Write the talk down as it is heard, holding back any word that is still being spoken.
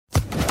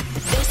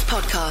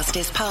podcast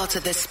is part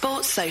of the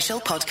Sports Social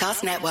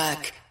Podcast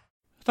Network.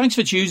 Thanks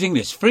for choosing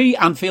this free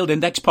Anfield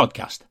Index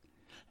podcast.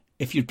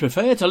 If you'd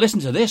prefer to listen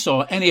to this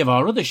or any of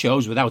our other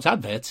shows without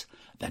adverts,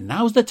 then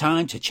now's the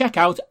time to check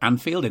out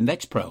Anfield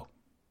Index Pro.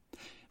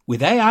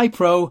 With AI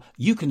Pro,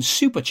 you can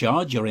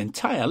supercharge your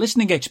entire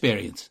listening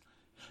experience.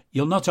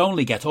 You'll not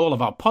only get all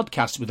of our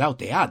podcasts without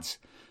the ads,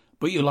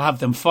 but you'll have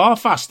them far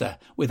faster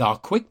with our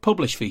Quick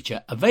Publish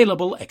feature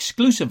available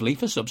exclusively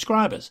for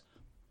subscribers.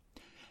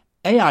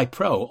 AI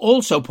Pro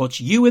also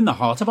puts you in the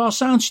heart of our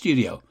sound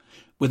studio,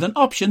 with an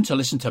option to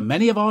listen to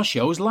many of our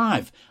shows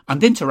live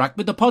and interact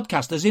with the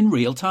podcasters in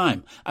real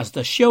time as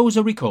the shows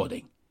are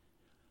recording.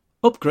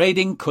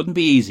 Upgrading couldn't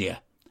be easier.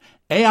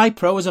 AI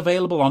Pro is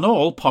available on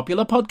all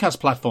popular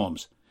podcast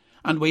platforms,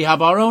 and we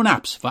have our own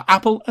apps for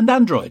Apple and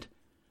Android.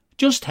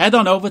 Just head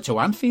on over to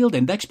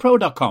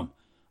AnfieldIndexPro.com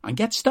and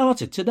get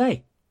started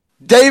today.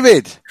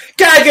 David!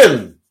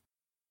 Gagan!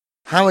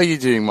 How are you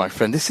doing, my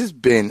friend? This has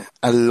been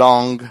a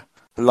long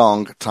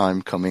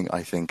time coming,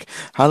 I think.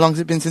 How long has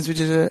it been since we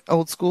did an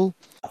old school?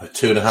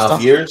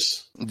 2.5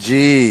 years.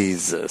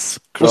 Jesus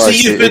Christ. Well,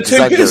 see, you've been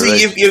too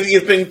busy.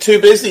 You've been too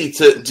busy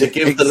to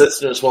give the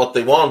listeners what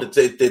they want.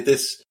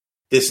 This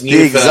new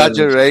The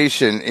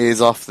exaggeration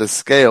is off the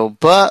scale,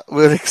 but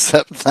we'll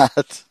accept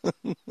that.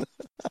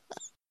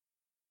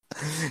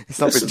 It's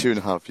not been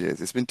 2.5 years.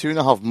 It's been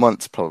 2.5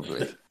 months,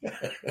 probably.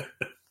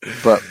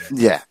 But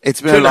yeah, it's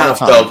been a long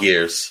time. 2.5 dog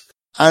years.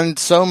 And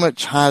so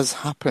much has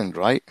happened,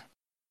 right?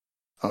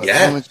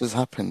 Yeah. So much has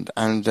happened.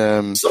 And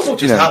so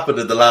much has happened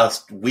in the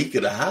last week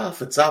and a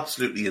half. It's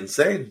absolutely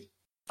insane.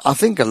 I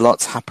think a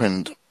lot's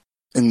happened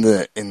in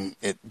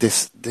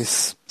this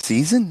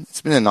season.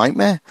 It's been a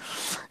nightmare.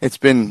 It's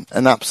been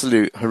an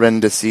absolute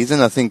horrendous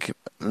season. I think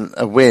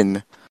a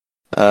win,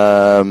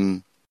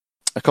 a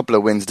couple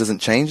of wins doesn't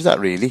change that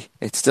really.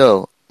 It's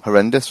still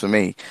horrendous for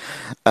me.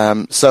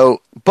 But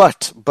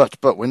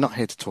we're not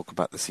here to talk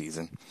about the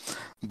season.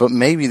 But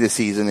maybe the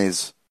season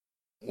is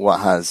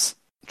what has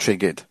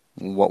triggered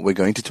what we're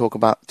going to talk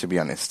about, to be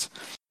honest.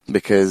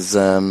 Because,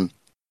 so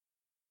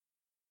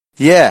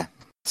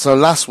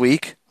last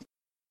week,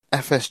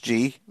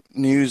 FSG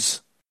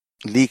news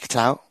leaked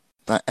out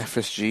that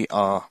FSG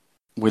are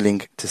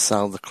willing to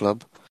sell the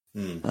club.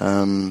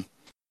 We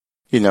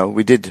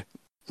did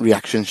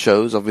reaction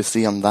shows,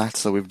 obviously, on that,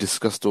 so we've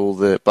discussed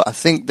but I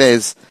think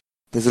there's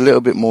a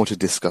little bit more to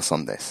discuss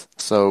on this.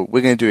 So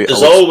we're going to do it.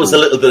 There's always a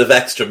little bit of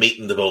extra meat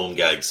in the bone,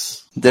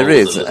 Gags. There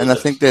is, and I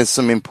think there's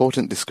some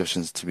important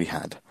discussions to be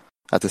had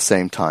at the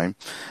same time.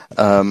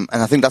 And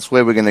I think that's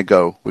where we're going to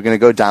go. We're going to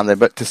go down there.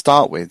 But to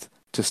start with,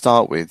 let's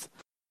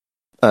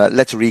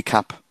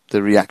recap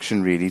the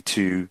reaction really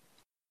to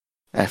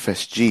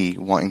FSG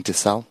wanting to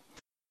sell.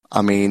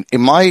 I mean, in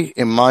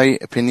my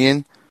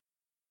opinion,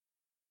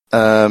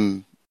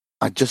 I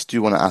just do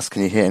want to ask,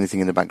 can you hear anything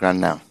in the background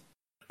now?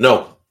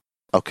 No.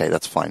 Okay,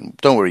 that's fine.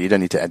 Don't worry, you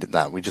don't need to edit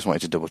that. We just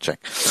wanted to double check.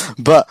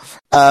 But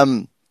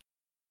I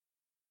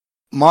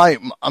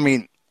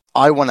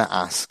want to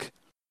ask.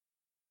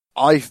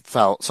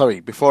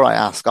 Before I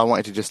ask, I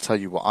wanted to just tell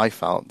you what I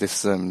felt.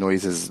 This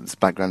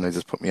background noise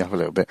has put me off a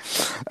little bit.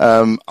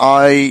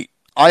 I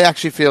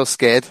actually feel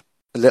scared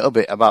a little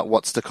bit about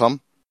what's to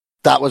come.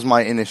 That was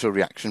my initial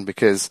reaction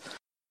because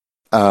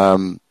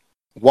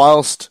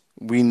whilst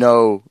we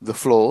know the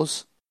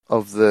flaws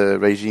of the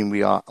regime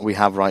we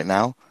have right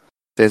now,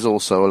 there's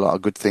also a lot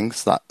of good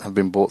things that have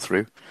been brought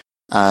through.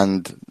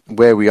 And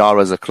where we are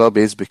as a club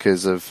is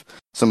because of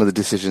some of the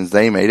decisions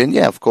they made. And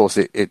yeah, of course,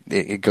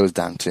 it goes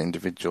down to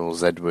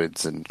individuals,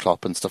 Edwards and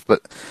Klopp and stuff,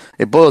 but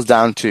it boils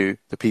down to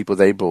the people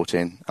they brought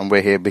in, and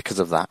we're here because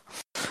of that.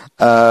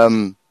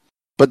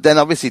 But then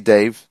obviously,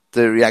 Dave,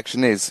 the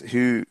reaction is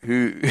who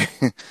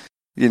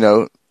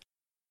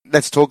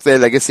let's talk their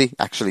legacy.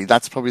 Actually,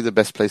 that's probably the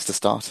best place to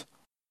start.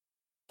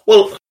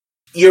 Well,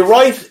 you're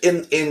right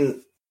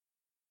in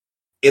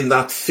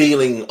that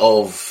feeling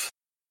of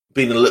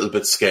being a little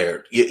bit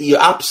scared. You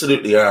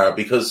absolutely are,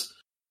 because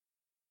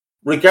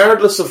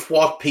regardless of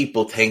what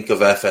people think of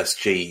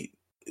FSG,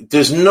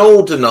 there's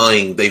no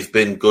denying they've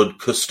been good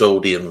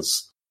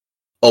custodians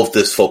of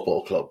this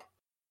football club.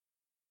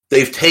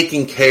 They've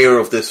taken care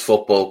of this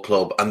football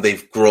club and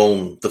they've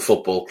grown the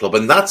football club.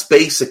 And that's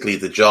basically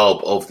the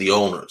job of the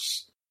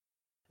owners,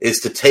 is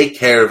to take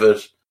care of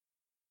it,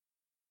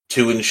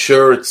 to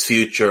ensure its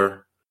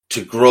future,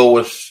 to grow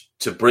it,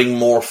 to bring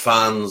more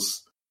fans.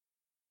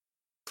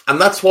 And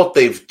that's what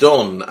they've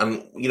done.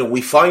 And,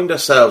 we find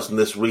ourselves in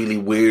this really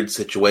weird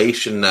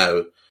situation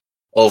now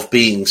of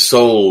being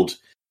sold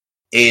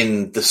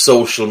in the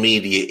social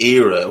media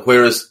era.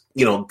 Whereas,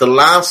 the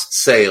last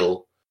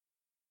sale,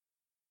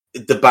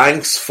 the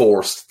banks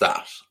forced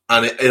that.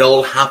 And it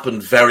all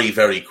happened very,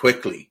 very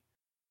quickly.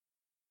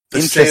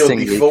 The sale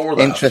before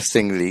that.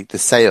 Interestingly,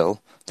 this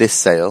sale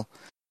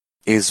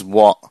is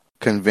what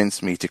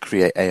convinced me to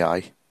create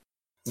AI.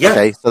 Yeah.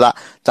 Okay, so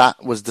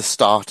that was the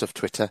start of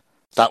Twitter.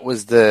 That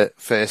was the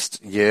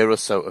first year or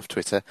so of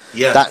Twitter.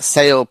 Yeah. That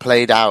sale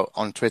played out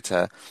on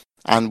Twitter,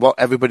 and what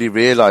everybody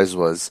realised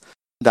was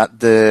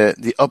that the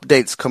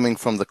updates coming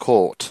from the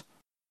court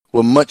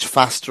were much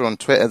faster on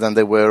Twitter than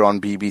they were on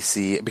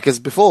BBC. Because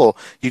before,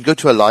 you'd go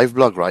to a live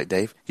blog, right,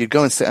 Dave? You'd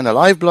go and sit on a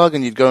live blog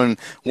and you'd go and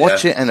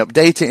watch it and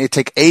update it. It'd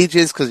take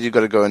ages because you've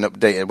got to go and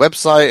update a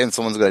website and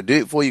someone's got to do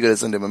it for you. You've got to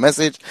send them a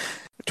message.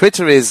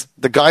 Twitter is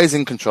the guy's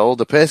in control.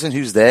 The person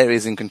who's there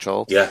is in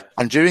control. Yeah.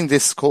 And during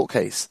this court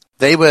case,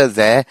 they were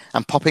there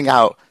and popping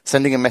out,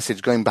 sending a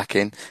message, going back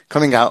in,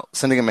 coming out,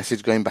 sending a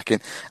message, going back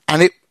in.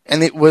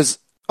 And it was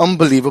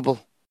unbelievable.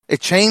 It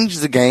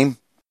changed the game.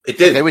 It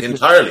did,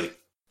 entirely.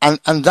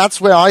 And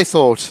that's where I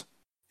thought...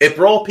 It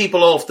brought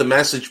people off the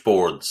message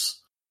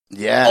boards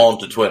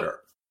onto Twitter.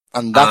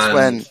 And that's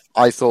when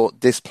I thought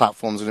this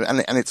platform's...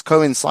 And it's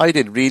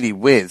coincided really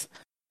with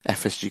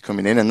FSG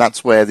coming in, and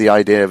that's where the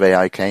idea of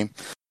AI came.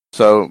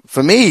 So,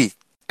 for me,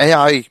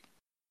 AI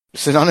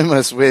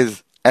synonymous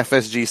with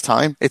FSG's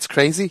time. It's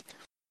crazy.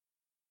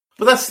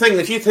 But that's the thing,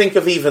 if you think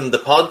of even the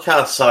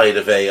podcast side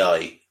of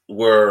AI,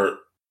 we're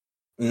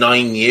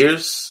 9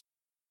 years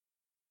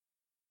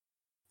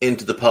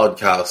into the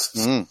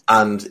podcasts,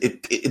 and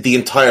the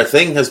entire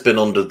thing has been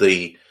under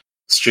the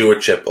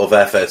stewardship of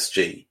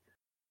FSG.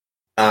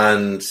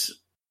 And,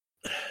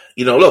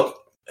 look,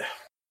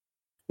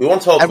 we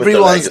want to talk about the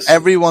legacy.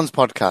 Everyone's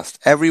podcast,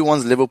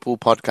 everyone's Liverpool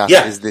podcast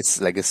is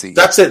this legacy.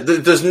 That's it.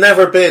 There's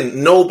never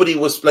been, nobody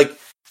was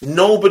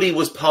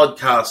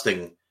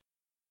podcasting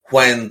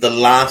when the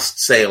last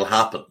sale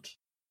happened.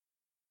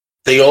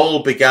 They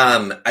all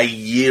began a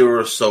year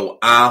or so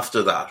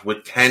after that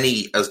with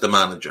Kenny as the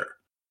manager.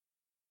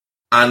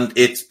 And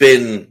it's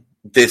been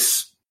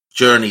this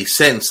journey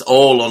since,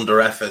 all under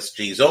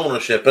FSG's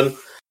ownership. And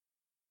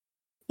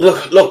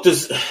look,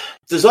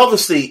 there's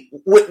obviously,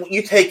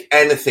 you take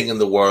anything in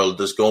the world,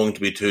 there's going to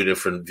be two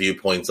different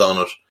viewpoints on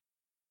it.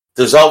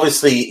 There's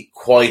obviously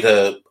quite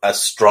a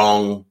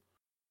strong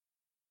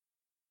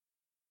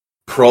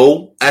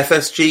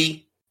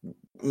pro-FSG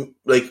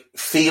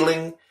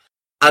feeling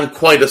and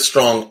quite a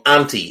strong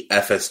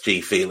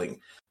anti-FSG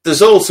feeling.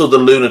 There's also the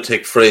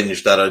lunatic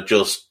fringe that are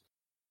just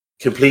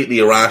completely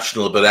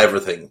irrational about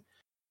everything.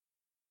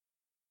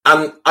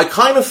 And I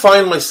kind of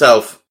find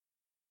myself,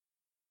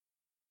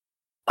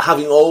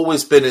 having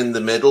always been in the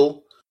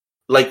middle,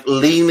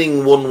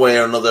 leaning one way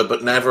or another,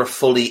 but never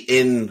fully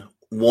in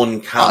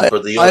one camp or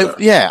the other.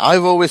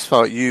 I've always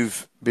felt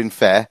you've been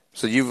fair.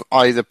 So you've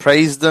either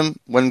praised them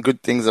when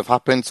good things have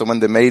happened. So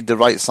when they made the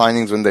right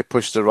signings, when they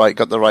pushed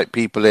got the right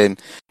people in,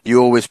 you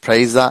always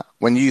praise that.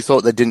 When you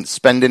thought they didn't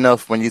spend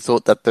enough, when you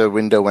thought that the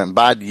window went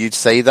bad, you'd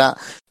say that.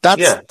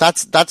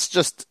 That's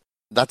just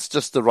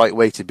the right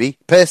way to be.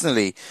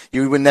 Personally,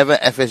 you were never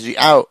FSG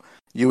out.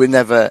 You were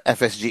never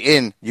FSG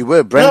in. You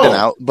were Brendan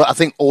out, but I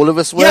think all of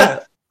us were. Yeah.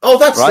 Oh,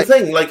 that's right? the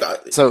thing.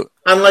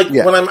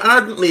 When I'm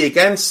ardently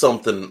against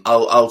something,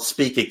 I'll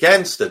speak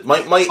against it.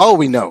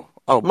 We know.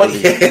 My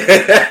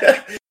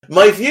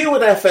view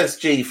with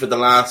FSG for the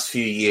last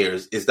few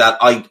years is that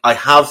I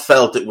have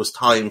felt it was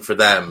time for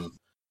them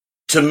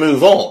to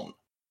move on.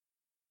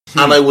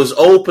 And I was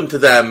open to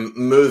them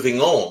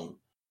moving on.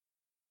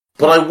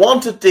 But I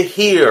wanted to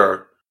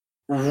hear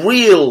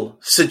real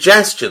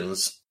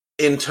suggestions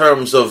in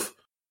terms of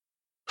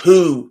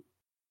who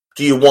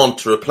do you want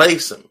to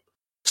replace him.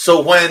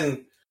 So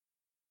when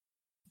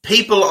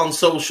people on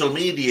social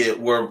media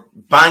were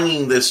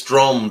banging this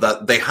drum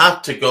that they had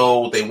to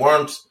go, they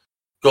weren't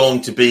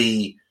going to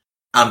be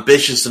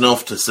ambitious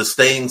enough to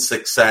sustain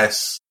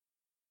success,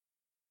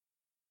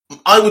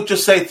 I would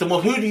just say to them,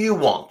 well, who do you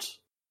want?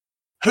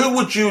 Who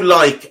would you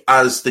like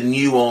as the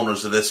new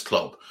owners of this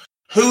club?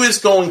 Who is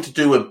going to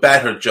do a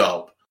better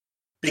job?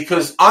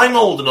 Because I'm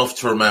old enough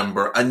to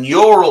remember, and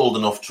you're old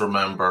enough to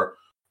remember,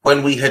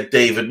 when we had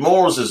David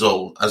Moores as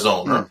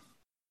owner.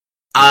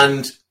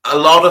 And a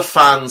lot of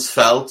fans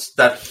felt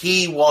that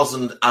he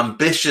wasn't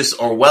ambitious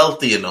or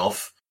wealthy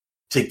enough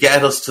to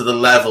get us to the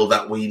level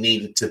that we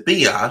needed to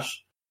be at.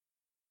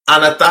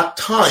 And at that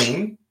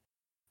time,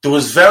 there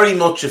was very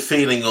much a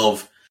feeling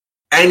of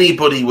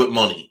anybody with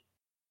money.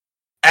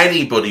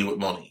 Anybody with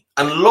money.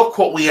 And look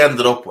what we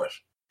ended up with.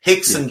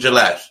 Hicks and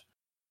Gillette,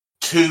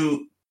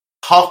 two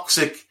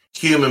toxic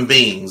human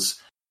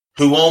beings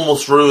who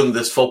almost ruined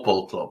this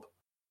football club.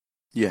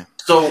 Yeah.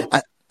 So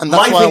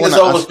my thing has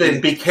always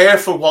been, be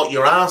careful what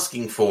you're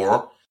asking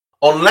for,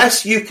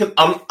 unless you can,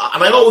 and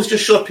I always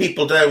just shut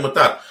people down with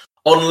that,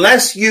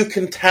 unless you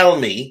can tell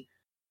me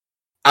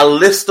a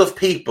list of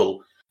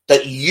people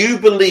that you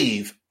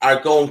believe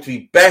are going to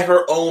be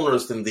better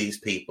owners than these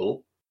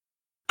people,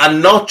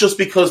 and not just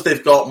because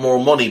they've got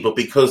more money, but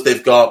because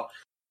they've got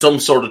some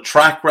sort of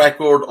track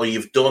record, or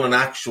you've done an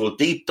actual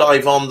deep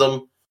dive on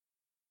them,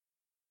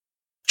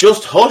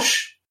 just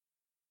hush.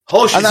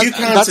 Hush. If you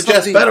can't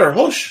suggest better,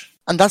 hush.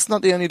 And that's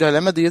not the only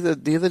dilemma. The other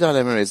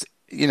dilemma is,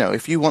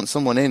 if you want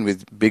someone in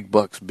with big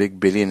bucks, big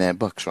billionaire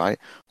bucks, right?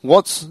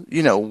 What's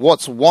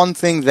one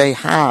thing they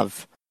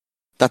have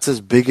that's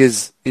as big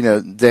as,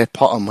 their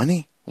pot of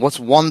money? What's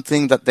one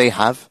thing that they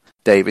have,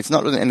 Dave? It's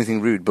not really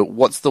anything rude, but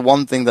what's the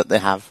one thing that they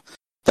have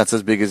that's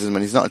as big as his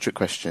money? It's not a trick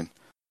question.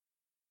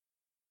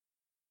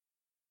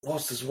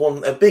 What's this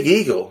one? A big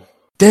ego.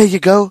 There you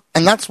go.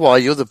 And that's why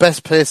you're the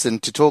best person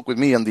to talk with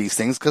me on these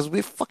things, because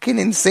we're fucking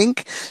in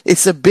sync.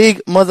 It's a big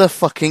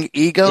motherfucking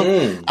ego.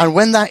 And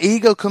when that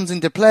ego comes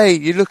into play,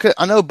 you look at,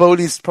 I know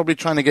Bowley's probably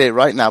trying to get it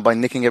right now by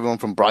nicking everyone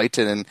from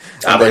Brighton and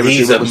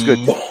he's a was good.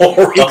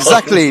 moron.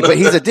 Exactly, but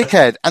he's a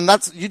dickhead. And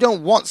you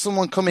don't want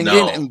someone coming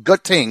in and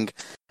gutting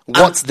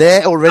what's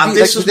there already. And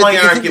this was my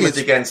argument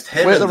against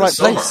him in the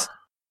summer. Place.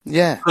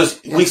 Yeah.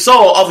 Because we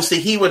saw, obviously,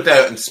 he went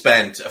out and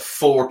spent a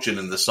fortune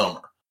in the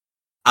summer.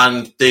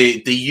 And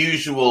the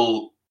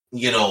usual,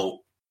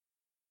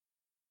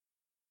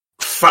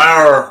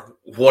 far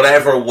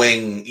whatever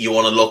wing you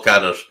want to look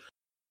at it,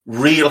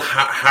 real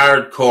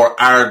hardcore,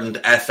 ardent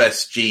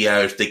FSG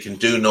out, they can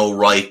do no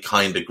right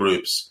kind of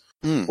groups.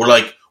 We're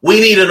like, we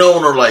need an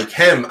owner like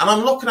him. And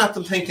I'm looking at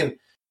them thinking,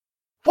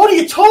 what are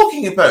you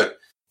talking about?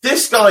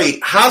 This guy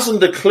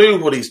hasn't a clue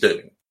what he's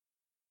doing.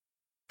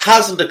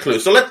 Hasn't a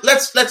clue. So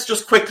let's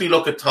just quickly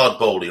look at Todd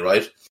Bowley,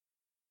 right?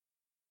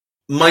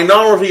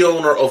 Minority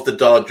owner of the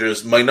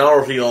Dodgers,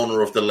 minority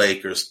owner of the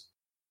Lakers.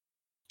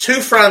 Two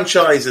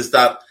franchises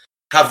that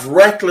have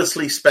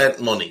recklessly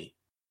spent money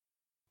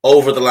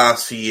over the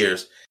last few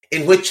years,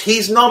 in which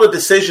he's not a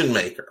decision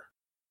maker.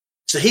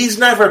 So he's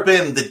never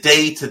been the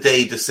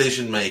day-to-day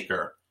decision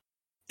maker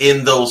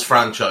in those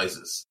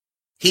franchises.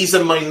 He's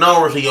a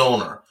minority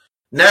owner.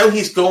 Now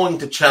he's going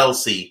to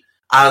Chelsea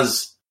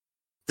as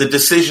the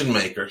decision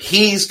maker.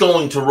 He's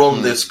going to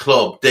run this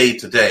club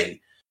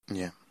day-to-day.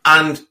 Yeah.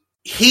 And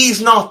he's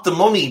not the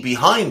money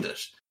behind it.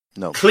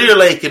 No. Clear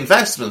Lake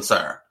Investments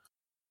are.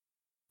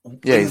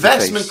 Yeah,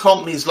 investment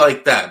companies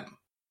like them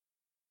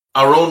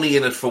are only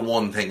in it for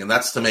one thing, and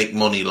that's to make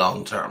money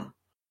long term.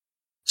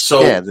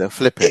 So yeah, they'll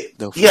flip it.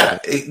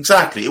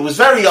 Exactly. It was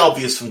very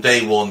obvious from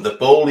day one that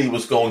Bowley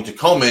was going to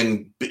come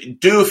in,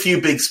 do a few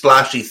big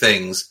splashy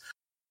things,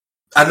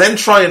 and then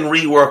try and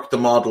rework the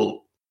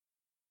model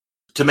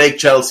to make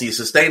Chelsea a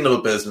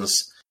sustainable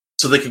business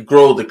so they could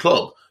grow the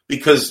club.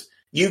 Because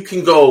you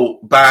can go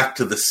back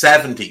to the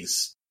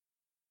 70s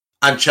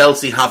and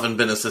Chelsea haven't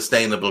been a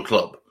sustainable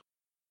club.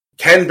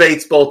 Ken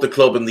Bates bought the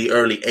club in the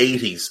early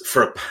 80s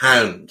for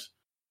 £1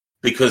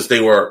 because they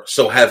were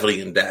so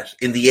heavily in debt.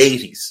 In the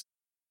 80s,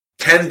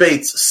 Ken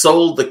Bates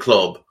sold the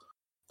club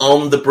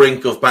on the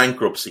brink of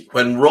bankruptcy.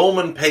 When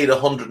Roman paid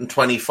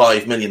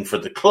 $125 million for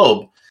the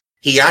club,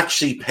 he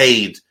actually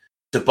paid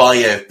to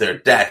buy out their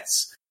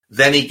debts.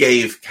 Then he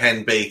gave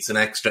Ken Bates an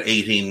extra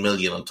 $18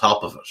 million on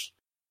top of it.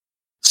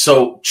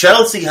 So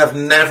Chelsea have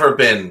never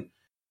been,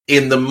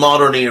 in the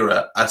modern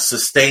era, a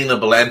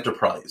sustainable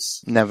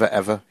enterprise. Never,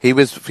 ever. He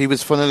was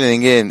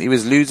funneling in. He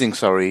was losing,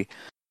 $1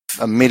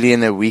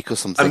 million a week or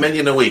something. $1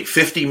 million a week,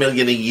 $50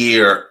 million a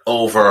year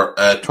over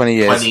a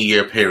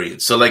 20-year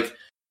period. So, like,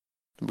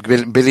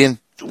 billion.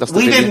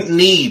 We didn't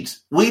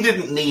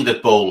need a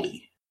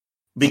Bowley,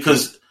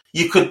 because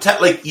you could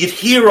tell, like, you'd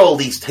hear all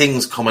these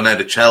things coming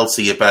out of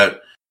Chelsea about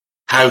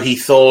how he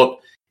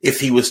thought if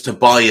he was to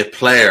buy a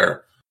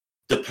player,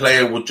 the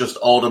player would just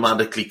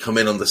automatically come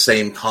in on the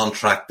same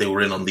contract they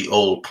were in on the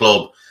old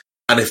club.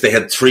 And if they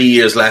had 3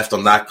 years left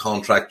on that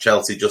contract,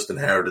 Chelsea just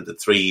inherited the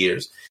 3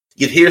 years.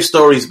 You'd hear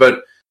stories about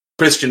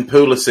Christian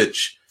Pulisic.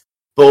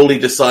 Bowley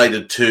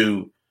decided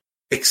to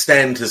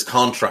extend his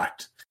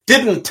contract.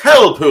 Didn't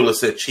tell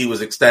Pulisic he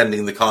was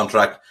extending the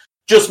contract.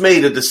 Just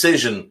made a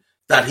decision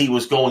that he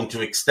was going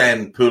to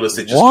extend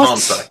Pulisic's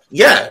contract.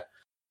 Yeah.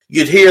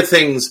 You'd hear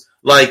things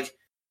like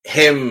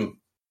him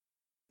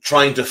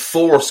trying to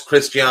force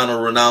Cristiano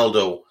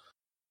Ronaldo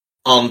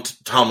on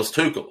Thomas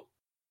Tuchel.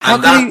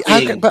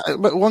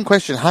 But one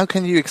question, how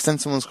can you extend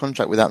someone's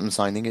contract without them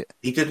signing it?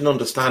 He didn't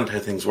understand how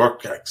things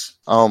work, Gags.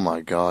 Oh my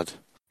God.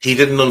 He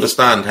didn't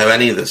understand how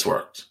any of this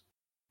worked.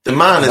 The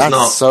man is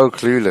not... so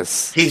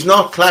clueless. He's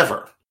not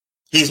clever.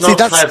 He's not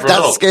clever at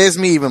all. That scares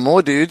me even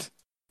more, dude.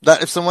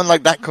 That if someone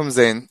like that comes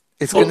in,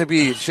 it's going to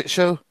be a shit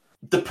show.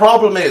 The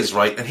problem is,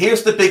 right, and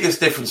here's the biggest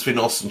difference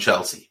between us and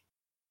Chelsea.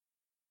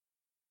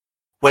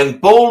 When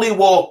Bowley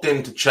walked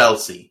into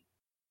Chelsea,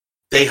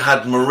 they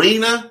had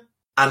Marina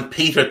and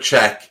Peter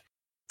Cech,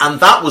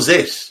 and that was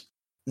it.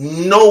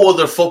 No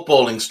other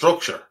footballing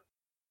structure.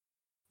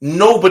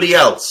 Nobody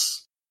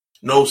else.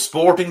 No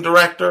sporting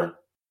director.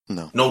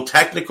 No. No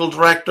technical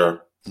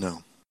director.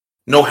 No.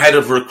 No head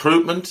of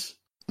recruitment.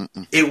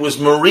 It was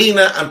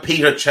Marina and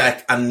Peter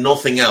Cech and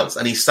nothing else,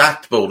 and he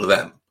sacked both of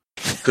them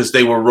because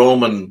they were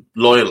Roman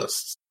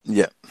loyalists.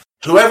 Yeah.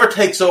 Whoever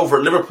takes over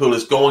at Liverpool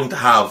is going to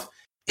have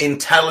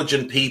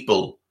intelligent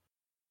people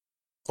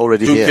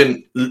already who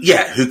here.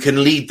 who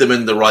can lead them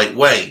in the right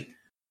way.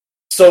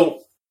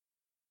 So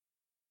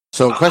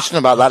a question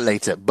about that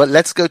later, but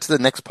let's go to the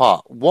next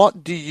part.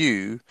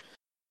 Let's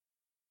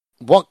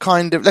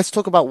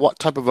talk about what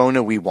type of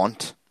owner we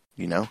want,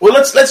 you know? Well,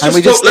 let's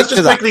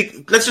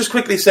just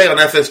quickly say on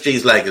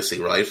FSG's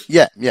legacy, right?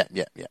 Yeah.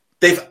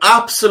 They've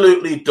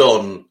absolutely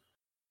done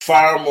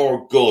far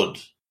more good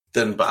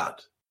than bad.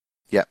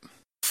 Yeah.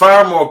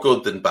 Far more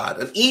good than bad.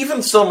 And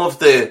even some of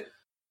the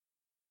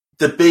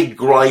big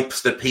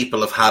gripes that people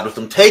have had with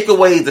them, take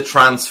away the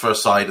transfer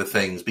side of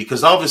things,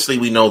 because obviously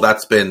we know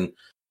that's been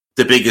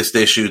the biggest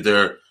issue.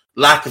 They're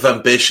lack of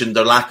ambition,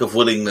 their lack of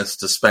willingness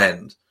to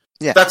spend.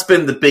 Yeah. That's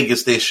been the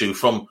biggest issue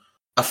from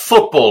a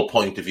football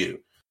point of view.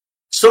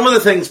 Some of the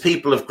things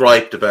people have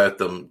griped about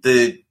them,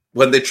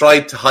 when they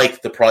tried to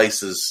hike the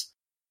prices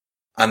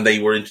and they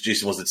were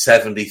introducing, was it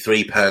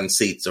 £73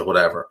 seats or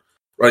whatever,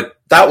 right?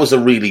 That was a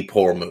really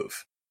poor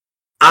move.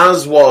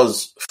 As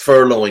was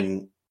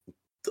furloughing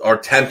or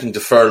attempting to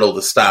furlough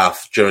the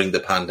staff during the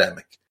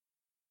pandemic.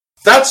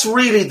 That's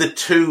really the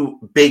two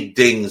big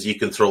dings you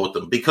can throw at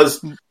them,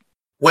 because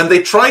when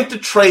they tried to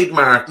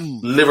trademark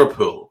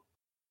Liverpool,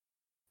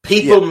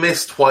 people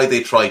missed why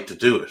they tried to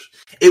do it.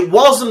 It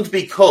wasn't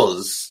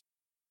because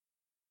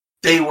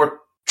they were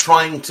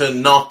trying to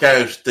knock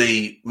out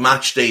the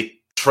match day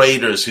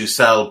traders who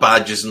sell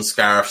badges and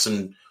scarves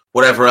and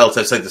whatever else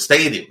outside the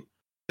stadium.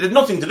 It had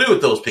nothing to do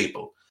with those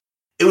people.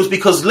 It was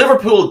because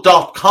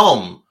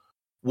Liverpool.com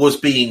was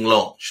being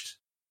launched.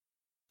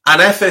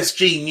 And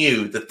FSG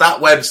knew that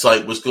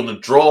website was going to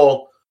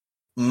draw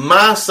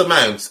mass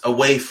amounts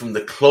away from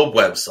the club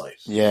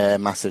website. Yeah,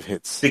 massive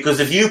hits. Because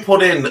if you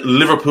put in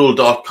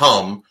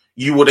Liverpool.com,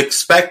 you would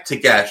expect to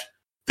get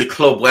the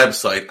club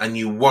website, and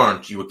you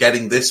weren't. You were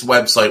getting this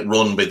website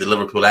run by the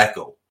Liverpool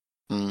Echo.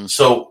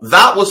 So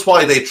that was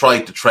why they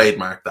tried to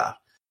trademark that.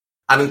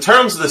 And in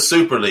terms of the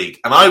Super League,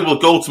 and I will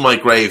go to my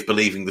grave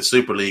believing the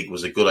Super League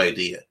was a good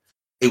idea.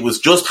 It was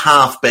just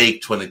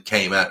half-baked when it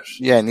came out.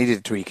 Yeah, it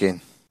needed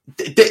tweaking.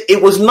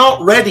 It was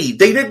not ready.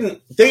 They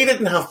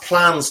didn't have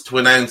plans to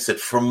announce it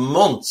for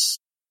months.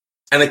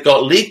 And it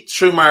got leaked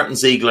through Martin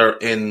Ziegler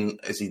in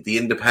the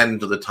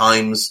Independent of the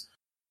Times.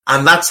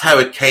 And that's how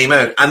it came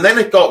out. And then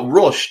it got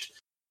rushed.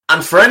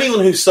 And for anyone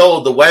who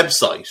saw the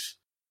website,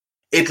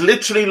 it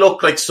literally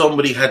looked like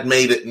somebody had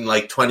made it in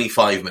like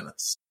 25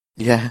 minutes.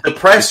 Yeah. The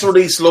press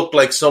release looked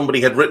like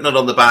somebody had written it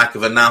on the back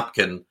of a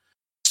napkin.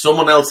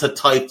 Someone else had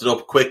typed it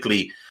up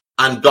quickly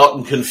and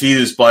gotten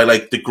confused by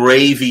like the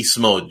gravy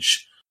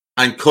smudge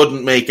and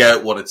couldn't make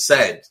out what it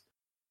said.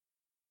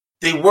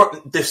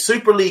 The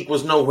Super League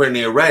was nowhere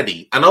near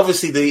ready. And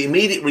obviously the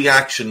immediate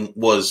reaction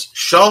was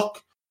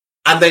shock.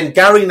 And then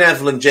Gary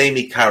Neville and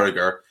Jamie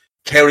Carragher,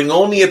 caring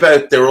only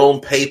about their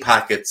own pay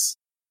packets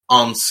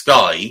on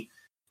Sky,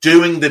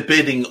 doing the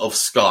bidding of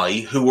Sky,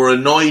 who were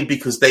annoyed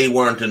because they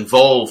weren't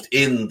involved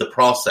in the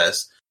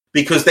process,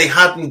 because they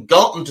hadn't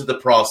gotten to the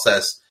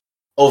process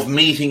of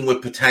meeting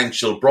with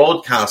potential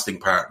broadcasting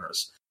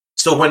partners.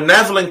 So when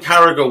Neville and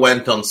Carragher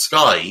went on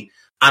Sky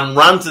and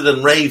ranted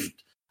and raved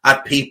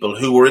at people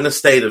who were in a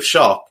state of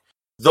shock,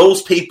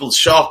 those people's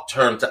shock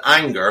turned to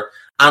anger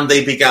and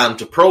they began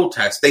to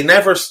protest. They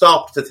never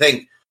stopped to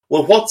think,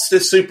 well, what's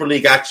this Super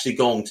League actually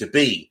going to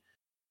be?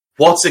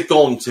 What's it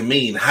going to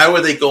mean? How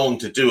are they going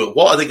to do it?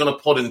 What are they going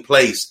to put in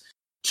place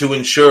to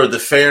ensure the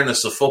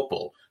fairness of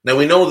football? Now,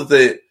 we know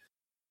that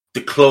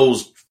the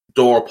closed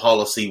door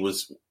policy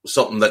was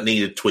something that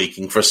needed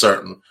tweaking for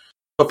certain,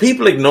 but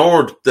people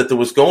ignored that there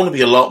was going to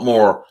be a lot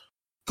more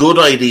good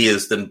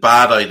ideas than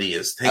bad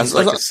ideas. Things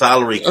like a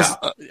salary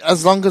cap.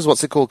 As long as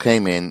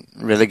came in,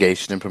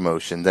 relegation and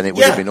promotion, then it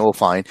would have been all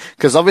fine.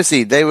 Because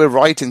obviously they were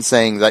right in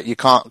saying that you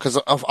can't, because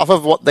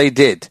of what they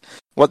did,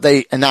 what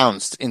they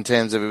announced in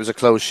terms of it was a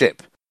closed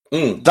ship.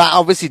 That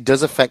obviously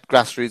does affect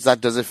grassroots.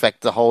 That does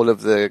affect the whole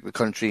of the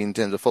country in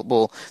terms of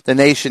football. The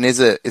nation is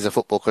a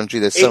football country.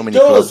 There's so many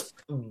clubs.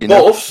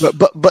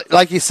 But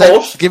like you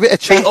said, give it a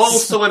chance. They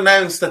also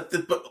announced that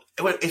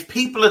if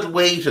people had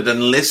waited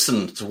and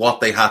listened to what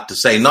they had to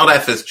say, not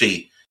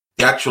FSG,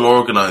 the actual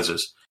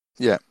organisers,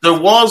 there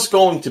was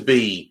going to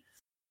be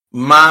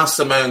mass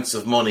amounts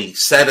of money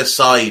set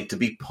aside to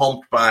be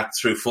pumped back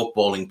through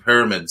footballing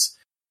pyramids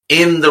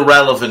in the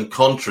relevant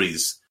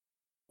countries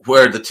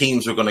where the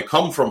teams were going to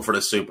come from for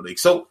the Super League.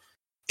 So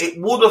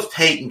it would have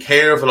taken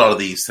care of a lot of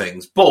these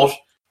things, but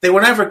they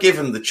were never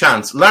given the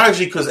chance,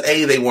 largely because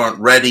A, they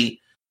weren't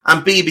ready,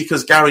 and B,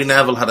 because Gary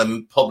Neville had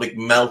a public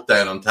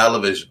meltdown on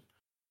television.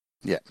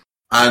 Yeah.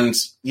 And,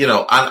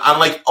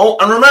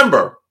 and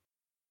remember,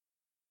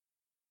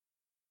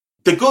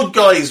 the good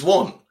guys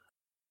won.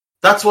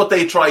 That's what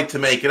they tried to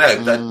make it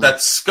out,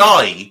 that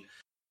Sky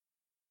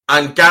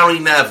and Gary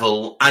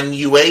Neville and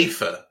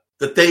UEFA,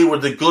 that they were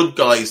the good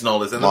guys and all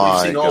this. And then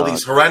we've seen all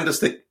these horrendous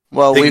things.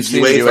 Well, we've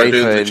seen UEFA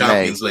do in the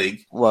Champions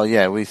League. Well,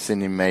 yeah, we've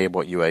seen in May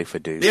what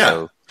UEFA do. Yeah.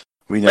 So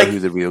we know who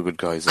the real good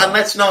guys are. And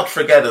let's not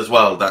forget as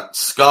well that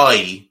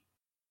Sky,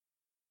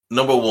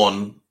 number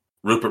one,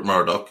 Rupert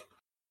Murdoch.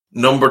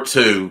 Number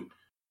two,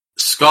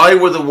 Sky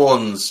were the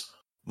ones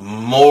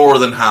more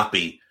than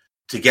happy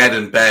to get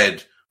in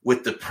bed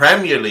with the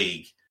Premier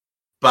League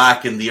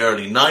back in the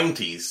early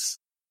 90s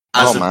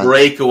as a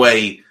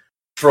breakaway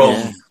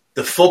from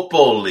the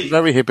Football League.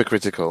 Very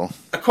hypocritical.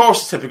 Of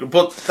course it's typical,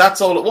 but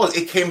that's all it was.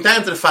 It came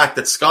down to the fact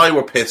that Sky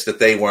were pissed that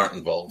they weren't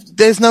involved.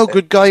 There's no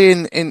good guy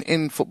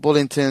in football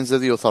in terms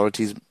of the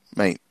authorities,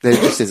 mate. There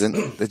just isn't.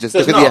 Look at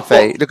the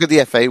FA. Look at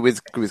the FA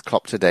with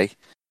Klopp today.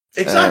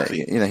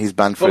 Exactly. He's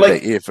banned for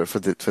for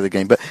the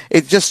game. But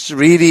it just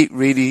really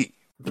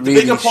the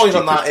bigger point stupid.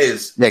 on that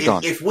is,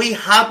 if we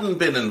hadn't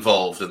been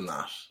involved in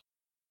that,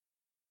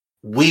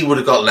 we would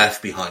have got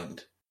left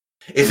behind.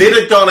 If it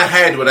had gone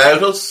ahead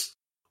without us,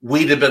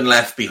 we'd have been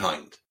left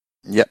behind.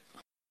 Yep.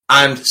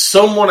 And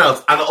someone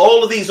else, and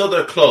all of these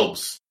other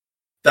clubs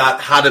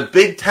that had a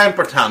big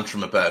temper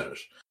tantrum about it,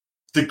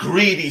 the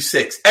greedy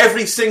six,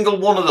 every single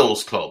one of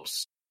those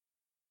clubs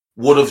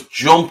would have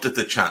jumped at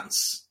the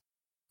chance.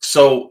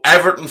 So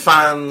Everton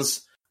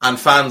fans and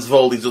fans of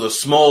all these other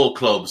small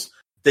clubs,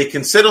 they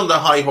can sit on the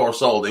high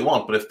horse all they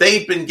want, but if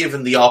they'd been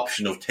given the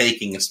option of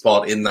taking a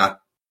spot in that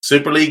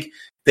Super League,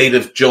 they'd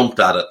have jumped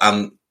at it,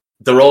 and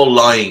they're all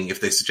lying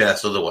if they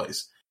suggest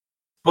otherwise.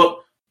 But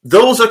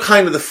those are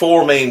kind of the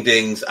four main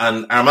things,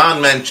 and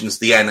Armand mentions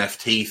the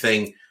NFT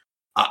thing.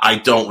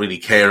 I don't really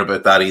care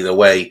about that either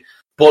way,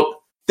 but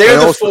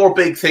they're the four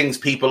big things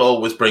people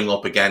always bring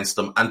up against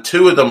them, and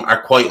two of them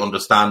are quite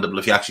understandable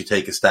if you actually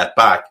take a step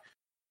back.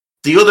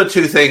 The other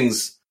two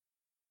things,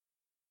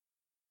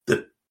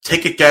 the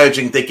ticket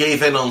gouging, they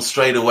gave in on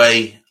straight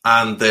away,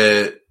 and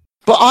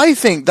But I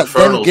think that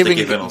them giving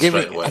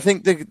I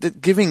think the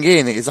giving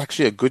in is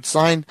actually a good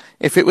sign.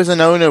 If it was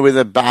an owner with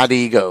a bad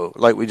ego,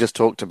 like we just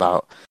talked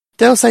about,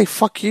 they'll say,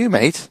 "Fuck you,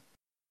 mate.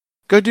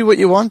 Go do what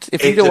you want.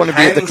 If you don't want to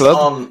be at the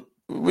club,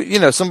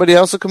 somebody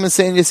else will come and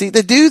sit in your seat."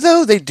 They do,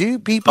 though. They do.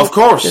 People, of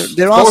course,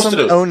 there are some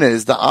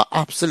owners that are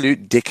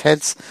absolute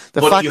dickheads.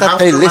 The fact that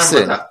they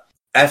listen. That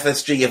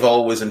FSG have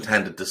always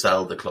intended to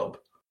sell the club.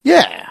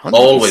 Yeah, 100%.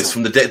 Always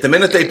from the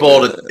minute they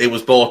bought it, it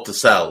was bought to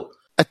sell.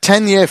 A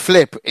 10-year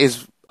flip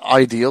is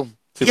ideal,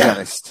 to be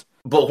honest.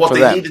 But what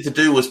they needed to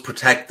do was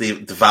protect the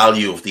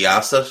value of the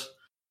asset,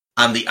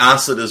 and the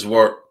asset is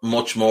worth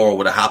much more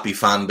with a happy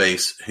fan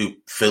base who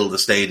fill the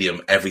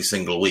stadium every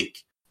single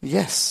week.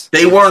 Yes.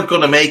 They weren't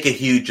going to make a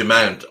huge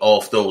amount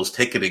off those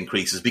ticket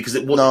increases because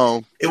it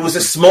was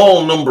a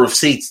small number of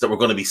seats that were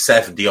going to be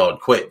 70-odd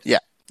quid. Yeah.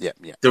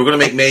 They were going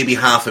to make maybe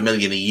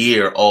 $500,000 a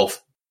year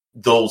off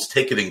those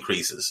ticket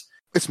increases.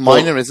 It's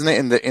minor, isn't it,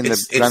 in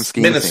the grand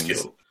scheme of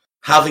things?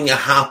 Having a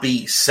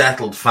happy,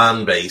 settled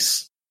fan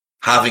base,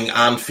 having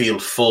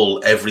Anfield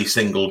full every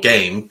single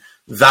game,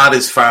 that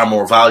is far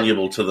more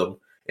valuable to them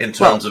in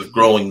terms of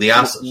growing the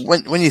asset.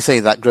 When you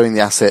say that, growing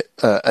the asset,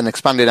 an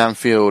expanded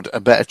Anfield,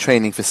 a better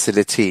training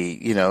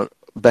facility,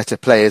 better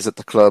players at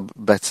the club,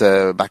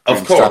 better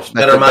backroom staff,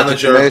 better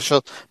manager,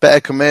 better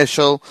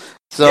commercial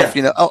stuff.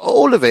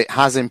 All of it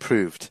has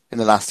improved in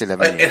the last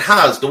 11 years. It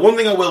has. The one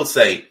thing I will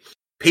say,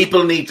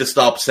 people need to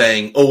stop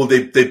saying, "Oh,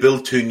 they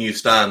built 2 new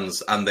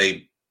stands and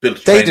they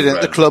built." They didn't.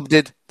 Ground. The club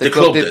did. The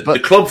club did. The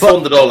club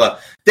funded all that.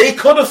 They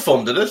could have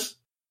funded it.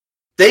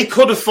 They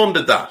could have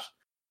funded that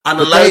and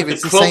allowed the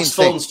club's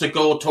funds to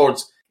go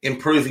towards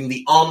improving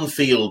the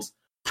on-field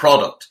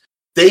product.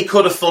 They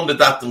could have funded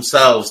that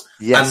themselves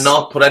and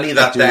not put any of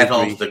that debt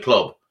onto the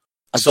club.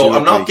 So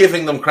I'm not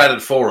giving them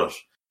credit for it.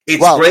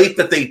 It's great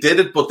that they did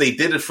it, but they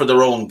did it for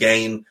their own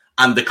gain,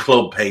 and the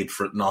club paid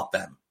for it, not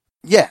them.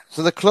 Yeah,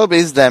 so the club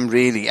is them,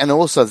 really. And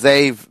also,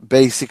 they've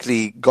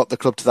basically got the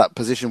club to that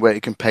position where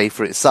it can pay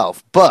for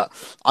itself. But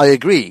I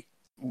agree.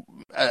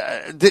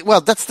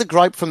 That's the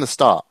gripe from the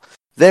start.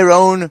 Their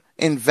own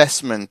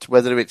investment,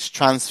 whether it's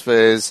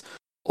transfers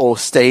or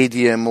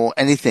stadium or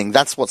anything,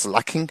 that's what's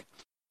lacking.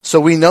 So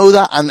we know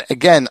that, and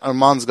again,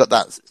 Armand's got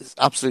that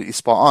absolutely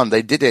spot on.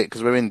 They did it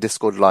because we're in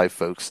Discord Live,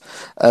 folks.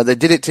 They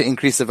did it to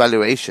increase the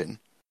valuation.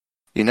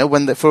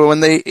 When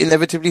they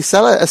inevitably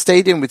sell a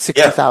stadium with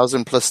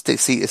 60,000 plus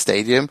seat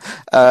stadium,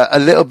 a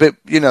little bit,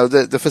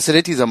 the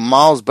facilities are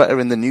miles better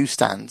in the new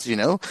stands,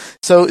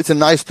 So it's a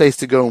nice place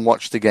to go and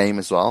watch the game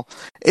as well.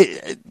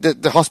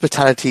 The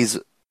hospitality's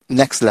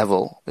next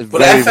level. But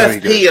very,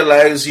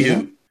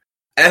 FFP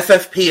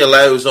FFP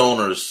allows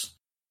owners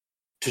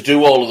to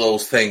do all of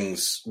those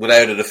things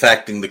without it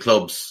affecting the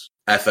club's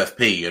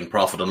FFP and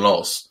profit and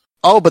loss.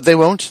 Oh, but they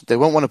won't. They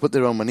won't want to put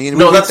their own money in.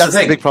 No, that's the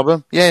thing. The big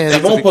problem. Yeah,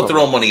 they won't put their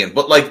own money in.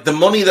 But like the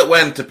money that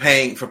went to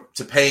paying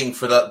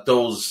for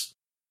those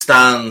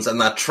stands and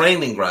that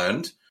training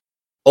ground,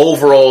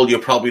 overall, you're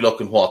probably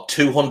looking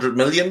 200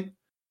 million.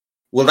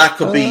 Well, that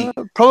could be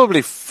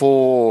probably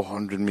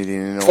 400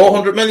 million.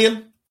 400 million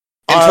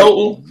in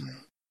total.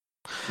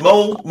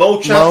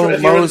 Mo Chatter,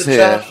 if you're in the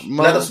chat,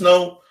 let us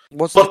know.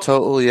 What's the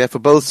total, for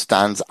both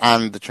stands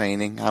and the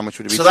training? How much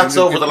would it be? So that's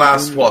over the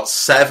last,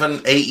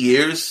 7-8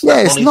 years?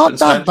 Yeah, it's not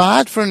that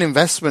bad for an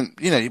investment,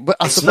 but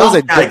I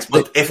suppose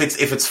but if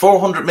it's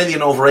 400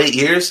 million over 8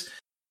 years,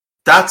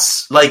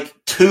 that's like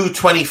 2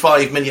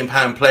 £25 million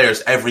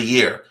players every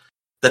year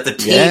that the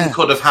team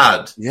could have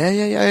had. Yeah,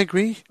 I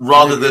agree.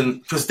 Rather than,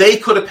 because they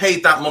could have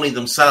paid that money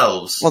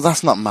themselves. Well,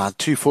 that's not mad.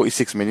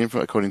 246 million,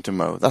 according to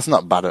Mo. That's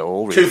not bad at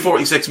all, really.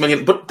 246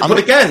 million. But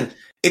again,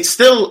 it's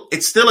still a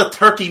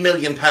 £30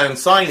 million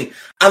signing,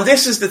 and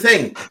this is the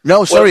thing.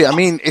 No, sorry,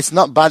 it's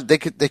not bad. They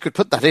could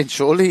put that in,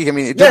 surely.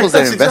 It doubles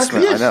their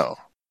investment. Exactly, I know.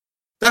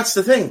 That's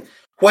the thing.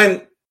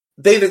 When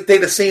they'd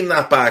have seen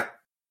that back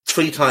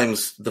 3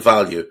 times the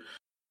value.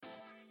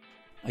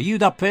 Are you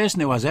that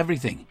person who has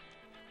everything?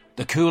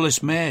 The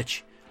coolest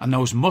merch and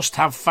those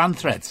must-have fan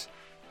threads?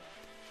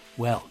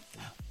 Well,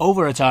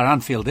 over at our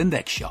Anfield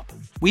Index shop,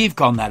 we've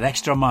gone that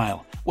extra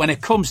mile when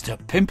it comes to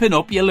pimping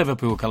up your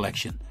Liverpool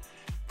collection.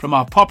 From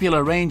our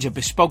popular range of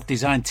bespoke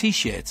design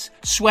t-shirts,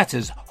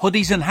 sweaters,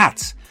 hoodies and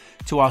hats,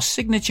 to our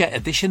signature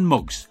edition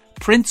mugs,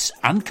 prints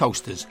and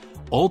coasters,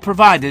 all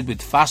provided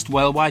with fast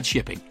worldwide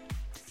shipping.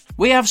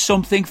 We have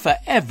something for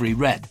every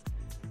red.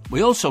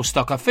 We also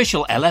stock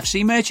official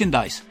LFC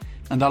merchandise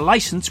and are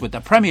licensed with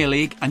the Premier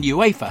League and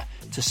UEFA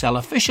to sell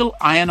official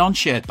iron-on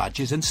shirt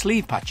badges and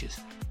sleeve patches.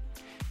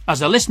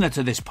 As a listener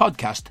to this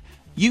podcast,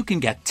 you can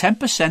get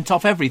 10%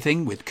 off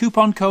everything with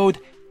coupon code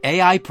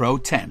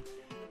AIPRO10.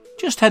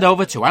 Just head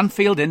over to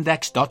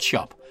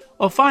AnfieldIndex.shop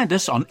or find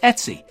us on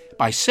Etsy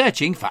by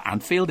searching for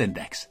Anfield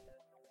Index.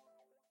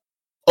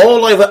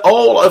 All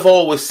I've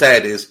always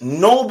said is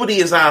nobody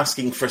is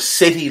asking for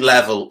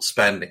city-level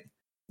spending.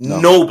 No.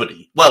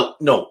 Nobody. Well,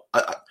 no.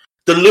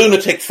 The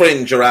lunatic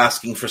fringe are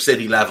asking for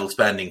city-level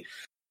spending,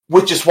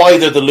 which is why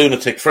they're the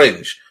lunatic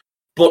fringe.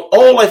 But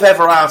all I've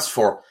ever asked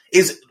for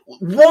is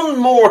one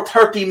more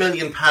 £30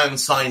 million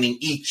signing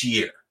each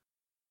year.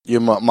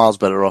 You're miles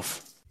better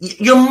off.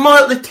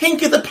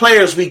 Think of the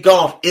players we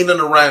got in and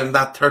around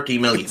that 30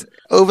 million.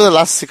 Over the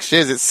last 6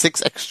 years, it's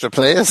 6 extra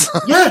players.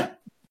 Yeah.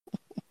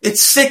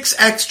 It's 6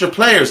 extra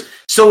players.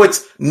 So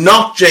it's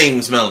not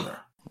James Milner.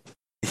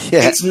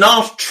 Yeah. It's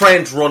not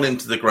Trent run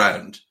into the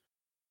ground.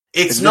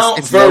 It's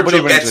not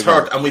Virgil gets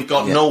hurt and we've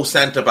got no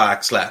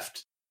centre-backs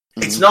left.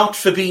 Mm-hmm. It's not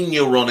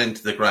Fabinho run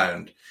into the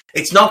ground.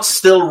 It's not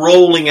still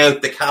rolling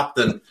out the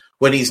captain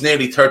when he's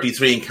nearly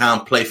 33 and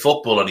can't play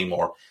football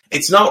anymore.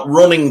 It's not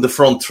running the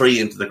front three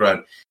into the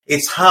ground.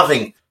 It's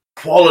having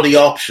quality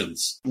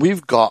options.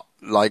 We've got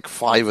like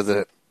 5 of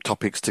the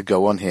topics to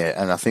go on here,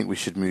 and I think we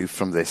should move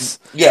from this.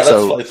 Yeah,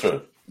 let's fly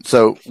through.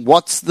 So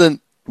what's the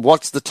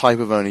type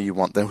of owner you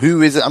want then?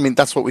 Who is it? I mean,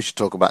 that's what we should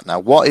talk about now.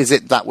 What is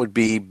it that would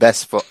be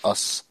best for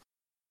us?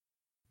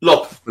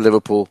 Look, for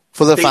Liverpool,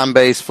 for the fan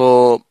base,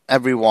 for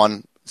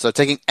everyone. So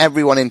taking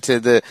everyone into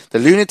the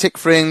lunatic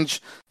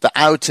fringe, the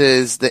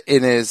outers, the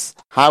inners,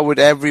 how would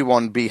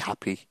everyone be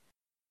happy?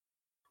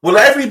 Well,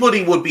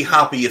 everybody would be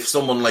happy if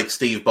someone like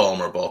Steve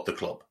Ballmer bought the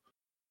club,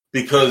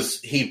 because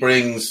he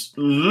brings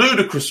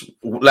ludicrous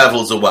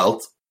levels of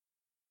wealth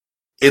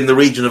in the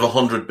region of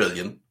 100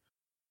 billion.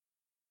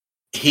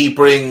 He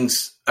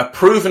brings a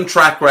proven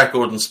track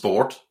record in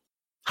sport,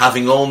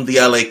 having owned the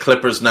LA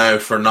Clippers now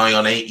for nigh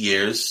on 8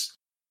 years,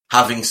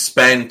 having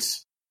spent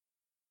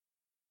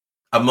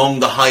among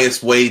the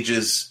highest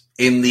wages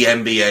in the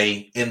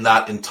NBA in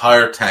that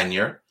entire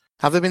tenure.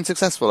 Have they been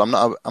successful? I'm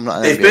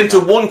not. They've been to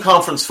one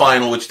conference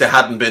final, which they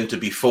hadn't been to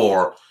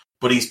before.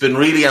 But he's been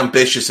really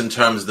ambitious in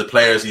terms of the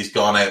players he's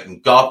gone out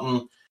and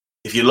gotten.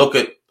 If you look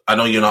at, I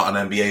know you're not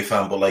an NBA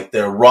fan, but like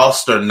their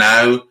roster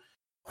now,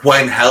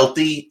 when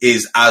healthy,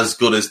 is as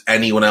good as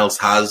anyone else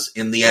has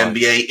in the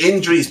NBA.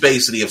 Injuries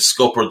basically have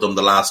scuppered them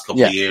the last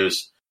couple of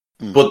years.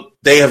 But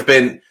they have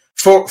been,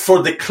 for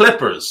the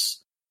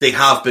Clippers, they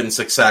have been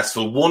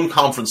successful. One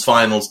conference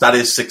finals, that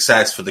is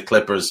success for the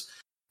Clippers,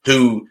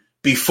 who,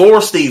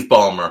 before Steve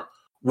Ballmer,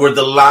 were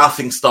the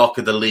laughingstock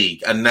of the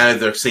league. And now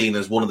they're seen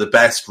as one of the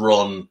best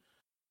run,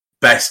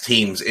 best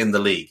teams in the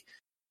league.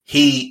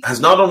 He has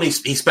not only,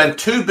 he spent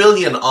 $2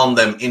 billion on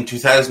them in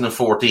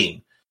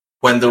 2014,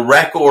 when the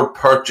record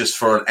purchase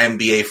for an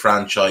NBA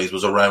franchise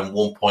was around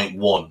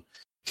 1.1.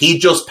 He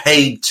just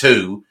paid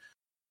 2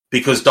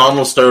 because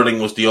Donald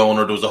Sterling was the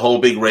owner. There was a whole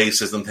big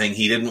racism thing.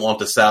 He didn't want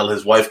to sell.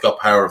 His wife got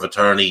power of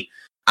attorney.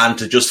 And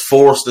to just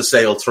force the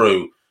sale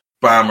through,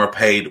 Ballmer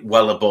paid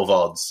well above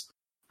odds,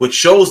 which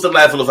shows the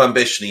level of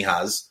ambition he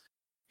has.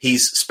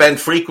 He's spent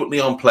frequently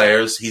on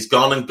players. He's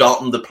gone and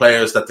gotten the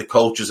players that the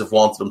coaches have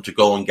wanted him to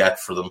go and get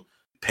for them,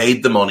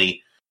 paid the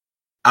money.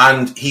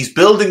 And he's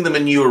building them a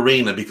new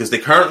arena because they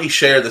currently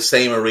share the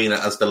same arena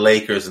as the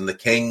Lakers and the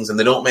Kings, and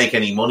they don't make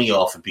any money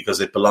off it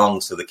because it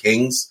belongs to the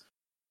Kings.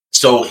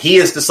 So he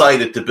has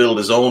decided to build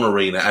his own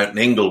arena out in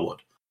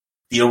Inglewood.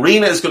 The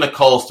arena is going to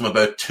cost him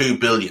about $2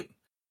 billion.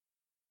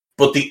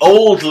 But the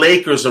old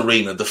Lakers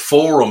arena, the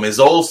Forum, is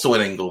also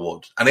in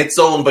Inglewood, and it's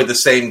owned by the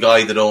same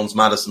guy that owns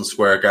Madison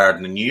Square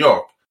Garden in New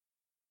York,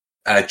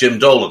 Jim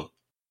Dolan.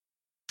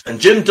 And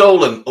Jim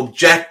Dolan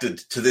objected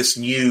to this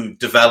new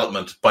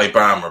development by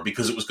Ballmer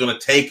because it was going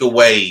to take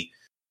away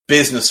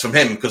business from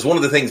him. Because one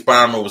of the things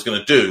Ballmer was going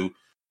to do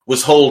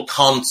was hold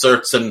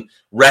concerts and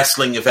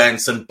wrestling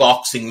events and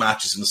boxing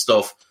matches and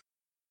stuff,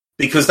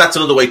 because that's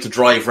another way to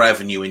drive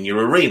revenue in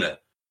your arena.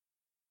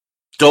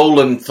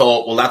 Dolan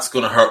thought, well, that's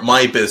going to hurt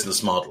my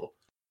business model.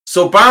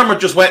 So Ballmer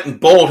just went and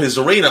bought his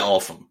arena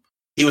off him.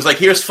 He was like,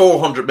 here's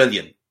 400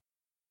 million.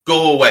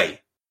 Go away.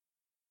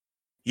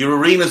 Your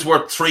arena's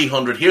worth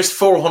 300. Here's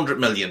 400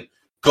 million.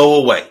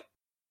 Go away.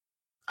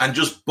 And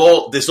just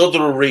bought this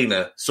other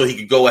arena so he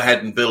could go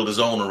ahead and build his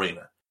own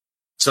arena.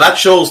 So that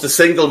shows the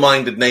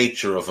single-minded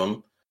nature of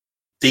him,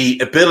 the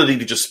ability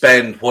to just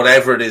spend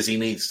whatever it is he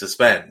needs to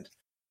spend.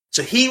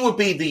 So he would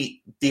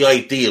be the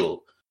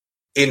ideal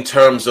in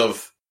terms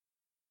of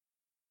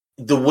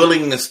the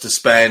willingness to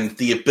spend,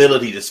 the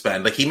ability to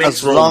spend. Like, he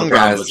makes Roman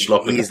Abramovich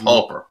look like a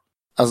pauper.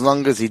 As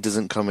long as he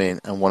doesn't come in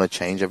and want to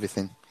change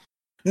everything.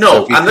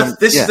 No, so and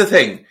this is the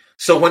thing.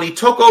 So when he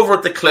took over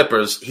at the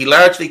Clippers, he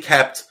largely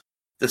kept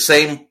the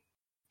same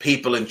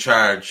people in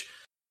charge.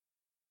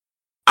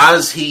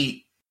 As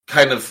he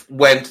kind of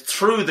went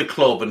through the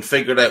club and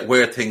figured out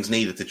where things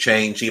needed to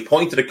change. He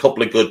appointed a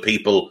couple of good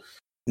people.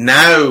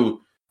 Now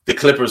the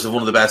Clippers have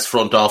one of the best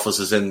front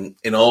offices in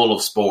all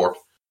of sport,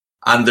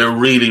 and they're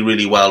really,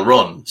 really well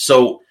run.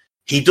 So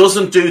he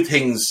doesn't do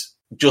things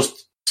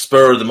just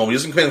spur of the moment. He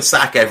doesn't come in and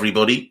sack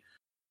everybody,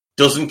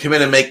 doesn't come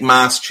in and make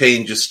mass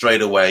changes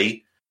straight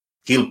away.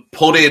 He'll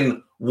put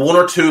in one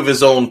or two of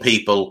his own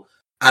people,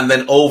 and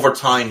then over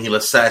time he'll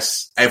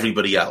assess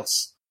everybody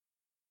else.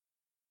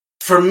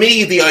 For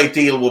me, the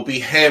ideal will be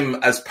him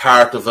as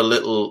part of a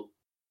little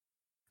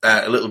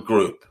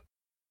group.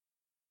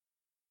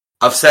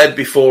 I've said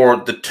before,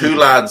 the two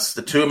lads,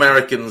 the two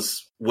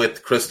Americans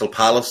with Crystal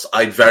Palace,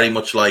 I'd very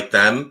much like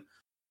them,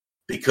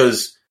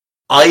 because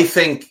I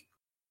think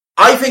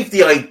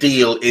the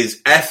ideal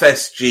is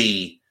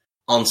FSG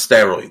on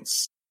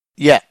steroids.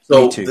 Yeah,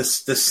 so me too. The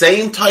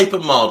same type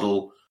of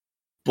model,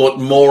 but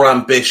more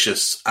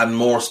ambitious and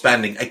more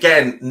spending.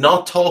 Again,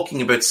 not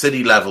talking about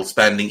city level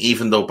spending,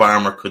 even though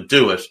Barmer could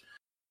do it.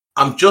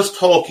 I'm just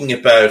talking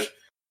about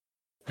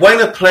when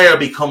a player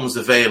becomes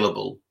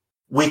available,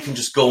 we can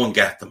just go and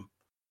get them.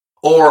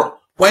 Or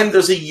when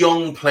there's a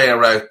young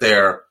player out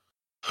there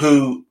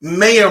who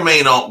may or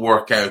may not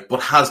work out,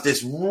 but has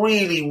this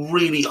really,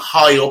 really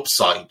high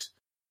upside,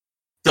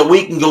 that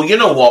we can go, you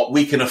know what,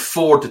 we can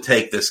afford to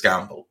take this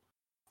gamble.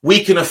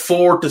 We can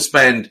afford to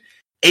spend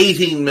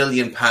 £18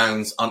 million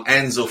on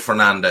Enzo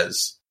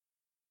Fernandez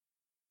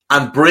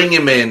and bring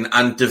him in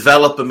and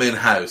develop him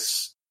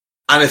in-house.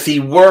 And if he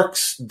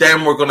works,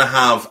 then we're going to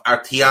have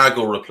our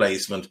Thiago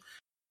replacement.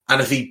 And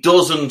if he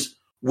doesn't,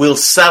 we'll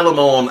sell him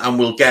on and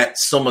we'll get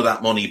some of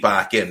that money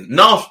back in.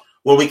 Not,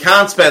 well, we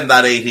can't spend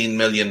that 18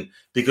 million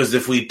because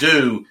if we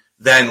do,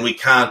 then we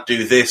can't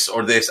do this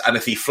or this. And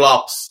if he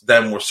flops,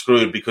 then we're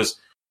screwed because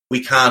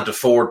we can't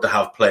afford to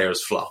have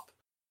players flop.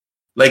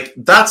 Like,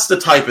 that's the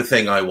type of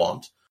thing I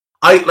want.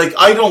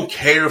 I don't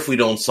care if we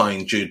don't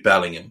sign Jude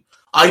Bellingham.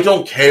 I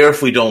don't care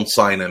if we don't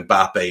sign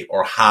Mbappe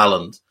or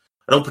Haaland.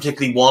 I don't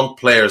particularly want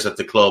players at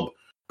the club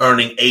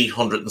earning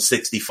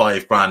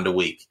 865 grand a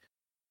week.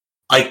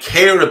 I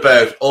care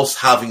about us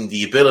having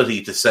the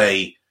ability to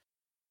say,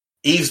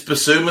 Yves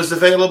Bissouma is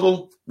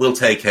available, we'll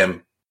take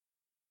him.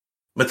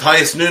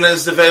 Matthias Nunes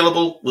is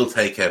available, we'll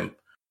take him.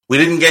 We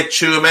didn't get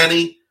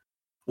Tchouaméni.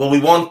 Well, we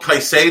want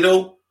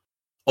Caicedo.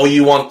 Oh,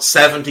 you want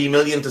 70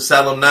 million to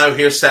sell him now?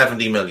 Here's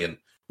 70 million.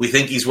 We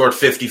think he's worth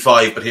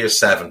 55, but here's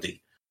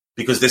 70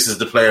 because this is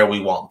the player we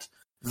want.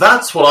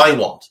 That's what I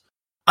want.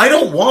 I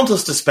don't want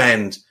us to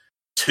spend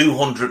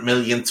 200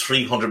 million,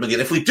 300 million.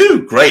 If we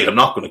do, great. I'm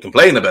not going to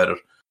complain about it.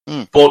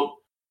 But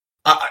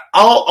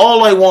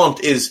all I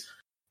want is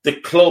the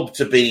club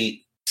to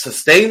be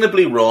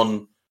sustainably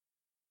run,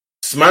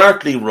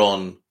 smartly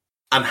run,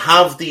 and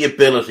have the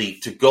ability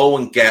to go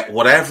and get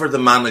whatever the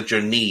manager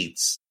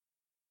needs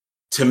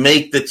to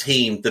make the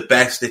team the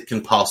best it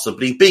can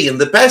possibly be. And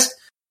the best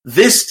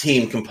this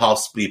team can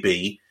possibly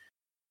be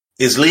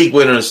is league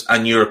winners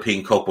and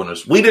European Cup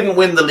winners. We didn't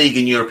win the league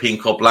and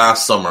European Cup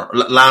last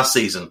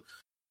season,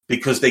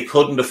 because they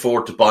couldn't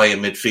afford to buy a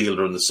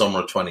midfielder in the summer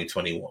of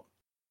 2021.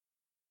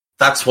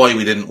 That's why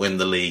we didn't win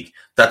the league.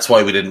 That's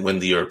why we didn't win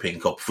the European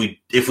Cup.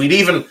 If we'd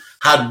even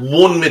had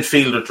one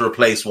midfielder to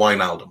replace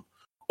Wijnaldum,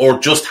 or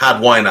just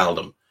had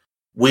Wijnaldum,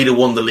 we'd have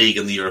won the league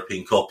and the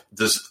European Cup.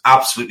 There's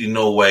absolutely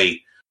no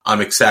way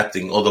I'm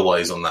accepting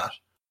otherwise on that.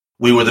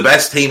 We were the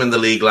best team in the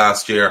league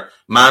last year,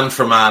 man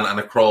for man and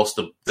across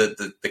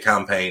the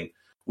campaign.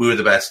 We were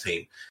the best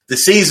team. The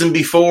season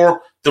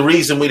before, the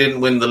reason we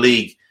didn't win the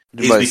league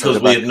is because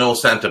we had no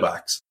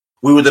centre-backs.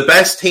 We were the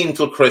best team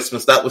till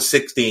Christmas. That was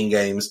 16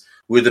 games.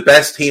 We were the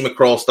best team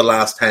across the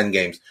last 10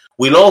 games.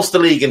 We lost the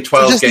league in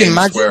 12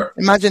 games.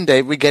 Imagine,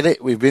 Dave, we get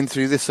it. We've been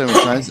through this so many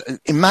times.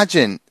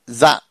 Imagine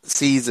that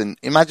season.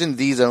 Imagine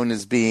these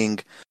owners being,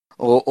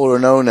 or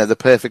an owner, the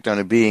perfect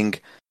owner, being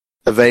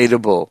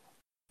available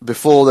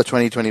before the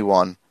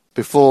 2021,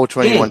 before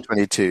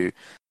 21-22.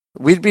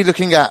 We'd be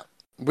looking at,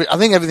 I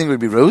think everything would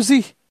be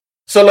rosy.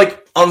 So,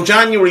 like, on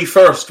January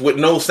 1st, with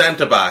no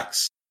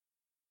centre-backs,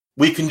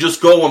 we can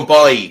just go and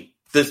buy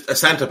a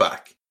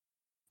centre-back.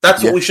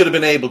 That's what we should have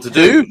been able to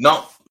do.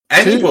 Not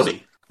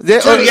anybody.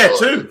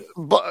 Two.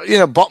 But,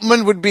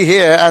 Botman would be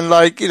here, and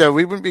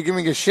we wouldn't be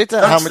giving a shit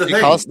at how much it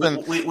cost. And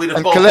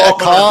Coletta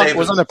Carr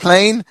was on a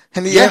plane,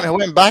 and he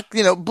went back.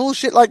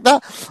 Bullshit like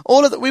that.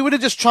 All of that. We would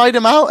have just tried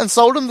him out and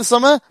sold him the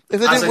summer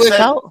if it didn't work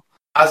out.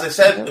 As I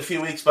said a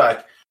few weeks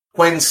back,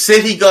 when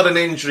City got an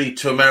injury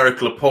to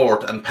Emerick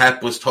Laporte, and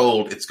Pep was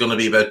told it's going to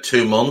be about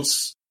 2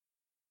 months,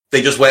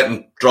 they just went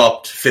and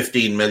dropped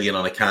 15 million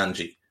on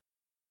Akanji.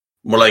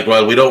 We're like,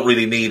 well, we don't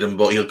really need him,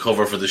 but he'll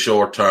cover for the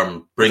short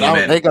term. Bring him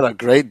in. They got a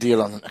great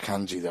deal on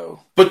Akanji,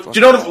 though. But do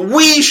you know what I mean?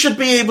 We should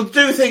be able to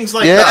do things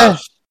like that.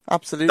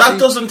 Absolutely. That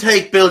doesn't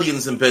take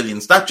billions and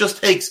billions. That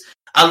just takes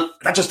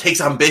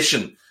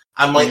ambition.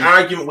 And my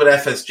argument with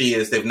FSG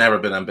is they've never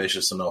been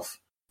ambitious enough.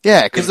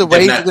 Yeah, because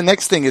the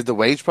next thing is the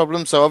wage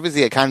problem. So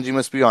obviously Akanji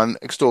must be on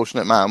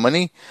extortionate amount of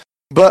money.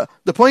 But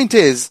the point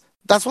is,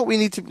 that's where we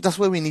need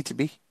to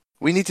be.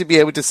 We need to be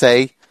able to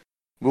say,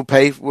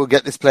 We'll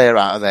get this player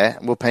out of there,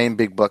 and we'll pay him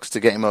big bucks to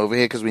get him over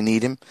here because we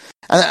need him.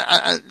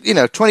 And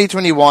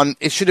 2021,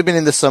 it should have been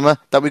in the summer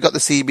that we got the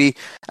CB,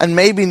 and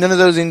maybe none of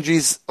those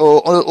injuries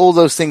or all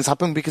those things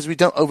happen because we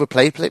don't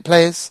overplay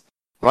players,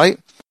 right?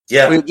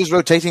 Yeah, we're just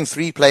rotating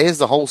 3 players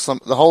the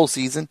whole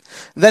season.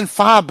 And then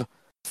Fab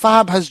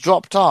has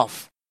dropped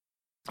off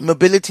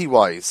mobility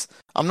wise.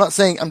 I'm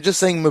just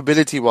saying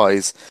mobility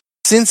wise.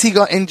 Since he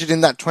got injured in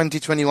that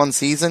 2021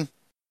 season.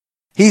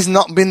 He's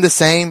not been the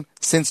same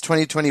since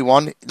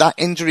 2021. That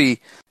injury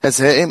has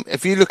hurt him.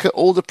 If you look at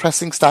all the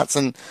pressing stats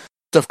and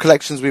stuff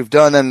collections we've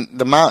done and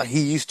the amount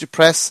he used to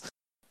press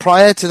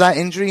prior to that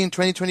injury in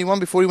 2021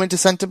 before he went to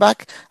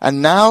centre-back,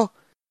 and now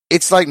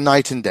it's like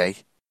night and day.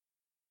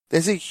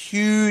 There's a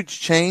huge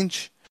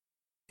change.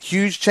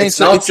 It's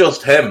not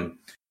just him.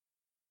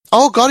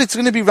 Oh, God, it's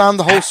going to be round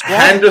the whole squad.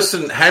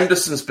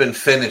 Henderson's been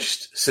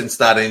finished since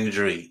that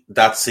injury,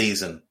 that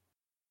season.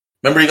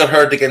 Remember he got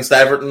hurt against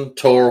Everton,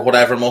 tore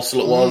whatever muscle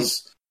it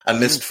was,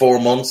 and missed 4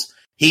 months?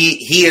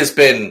 He has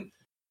been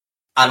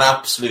an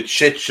absolute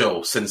shit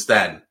show since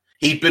then.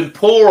 He'd been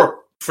poor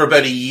for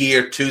about a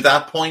year to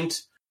that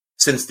point,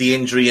 since the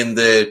injury in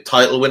the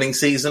title-winning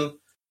season.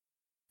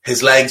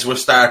 His legs were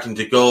starting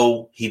to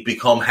go. He'd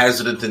become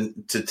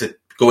hesitant to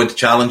go into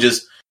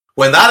challenges.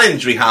 When that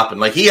injury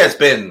happened,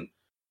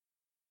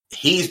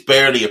 he's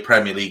barely a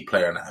Premier League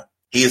player now.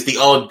 He is the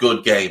odd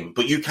good game,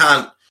 but you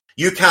can't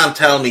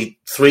tell me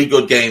 3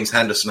 good games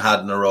Henderson had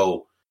in a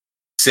row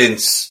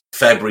since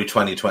February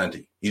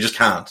 2020. You just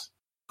can't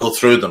go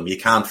through them. You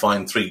can't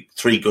find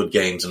three good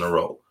games in a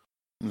row.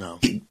 No.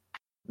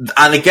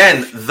 And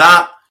again,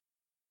 that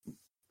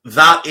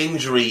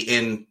injury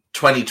in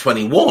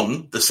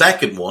 2021, the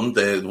second one,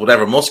 the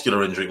whatever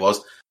muscular injury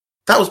was,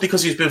 that was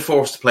because he's been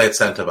forced to play at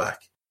centre back.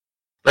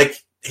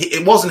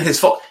 It wasn't his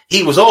fault.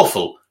 He was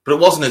awful, but it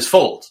wasn't his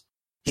fault.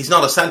 He's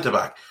not a centre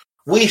back.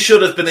 We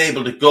should have been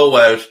able to go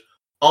out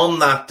on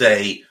that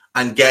day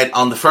and get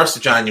on the 1st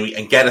of January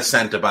and get a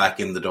centre-back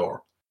in the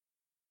door.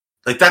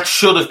 That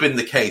should have been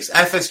the case.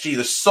 FSG,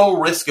 they're so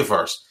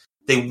risk-averse.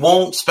 They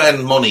won't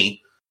spend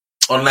money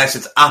unless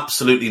it's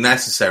absolutely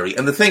necessary.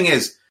 And the thing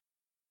is,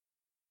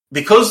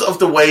 because of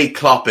the way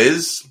Klopp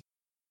is,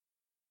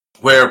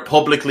 where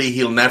publicly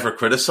he'll never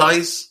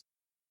criticise,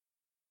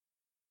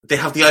 they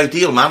have the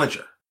ideal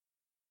manager.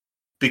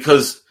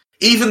 Because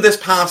even this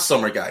past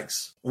summer,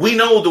 guys, we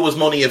know there was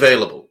money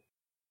available.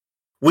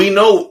 We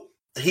know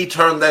he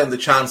turned down the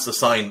chance to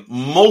sign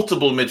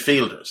multiple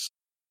midfielders.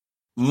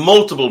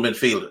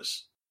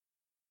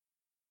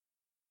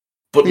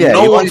 But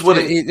no one's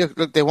willing.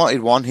 Look, they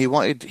wanted one. He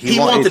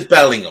wanted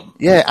Bellingham.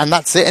 Yeah, and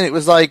that's it. And it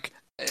was like...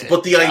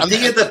 But the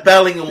idea that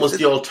Bellingham was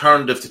the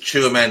alternative to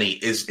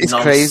Tchouaméni is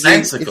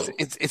nonsensical.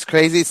 It's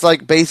crazy. It's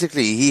like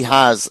basically he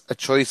has a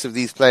choice of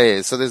these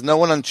players. So there's no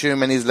one on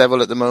Tchouaméni's level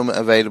at the moment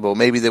available.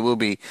 Maybe there will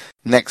be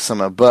next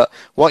summer. But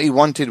what he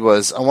wanted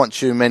was, I want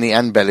Tchouaméni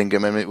and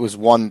Bellingham, and it was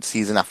one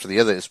season after the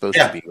other it's supposed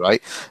to be,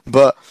 right?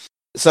 But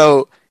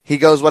so he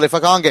goes, well, if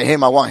I can't get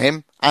him, I want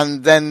him.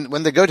 And then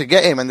when they go to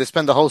get him and they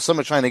spend the whole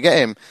summer trying to get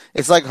him,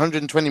 it's like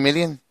 120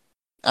 million.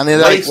 And they're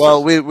like,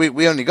 well,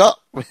 we only got,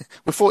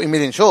 we're 40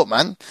 million short,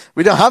 man.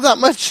 We don't have that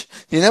much.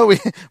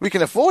 We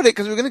can afford it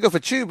because we're going to go for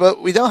Chu,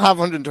 but we don't have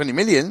 120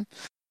 million.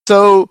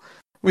 So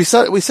we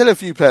sell a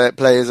few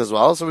players as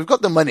well. So we've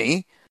got the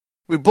money.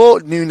 We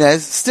bought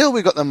Nunez. Still,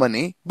 we got the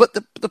money. But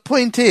the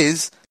point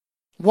is,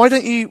 why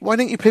don't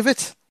you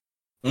pivot?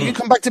 You can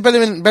come back to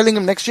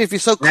Bellingham next year if you're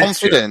so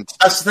confident.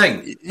 That's the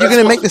thing. You're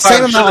going to make the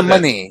same amount of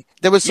money.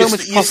 There was so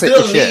much profit.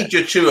 You still need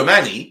your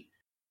Tchouaméni.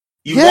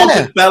 You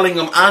wanted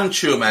Bellingham and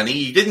Tchouaméni.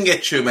 You didn't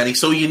get Tchouaméni,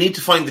 so you need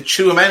to find the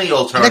Tchouaméni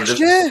alternative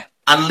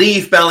and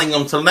leave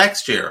Bellingham till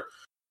next year.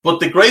 But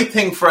the great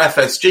thing for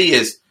FSG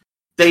is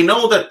they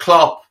know that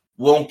Klopp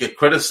won't get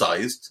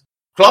criticised.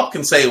 Klopp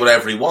can say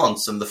whatever he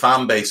wants and the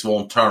fan base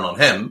won't turn on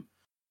him.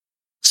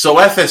 So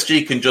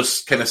FSG can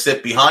just kind of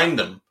sit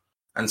behind him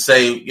and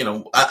say,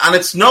 and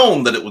it's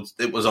known that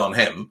it was on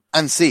him.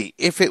 And see,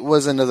 if it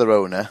was another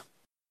owner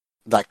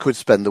that could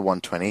spend the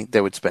 120,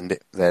 they would spend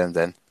it there and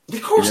then.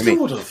 Of course they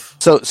would have.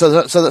 So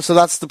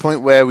that's the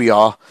point where we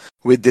are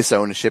with this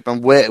ownership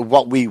and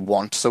what we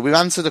want. So we've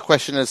answered the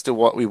question as to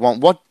what we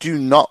want. What do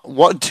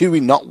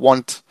we not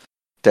want,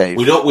 Dave?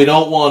 We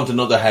don't want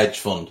another hedge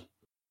fund.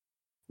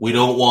 We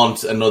don't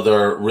want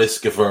another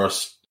risk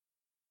averse.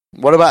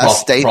 What about a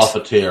state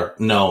profiteer?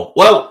 No.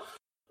 Well,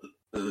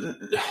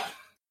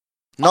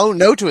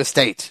 no to a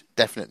state.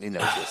 Definitely no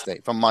to a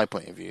state, from my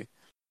point of view.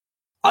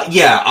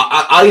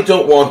 I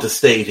don't want a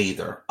state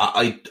either.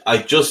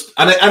 I just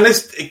and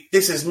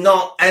this is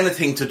not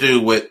anything to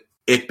do with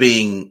it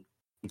being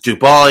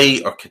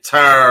Dubai or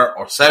Qatar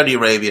or Saudi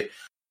Arabia.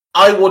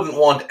 I wouldn't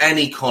want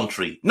any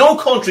country. No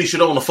country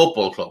should own a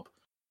football club.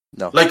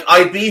 No.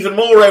 I'd be even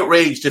more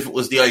outraged if it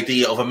was the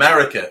idea of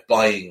America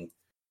buying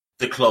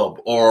the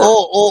club.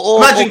 Or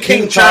imagine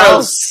King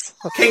Charles.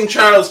 King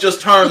Charles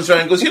just turns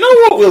around and goes, you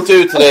know what we'll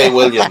do today,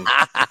 William?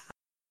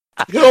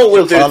 You know what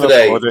we'll do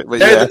today?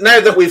 Now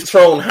that we've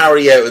thrown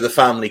Harry out of the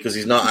family because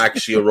he's not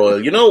actually a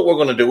royal, you know what we're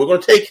going to do? We're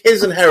going to take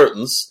his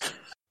inheritance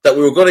that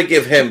we were going to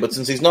give him, but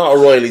since he's not a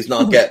Royal, he's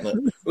not getting it.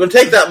 We're going to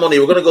take that money,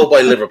 we're going to go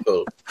buy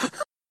Liverpool.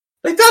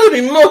 Like, that would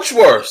be much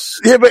worse.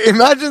 Yeah, but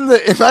imagine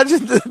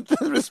the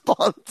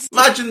response.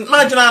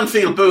 Imagine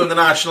Anfield booing the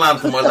national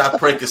anthem while that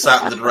prick is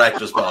sat in the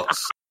director's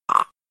box.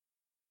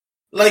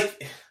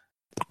 Like,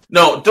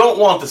 no, don't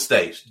want a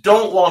state.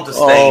 Don't want a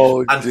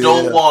state. I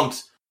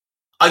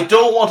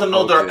don't want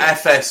another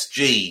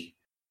FSG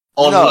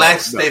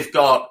unless they've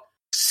got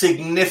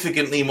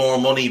significantly more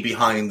money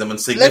behind them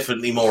and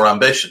significantly more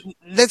ambition.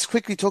 Let's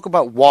quickly talk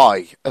about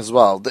why as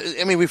well.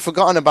 I mean, we've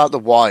forgotten about the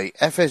why.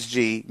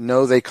 FSG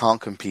know they can't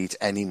compete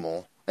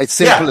anymore. It's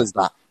simple as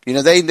that. You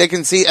know, they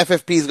can see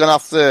FFP's gone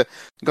out the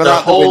window. The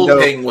whole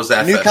thing was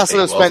FFP.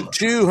 Newcastle have spent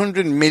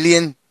 200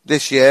 million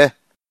this year.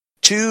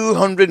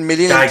 200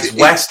 million. Guys,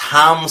 West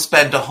Ham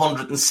spent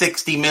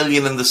 160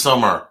 million in the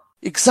summer.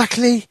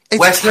 Exactly. It's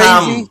West crazy.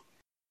 Ham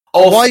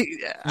of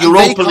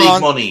Europa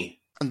League money.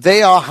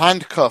 They are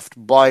handcuffed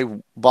by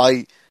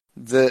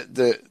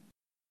the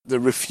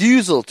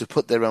refusal to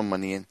put their own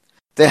money in.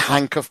 They're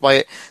handcuffed by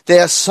it. They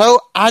are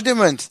so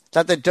adamant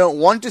that they don't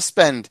want to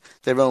spend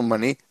their own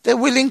money. They're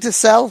willing to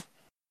sell.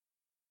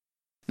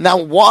 Now,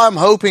 what I'm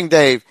hoping,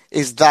 Dave,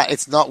 is that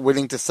it's not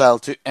willing to sell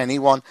to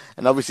anyone.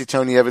 And obviously,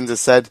 Tony Evans has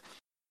said,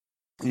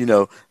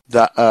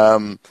 that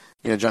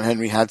John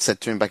Henry had said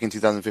to him back in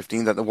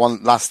 2015 that the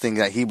one last thing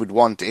that he would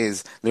want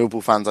is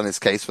Liverpool fans on his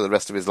case for the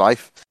rest of his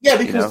life. Yeah,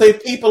 because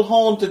people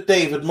haunted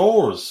David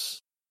Moores.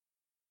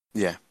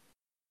 Yeah.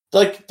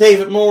 Like,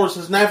 David Moores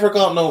has never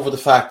gotten over the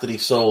fact that he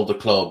sold the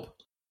club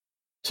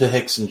to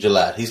Hicks and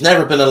Gillette. He's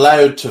never been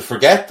allowed to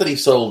forget that he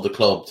sold the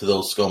club to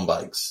those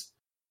scumbags.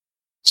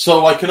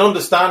 So I can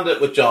understand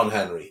it with John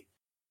Henry.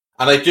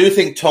 And I do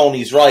think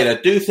Tony's right.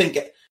 I do think,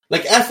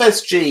 like,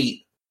 FSG...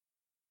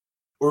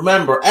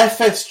 Remember,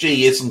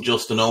 FSG isn't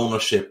just an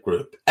ownership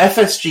group.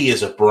 FSG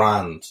is a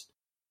brand.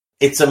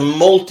 It's a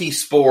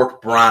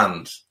multi-sport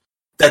brand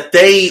that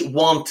they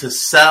want to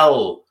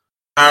sell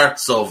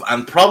parts of,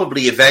 and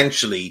probably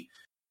eventually,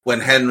 when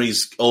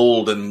Henry's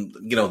old and,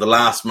 the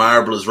last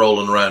marble is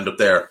rolling around up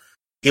there,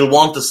 he'll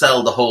want to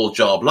sell the whole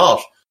job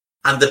lot.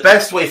 And the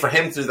best way for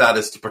him to do that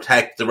is to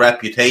protect the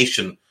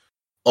reputation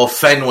of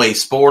Fenway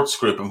Sports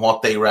Group and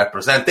what they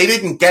represent. They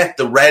didn't get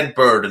the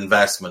Redbird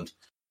investment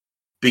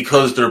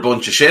because they're a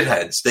bunch of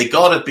shitheads. They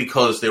got it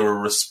because they were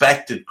a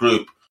respected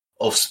group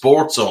of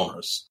sports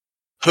owners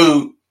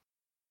who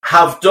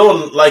have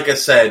done, like I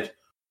said,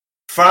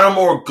 far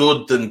more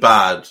good than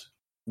bad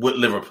with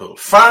Liverpool.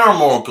 Far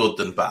more good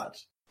than bad.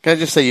 Can I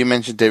just say, you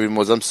mentioned David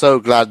Moores. I'm so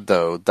glad,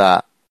 though,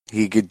 that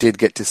he did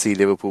get to see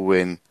Liverpool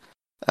win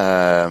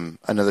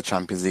another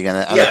Champions League and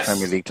a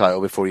Premier League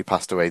title before he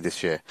passed away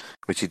this year,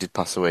 which he did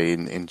pass away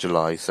in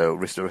July. So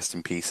rest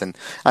in peace. And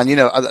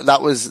that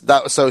was.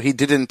 So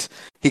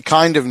he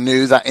kind of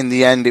knew that in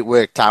the end it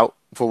worked out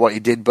for what he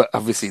did, but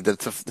obviously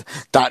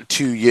that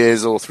 2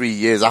 years or 3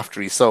 years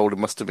after he sold, it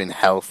must have been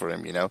hell for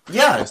him.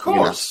 Yeah, of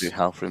course, absolute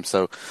hell for him.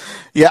 So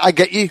yeah, I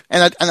get you,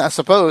 and I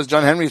suppose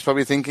John Henry's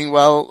probably thinking,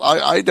 well,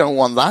 I don't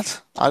want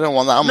that. I don't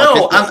want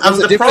that. And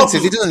the difference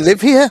is he doesn't live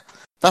here.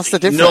 That's the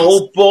difference.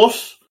 No,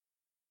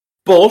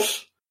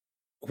 but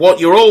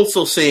what you're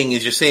also seeing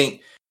is you're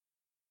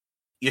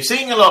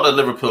seeing a lot of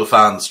Liverpool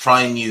fans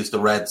try and use the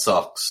Red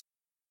Sox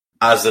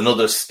as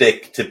another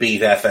stick to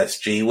beat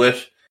FSG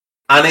with.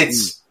 And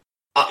it's,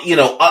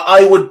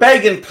 I would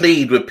beg and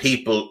plead with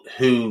people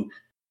who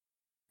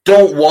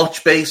don't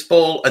watch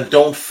baseball and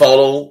don't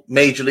follow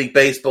Major League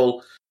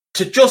Baseball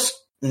to just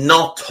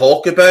not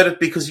talk about it,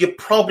 because you're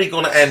probably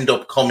going to end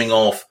up coming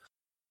off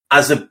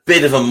as a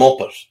bit of a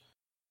muppet.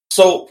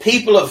 So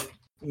people have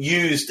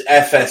used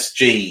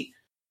FSG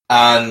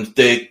and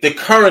the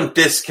current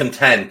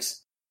discontent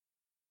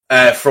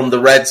from the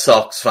Red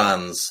Sox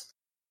fans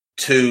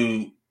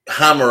to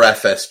hammer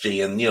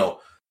FSG and,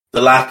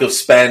 the lack of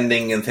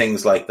spending and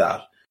things like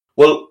that.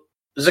 Well,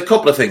 there's a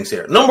couple of things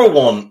here. Number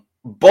one,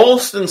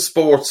 Boston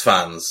sports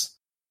fans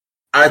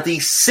are the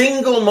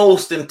single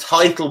most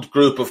entitled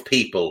group of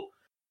people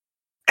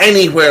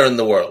anywhere in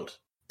the world.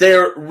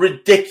 They're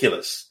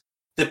ridiculous.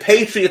 The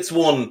Patriots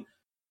won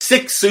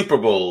 6 Super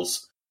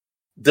Bowls.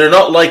 They're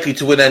not likely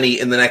to win any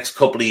in the next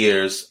couple of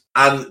years,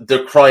 and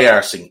they're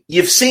cry-arsing.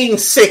 You've seen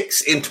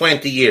 6 in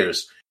 20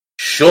 years.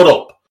 Shut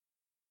up.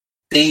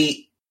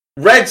 The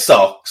Red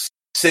Sox,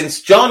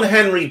 since John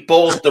Henry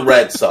bought the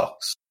Red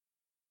Sox,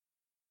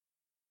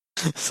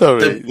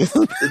 sorry,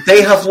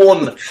 they have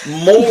won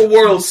more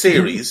World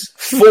Series,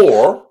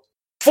 4,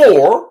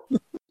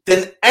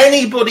 than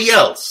anybody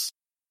else.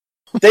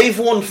 They've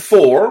won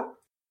 4.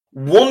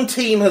 One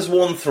team has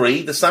won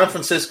 3, the San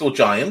Francisco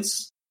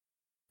Giants.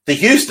 The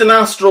Houston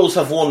Astros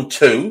have won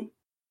 2.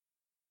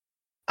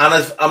 And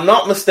if I'm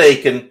not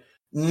mistaken,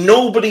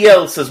 nobody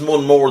else has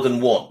won more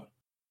than 1.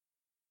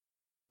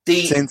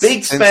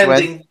 Big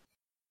spending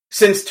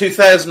since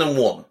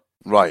 2001.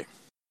 Right.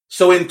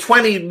 So in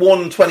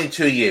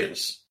 22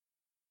 years.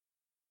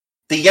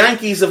 The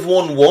Yankees have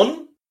won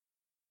 1.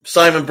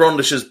 Simon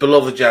Brundish's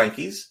beloved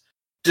Yankees.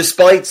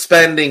 Despite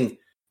spending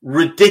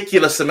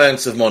ridiculous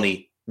amounts of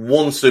money,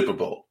 1 Super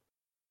Bowl.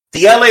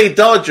 The LA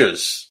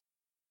Dodgers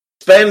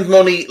spend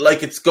money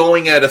like it's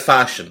going out of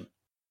fashion.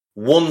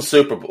 One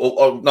Super Bowl,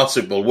 or not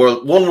Super Bowl,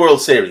 one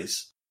World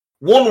Series.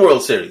 One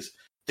World Series.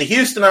 The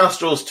Houston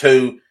Astros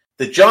 2,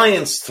 the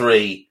Giants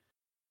 3,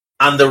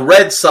 and the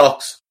Red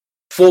Sox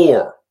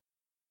 4.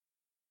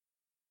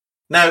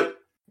 Now,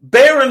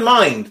 bear in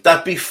mind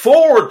that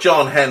before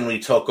John Henry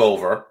took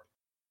over,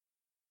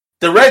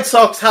 the Red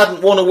Sox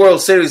hadn't won a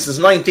World Series since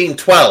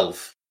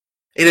 1912.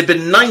 It had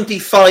been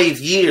 95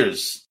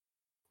 years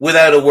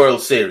without a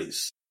World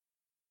Series.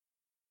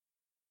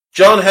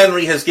 John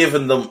Henry has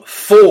given them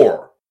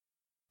 4,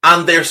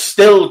 and they're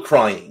still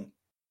crying.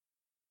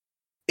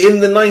 In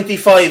the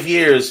 95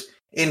 years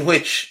in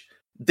which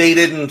they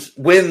didn't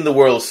win the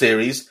World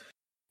Series,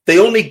 they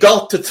only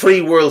got to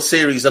 3 World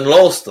Series and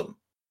lost them.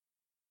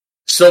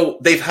 So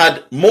they've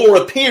had more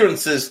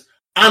appearances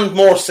and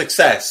more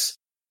success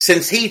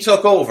since he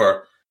took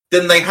over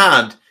than they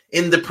had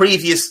in the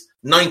previous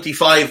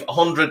 95,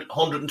 100,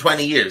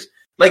 120 years.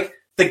 Like,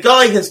 the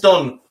guy has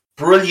done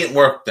brilliant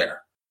work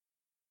there.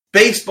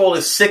 Baseball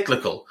is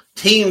cyclical.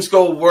 Teams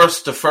go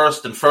worst to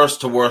first and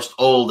first to worst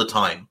all the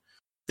time.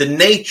 The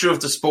nature of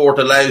the sport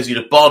allows you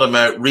to bottom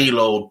out,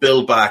 reload,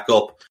 build back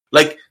up.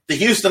 Like the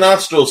Houston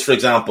Astros, for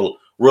example,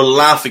 were a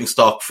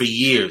laughingstock for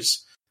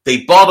years.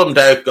 They bottomed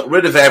out, got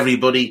rid of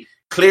everybody,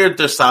 cleared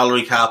their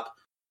salary cap,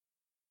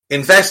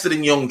 invested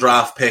in young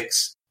draft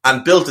picks,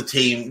 and built a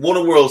team, won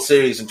a World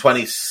Series in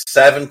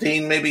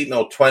 2017, maybe?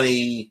 No,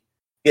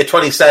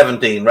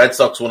 2017. Red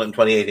Sox won it in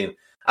 2018,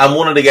 and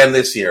won it again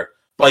this year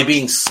by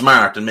being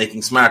smart and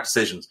making smart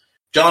decisions.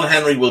 John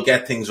Henry will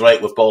get things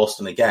right with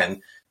Boston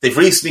again. They've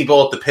recently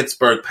bought the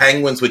Pittsburgh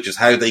Penguins, which is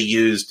how they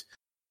used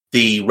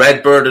the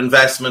Redbird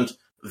investment.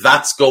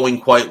 That's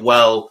going quite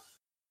well.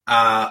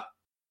 They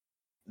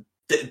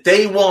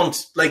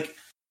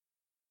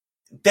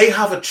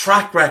have a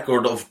track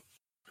record of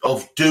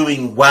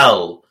doing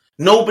well.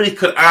 Nobody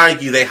could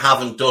argue they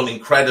haven't done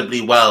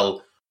incredibly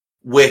well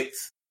with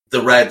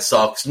the Red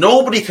Sox.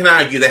 Nobody can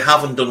argue they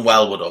haven't done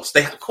well with us.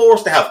 Of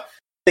course they have.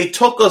 They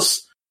took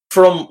us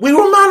from... We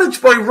were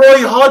managed by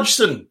Roy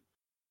Hodgson.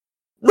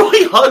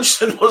 Roy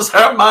Hodgson was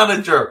our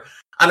manager.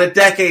 And a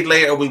decade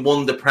later, we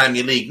won the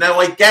Premier League. Now,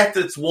 I get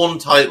that it's one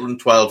title in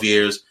 12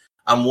 years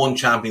and one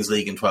Champions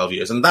League in 12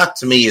 years. And that,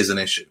 to me, is an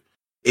issue.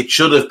 It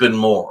should have been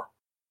more.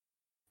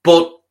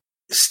 But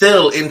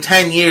still, in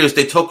 10 years,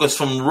 they took us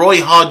from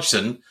Roy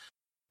Hodgson,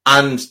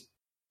 and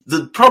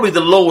probably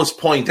the lowest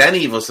point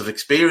any of us have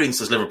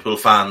experienced as Liverpool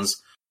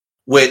fans,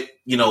 with,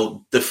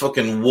 the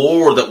fucking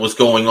war that was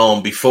going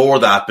on before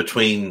that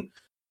between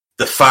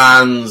the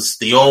fans,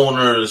 the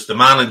owners, the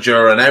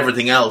manager, and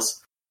everything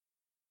else.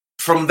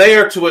 From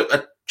there to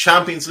a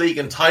Champions League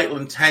and title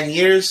in 10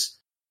 years,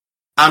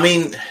 I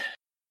mean,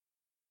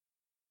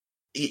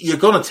 you're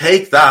going to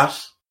take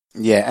that.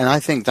 Yeah, and I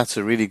think that's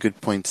a really good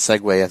point to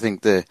segue. I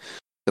think the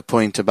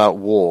point about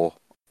war,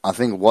 I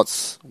think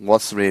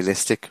what's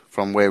realistic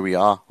from where we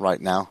are right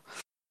now,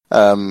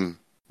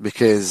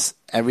 because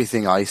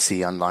everything I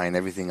see online,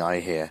 everything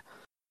I hear,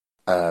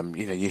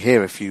 you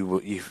hear a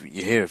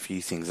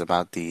few things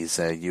about these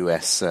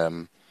US,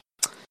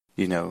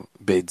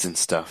 bids and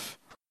stuff,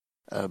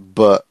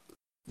 but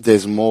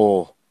there's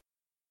more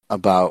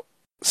about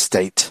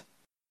state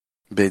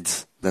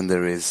bids than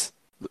there is,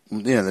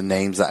 the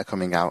names that are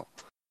coming out.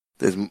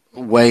 There's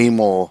way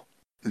more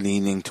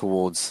leaning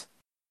towards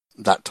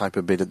that type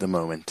of bid at the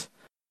moment.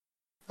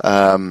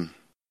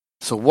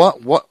 So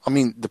what? I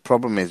mean, the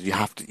problem is you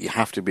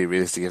have to be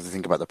realistic. You have to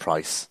think about the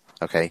price.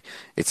 Okay,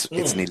 it's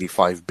nearly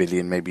 $5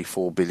 billion, maybe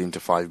 $4 billion to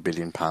 $5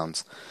 billion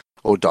pounds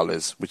or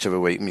dollars, whichever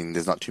way. I mean,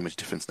 there's not too much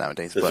difference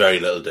nowadays. There's very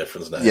little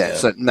difference now. Yeah.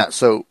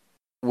 So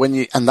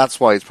when and that's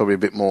why it's probably a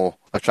bit more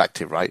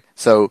attractive, right?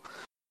 So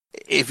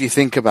if you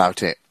think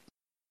about it,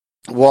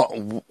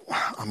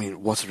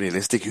 what's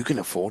realistic? Who can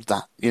afford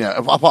that?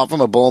 Apart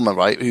from a ballman,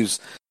 right? Who's,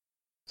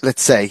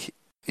 let's say,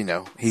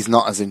 he's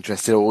not as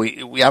interested, or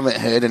we haven't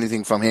heard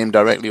anything from him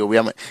directly, or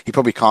he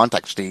probably can't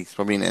actually. He's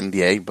probably in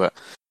NDA, but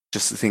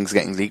just the things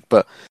getting leaked.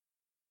 But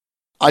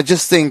I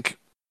just think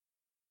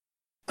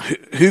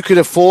who could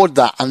afford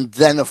that and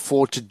then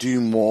afford to do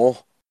more?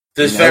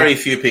 There's very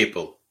few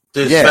people.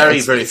 There's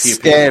very few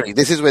scary.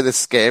 people. This is where the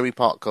scary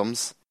part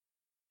comes.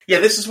 Yeah,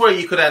 this is where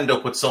you could end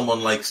up with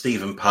someone like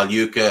Stephen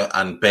Pagliuca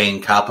and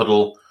Bain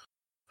Capital,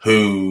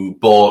 who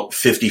bought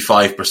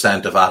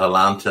 55% of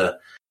Atalanta,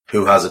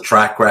 who has a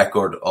track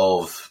record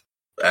of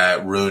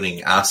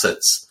ruining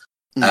assets.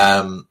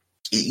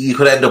 You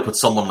could end up with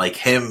someone like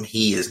him.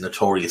 He is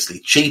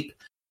notoriously cheap,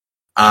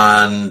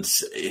 and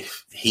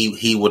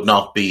he would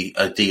not be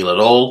a deal at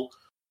all.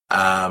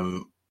 I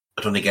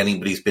don't think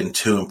anybody's been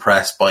too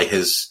impressed by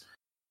his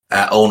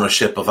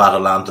ownership of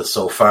Atalanta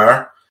so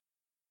far.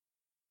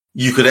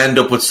 You could end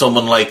up with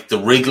someone like the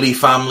Wrigley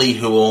family,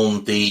 who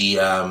own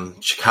the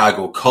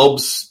Chicago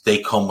Cubs. They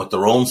come with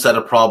their own set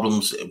of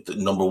problems.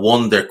 Number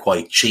one, they're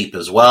quite cheap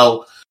as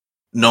well.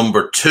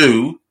 Number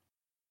two,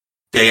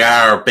 they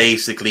are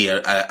basically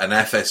an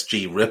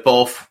FSG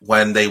ripoff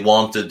when they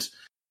wanted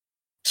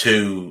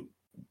to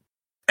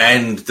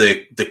end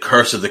the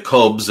curse of the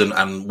Cubs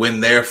and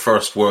win their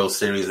first World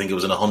Series, I think it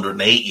was in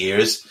 108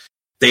 years,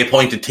 they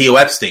appointed Theo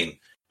Epstein,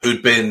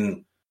 who'd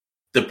been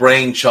the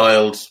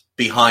brainchild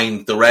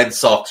behind the Red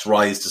Sox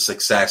rise to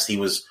success. He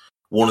was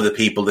one of the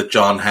people that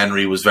John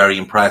Henry was very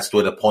impressed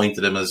with,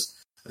 appointed him as,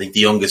 I think,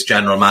 the youngest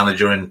general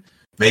manager in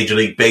Major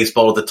League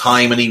Baseball at the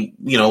time, and he,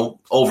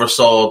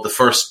 oversaw the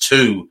first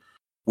 2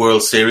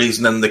 World Series,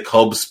 and then the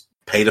Cubs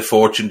paid a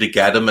fortune to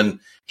get him, and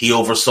he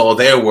oversaw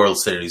their World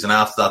Series, and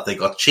after that they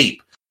got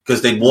cheap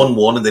because they'd won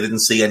one and they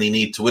didn't see any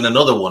need to win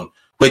another one,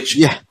 which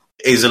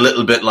is a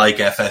little bit like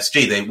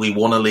FSG. We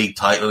won a league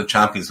title, a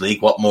Champions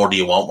League. What more do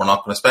you want? We're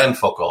not going to spend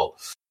fuck all.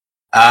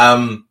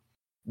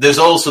 There's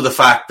also the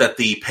fact that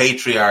the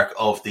patriarch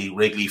of the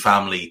Wrigley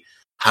family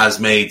has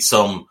made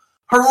some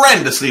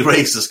horrendously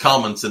racist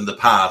comments in the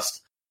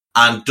past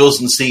and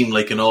doesn't seem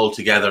like an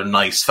altogether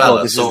nice fella.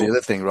 Well, this is the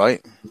other thing,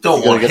 right?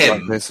 Don't want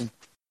him.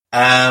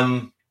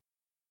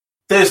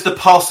 There's the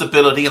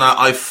possibility, and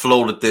I've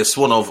floated this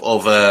one,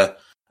 of a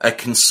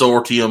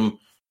consortium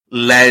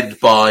led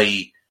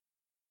by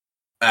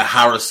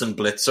Harrison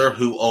Blitzer,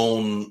 who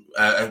own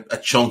a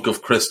chunk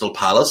of Crystal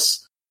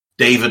Palace.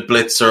 David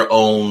Blitzer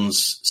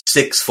owns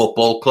 6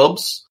 football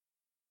clubs.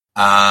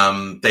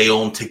 They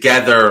own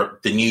together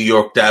the New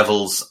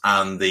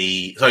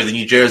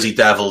Jersey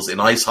Devils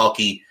in ice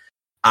hockey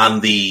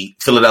and the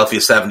Philadelphia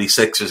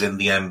 76ers in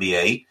the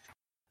NBA.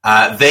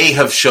 They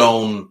have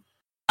shown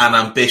an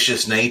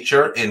ambitious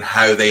nature in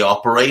how they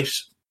operate,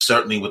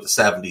 certainly with the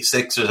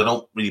 76ers. I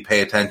don't really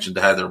pay attention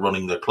to how they're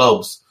running their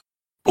clubs,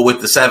 but with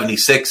the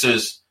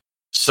 76ers,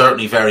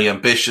 certainly very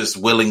ambitious,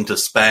 willing to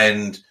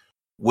spend,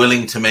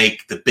 willing to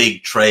make the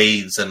big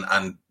trades and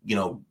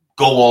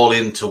go all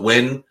in to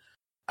win.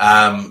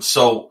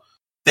 So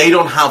they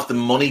don't have the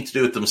money to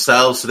do it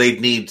themselves, so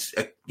they'd need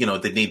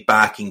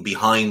backing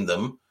behind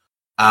them.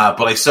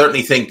 But I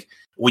certainly think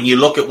when you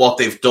look at what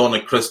they've done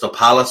at Crystal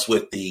Palace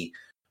with the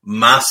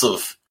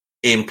massive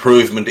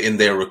improvement in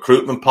their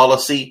recruitment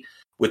policy,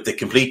 with the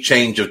complete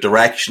change of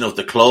direction of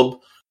the club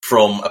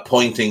from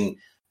appointing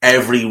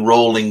every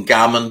rolling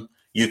gammon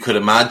you could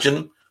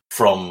imagine,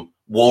 from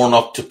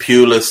Warnock to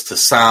Pulis to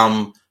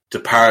Sam to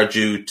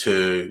Pardew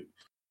to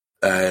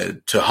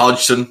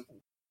Hodgson,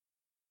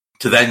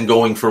 to then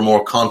going for a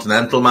more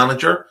continental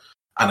manager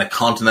and a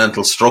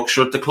continental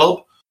structure at the club.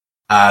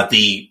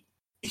 The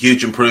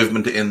huge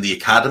improvement in the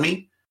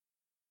academy,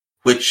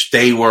 which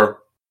they were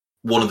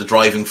one of the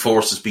driving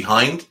forces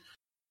behind.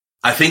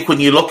 I think when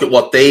you look at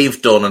what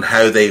they've done and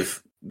how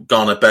they've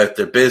gone about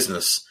their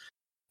business,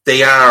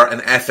 they are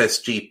an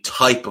FSG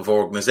type of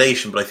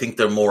organization, but I think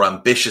they're more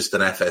ambitious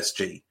than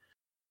FSG.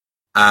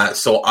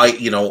 So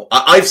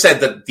I've said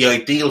that the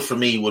ideal for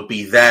me would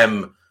be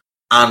them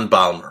and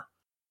Balmer.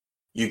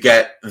 You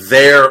get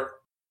their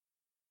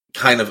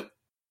kind of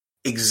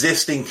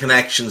existing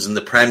connections in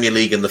the Premier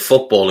League and the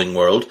footballing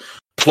world,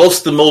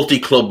 plus the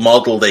multi-club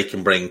model they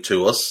can bring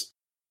to us.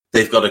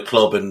 They've got a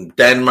club in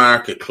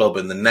Denmark, a club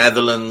in the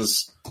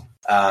Netherlands.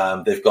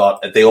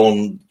 They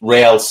own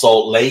Real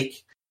Salt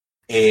Lake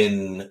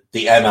in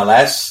the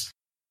MLS.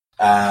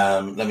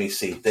 Let me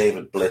see,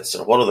 David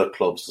Blitzer. What other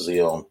clubs does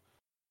he own?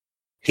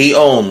 He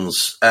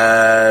owns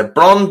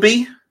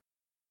Brøndby,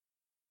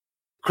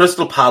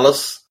 Crystal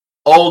Palace,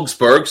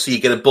 Augsburg, so you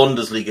get a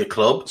Bundesliga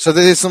club. So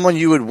this is someone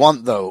you would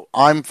want, though.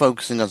 I'm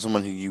focusing on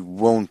someone who you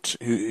won't,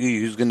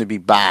 who's going to be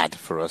bad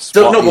for us.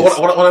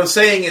 What I'm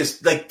saying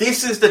is, like,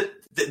 this is the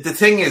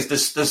thing is,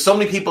 there's so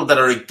many people that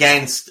are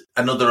against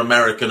another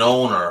American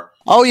owner.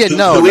 Oh yeah,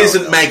 who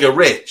isn't mega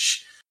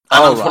rich.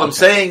 And what I'm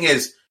saying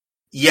is,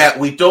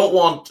 we don't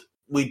want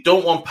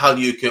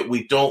Paluca,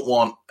 we don't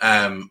want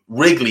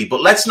Wrigley,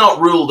 but let's not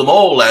rule them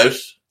all out.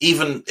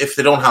 Even if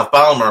they don't have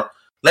Balmer,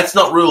 let's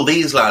not rule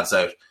these lads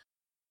out.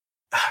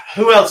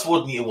 Who else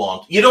wouldn't you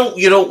want? You don't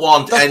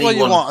want That's anyone.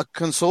 That's why you want a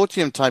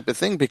consortium type of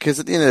thing, because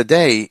at the end of the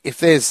day, if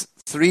there's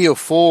 3 or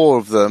 4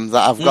 of them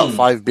that have got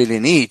 5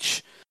 billion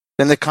each,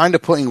 then they're kind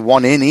of putting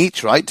one in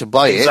each, right, to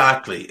buy it.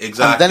 Exactly.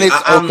 And then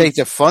it's okay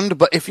to fund.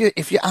 But if you're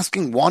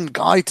asking one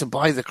guy to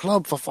buy the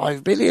club for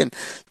 5 billion,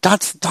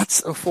 that's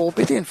a 4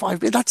 billion, 5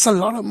 billion. That's a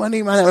lot of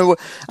money, man.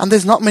 And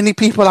there's not many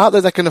people out there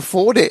that can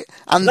afford it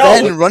and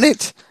then run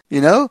it.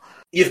 You know,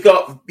 you've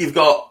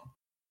got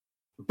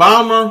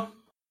Balmer.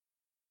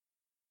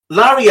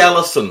 Larry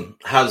Ellison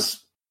has,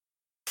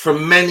 for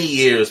many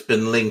years,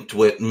 been linked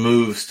with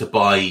moves to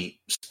buy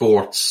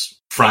sports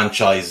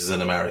franchises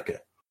in America.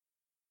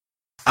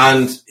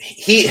 And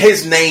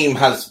his name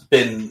has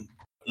been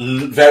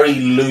very,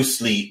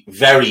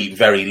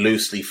 very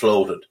loosely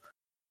floated.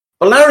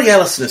 But Larry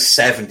Ellison is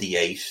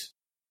 78.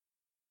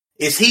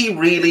 Is he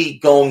really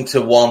going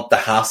to want the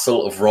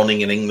hassle of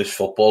running an English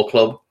football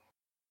club?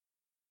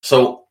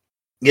 So,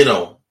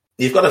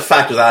 you've got to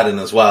factor that in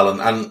as well.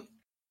 And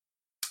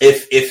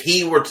if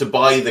he were to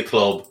buy the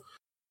club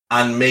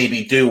and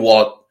maybe do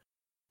what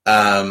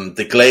happened with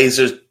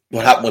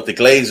the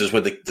Glazers,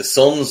 where the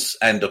Suns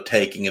end up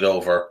taking it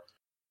over.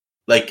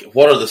 Like,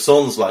 what are the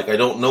Suns like? I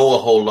don't know a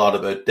whole lot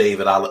about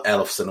David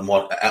Ellison and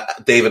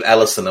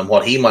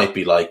what he might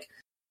be like.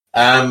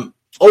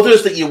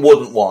 others that you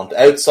wouldn't want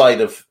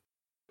outside of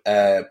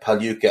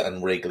Paluca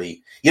and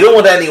Wrigley. You don't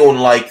want anyone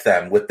like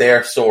them with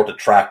their sort of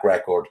track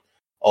record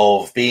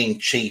of being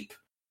cheap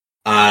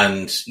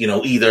and,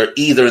 either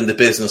in the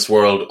business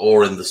world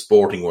or in the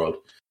sporting world.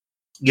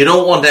 You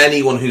don't want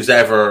anyone who's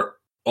ever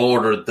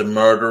ordered the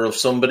murder of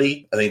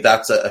somebody. I think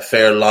that's a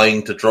fair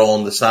line to draw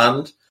in the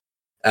sand.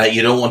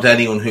 You don't want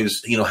anyone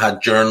who's,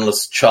 had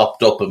journalists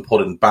chopped up and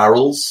put in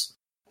barrels.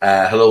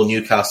 Hello,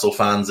 Newcastle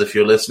fans, if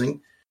you're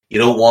listening. You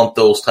don't want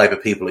those type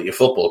of people at your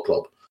football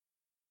club.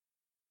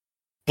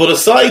 But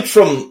aside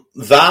from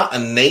that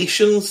and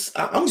nations,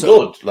 I'm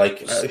good.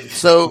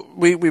 So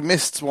we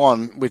missed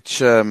one,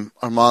 which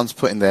Armand's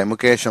put in there.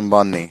 Mukesh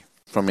Ambani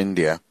from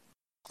India,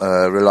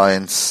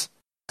 Reliance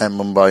and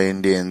Mumbai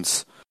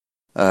Indians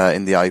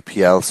in the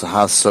IPL, so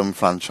has some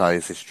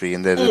franchise history,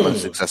 and they're the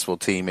most successful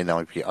team in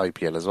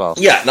IPL as well.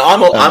 Yeah, no,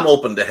 I'm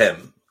open to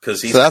him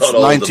because he's got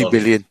all 90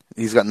 billion.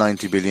 He's got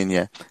 90 billion,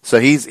 yeah. So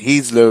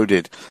he's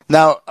loaded.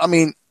 Now, I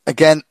mean,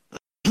 again,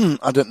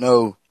 I don't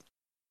know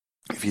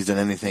if he's done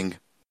anything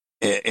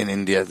in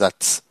India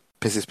that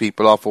pisses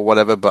people off or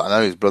whatever, but I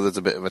know his brother's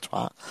a bit of a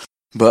twat.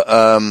 But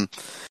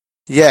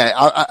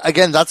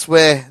again, that's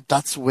where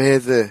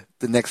the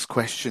next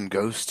question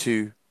goes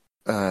to,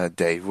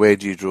 Dave. Where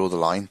do you draw the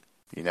line?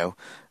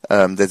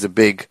 There's a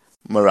big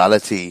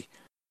morality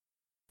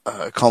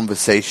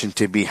conversation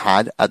to be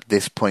had at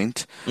this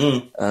point.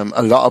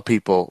 A lot of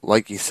people,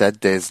 like you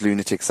said, there's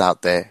lunatics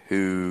out there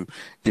who,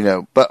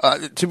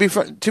 but to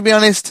be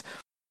honest,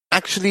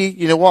 actually,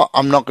 you know what?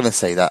 I'm not going to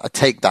say that. I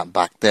take that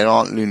back. There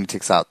aren't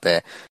lunatics out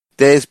there.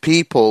 There's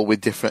people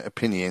with different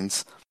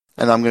opinions,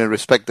 and I'm going to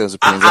respect those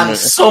opinions. And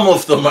some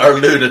of them are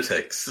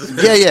lunatics.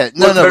 Yeah.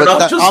 No,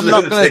 but I'm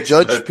not going to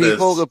judge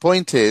people. The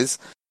point is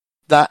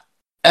that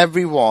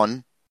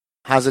everyone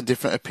has a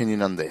different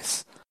opinion on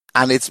this.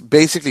 And it's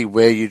basically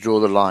where you draw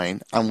the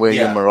line and where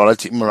your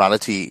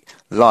morality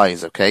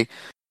lies, okay?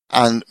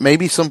 And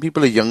maybe some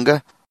people are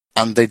younger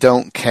and they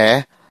don't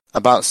care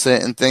about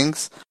certain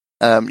things.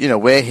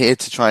 We're here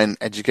to try and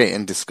educate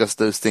and discuss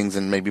those things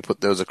and maybe put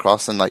those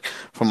across. And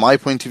from my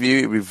point of view,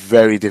 it'd be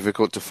very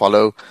difficult to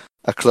follow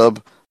a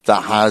club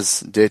that has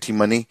dirty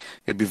money.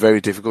 It'd be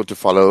very difficult to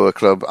follow a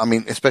club. I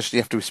mean, especially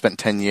after we spent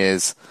 10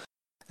 years,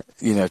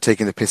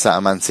 taking the piss out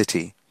of Man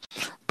City.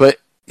 But,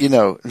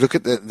 look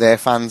at their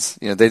fans.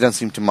 They don't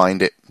seem to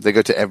mind it. They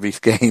go to every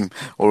game,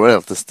 or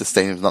else the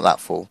stadium's not that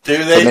full.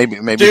 Do they?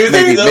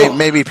 So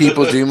maybe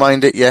people do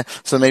mind it. Yeah.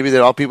 So maybe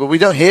there are people. We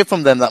don't hear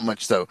from them that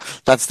much, though.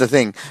 That's the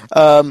thing.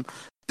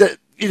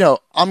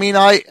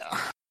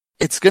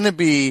 It's going to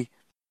be,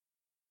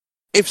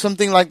 if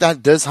something like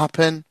that does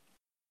happen,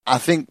 I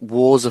think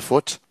war's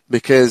afoot,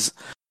 because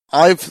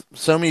I've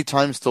so many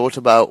times thought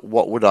about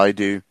what would I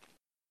do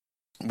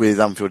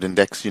with Anfield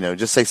Index.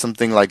 Just say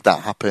something like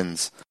that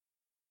happens.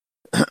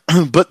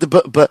 But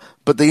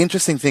the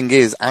interesting thing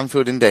is,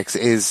 Anfield Index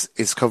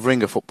is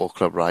covering a football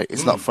club, right?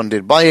 It's not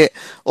funded by it.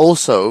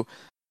 Also,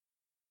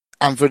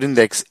 Anfield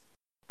Index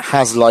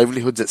has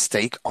livelihoods at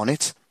stake on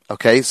it.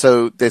 Okay,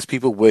 so there's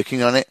people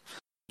working on it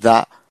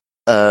that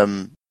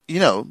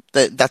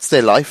that's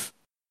their life.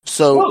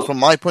 So from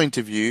my point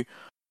of view,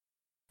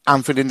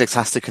 Anfield Index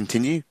has to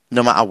continue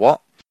no matter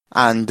what,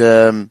 and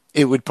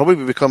it would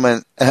probably become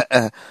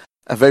a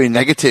very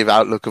negative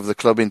outlook of the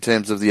club in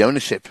terms of the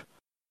ownership.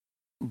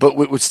 But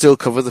we would still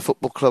cover the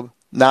football club.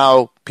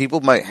 Now,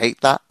 people might hate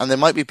that, and there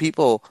might be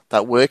people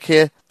that work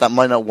here that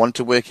might not want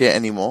to work here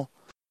anymore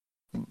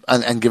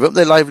and give up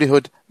their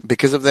livelihood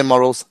because of their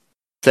morals.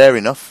 Fair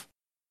enough.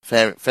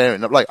 Fair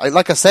enough.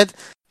 Like I said,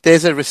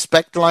 there's a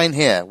respect line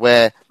here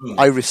where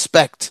I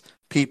respect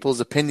people's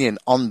opinion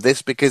on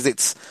this because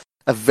it's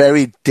a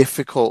very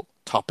difficult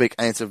topic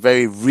and it's a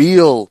very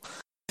real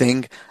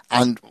thing.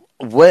 And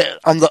where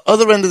on the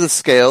other end of the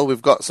scale,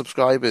 we've got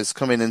subscribers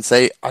come in and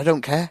say, I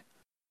don't care.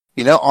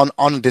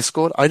 On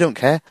Discord, I don't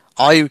care.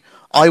 I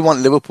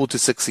want Liverpool to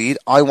succeed.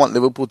 I want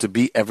Liverpool to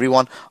beat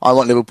everyone. I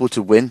want Liverpool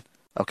to win.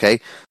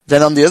 Okay?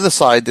 Then on the other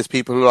side, there's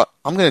people who are like,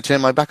 I'm going to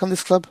turn my back on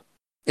this club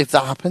if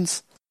that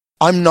happens.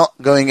 I'm not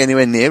going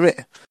anywhere near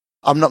it.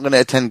 I'm not going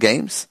to attend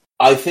games.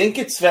 I think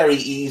it's very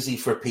easy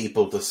for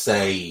people to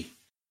say,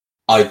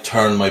 I'd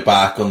turn my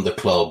back on the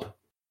club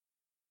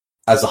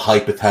as a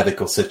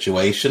hypothetical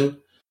situation.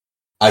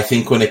 I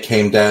think when it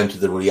came down to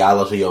the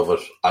reality of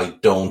it, I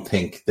don't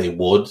think they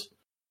would.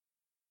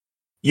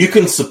 You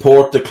can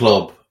support the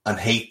club and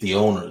hate the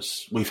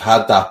owners. We've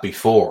had that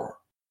before.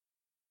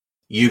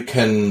 You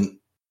can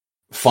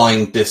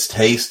find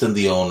distaste in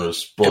the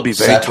owners, but it'd be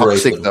very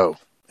toxic, though.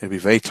 It'd be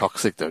very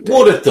toxic, though. Dave.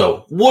 Would it,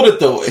 though?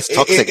 It's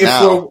toxic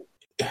now.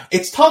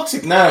 It's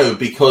toxic now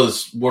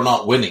because we're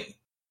not winning.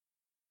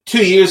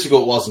 2 years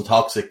ago, it wasn't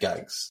toxic,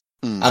 Gags.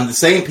 And the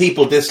same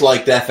people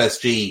disliked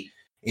FSG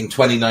in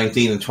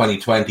 2019 and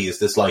 2020 as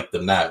dislike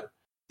them now.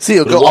 See,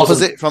 it'll go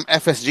opposite from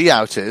FSG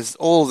outers.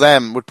 All of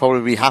them would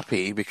probably be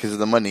happy because of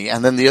the money,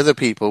 and then the other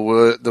people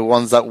were the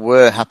ones that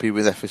were happy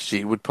with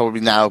FSG would probably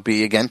now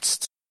be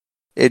against.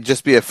 It'd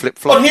just be a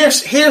flip-flop. But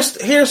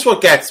here's what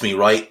gets me,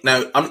 right?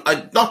 Now,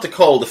 I'm not to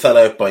call the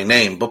fella out by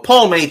name, but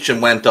Paul Machin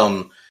went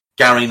on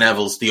Gary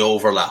Neville's The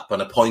Overlap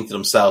and appointed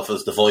himself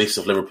as the voice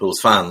of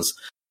Liverpool's fans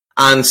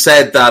and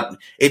said that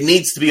it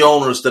needs to be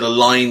owners that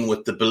align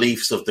with the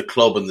beliefs of the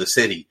club and the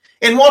city.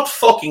 In what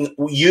fucking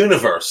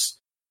universe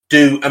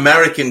do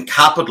American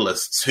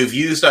capitalists who've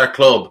used our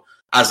club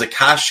as a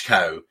cash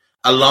cow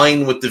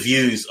align with the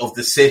views of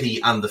the city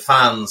and the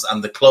fans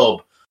and the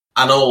club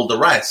and all the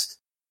rest?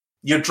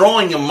 You're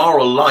drawing a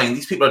moral line.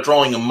 These people are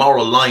drawing a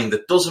moral line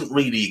that doesn't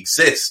really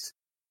exist.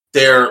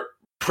 They're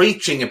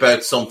preaching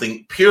about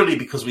something purely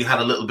because we had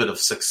a little bit of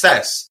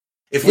success.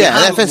 If we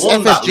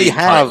FSG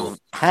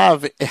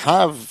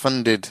have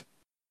funded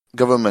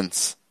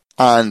governments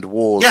and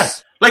wars. Yeah,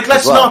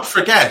 let's not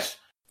forget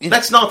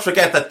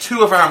that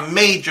two of our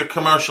major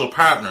commercial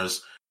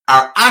partners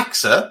are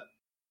AXA,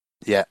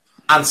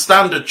 and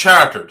Standard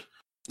Chartered,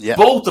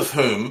 both of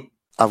whom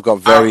I've got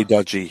very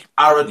dodgy,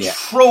 are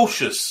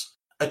atrocious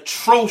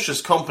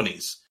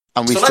companies,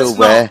 and we still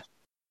wear.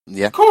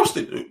 Of course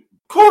they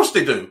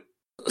do.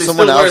 They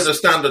still wear the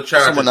Standard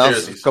Chartered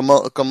jerseys.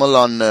 Kamal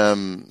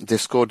on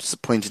Discord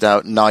pointed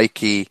out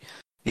Nike,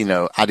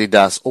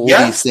 Adidas, all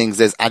these things.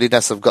 There's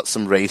Adidas have got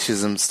some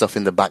racism stuff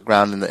in the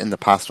background in the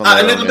past. A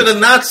little bit of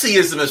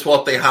Nazism is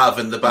what they have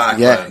in the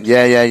background.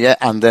 Yeah.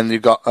 And then you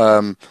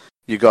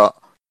got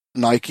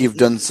Nike have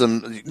done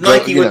some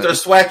Nike with their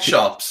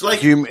sweatshops, like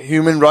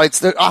human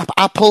rights.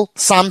 Apple,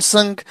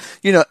 Samsung,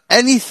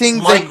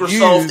 anything.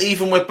 Microsoft,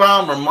 even with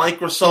Balmer,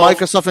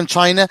 Microsoft and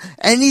China,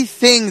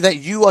 anything that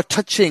you are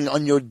touching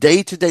on your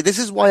day to day. This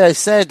is why I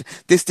said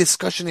this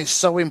discussion is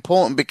so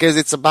important, because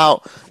it's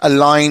about a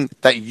line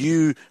that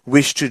you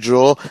wish to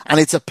draw, and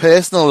it's a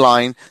personal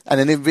line and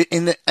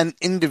an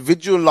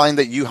individual line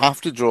that you have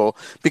to draw,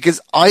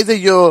 because either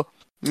you're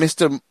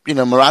Mr.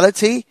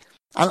 Morality.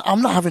 And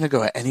I'm not having a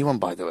go at anyone,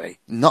 by the way.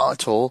 Not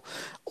at all.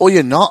 Or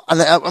you're not.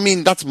 And I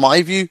mean, that's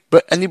my view.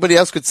 But anybody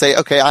else could say,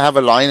 okay, I have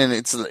a line and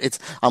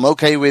I'm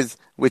okay with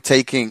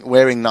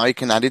wearing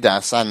Nike and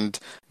Adidas and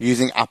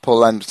using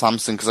Apple and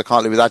Samsung because I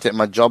can't live without it.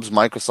 My job's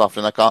Microsoft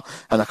and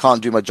I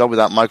can't do my job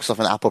without Microsoft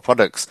and Apple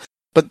products.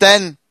 But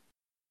then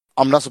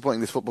I'm not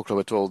supporting this football club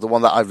at all. The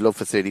one that I've loved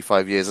for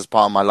 35 years as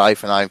part of my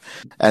life,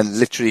 and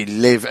literally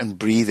live and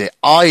breathe it.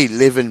 I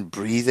live and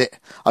breathe it.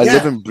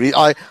 Live and breathe.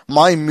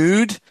 My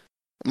mood,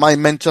 my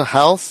mental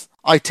health,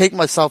 I take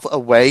myself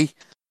away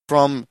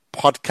from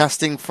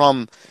podcasting,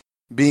 from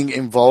being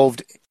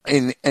involved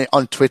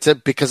on Twitter,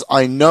 because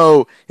I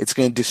know it's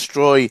going to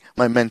destroy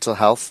my mental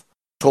health,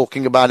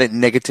 talking about it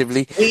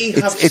negatively.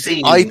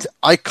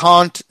 I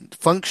can't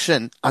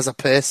function as a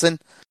person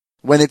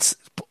when it's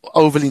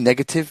overly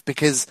negative,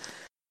 because,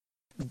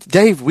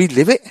 Dave, we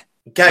live it.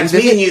 Gags,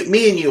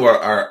 me and you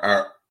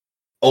are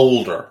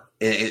older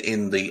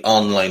in the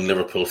online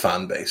Liverpool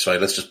fan base, right?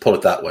 Let's just put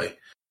it that way.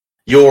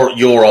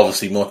 You're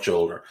obviously much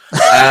older.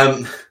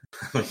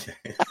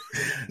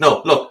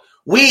 No, look,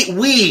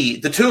 we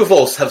the two of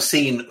us have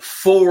seen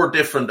 4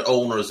 different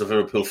owners of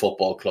Liverpool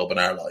Football Club in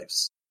our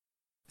lives.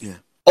 Yeah.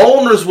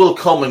 Owners will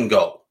come and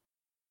go.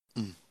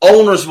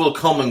 Owners will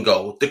come and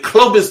go. The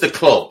club is the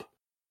club.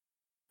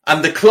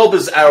 And the club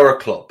is our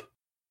club.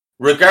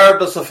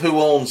 Regardless of who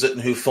owns it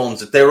and who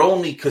funds it, they're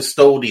only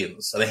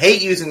custodians. And I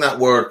hate using that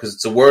word because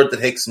it's a word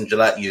that Hicks and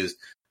Gillette used,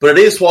 but it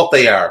is what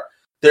they are.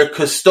 They're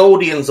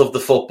custodians of the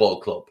football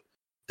club.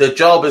 Their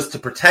job is to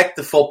protect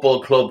the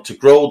football club, to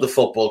grow the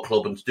football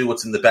club, and to do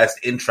what's in the best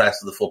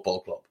interest of the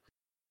football club.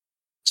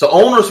 So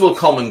owners will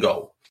come and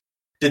go.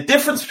 The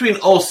difference between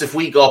us, if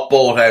we got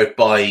bought out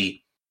by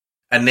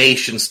a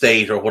nation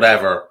state or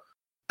whatever,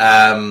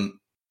 and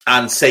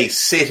say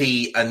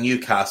City and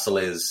Newcastle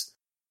is,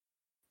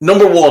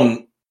 number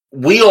one,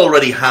 we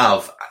already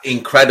have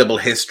incredible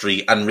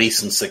history and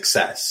recent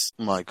success.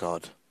 My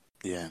God.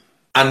 Yeah.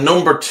 And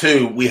number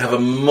 2, we have a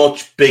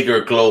much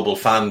bigger global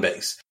fan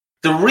base.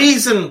 The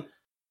reason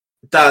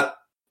that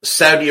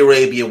Saudi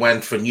Arabia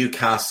went for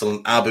Newcastle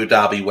and Abu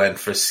Dhabi went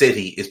for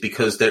City is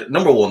because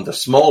number 1, they're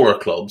smaller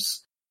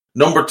clubs.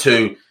 Number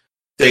 2,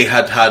 they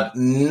had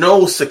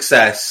no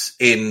success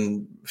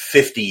in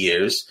 50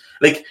 years.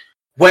 Like,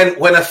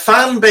 when a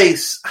fan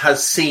base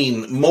has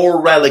seen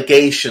more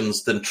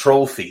relegations than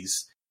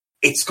trophies,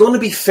 it's going to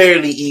be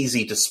fairly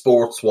easy to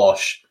sports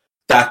wash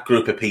that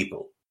group of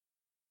people.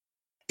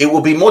 It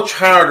will be much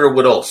harder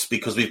with us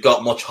because we've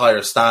got much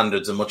higher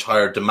standards and much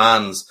higher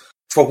demands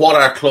for what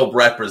our club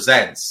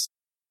represents.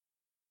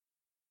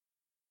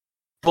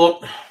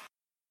 But,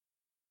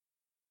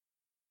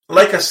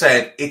 like I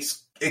said,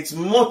 it's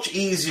much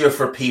easier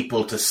for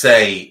people to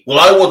say, well,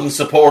 I wouldn't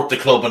support the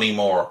club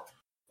anymore,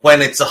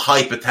 when it's a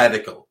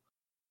hypothetical.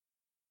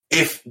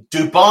 If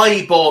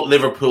Dubai bought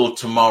Liverpool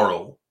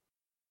tomorrow,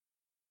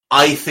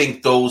 I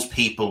think those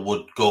people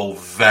would go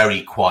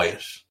very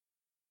quiet.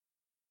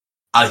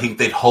 I think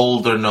they'd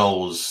hold their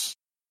nose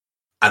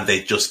and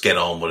they'd just get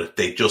on with it.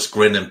 They'd just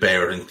grin and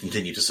bear it and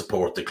continue to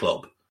support the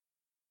club.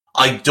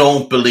 I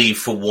don't believe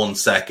for 1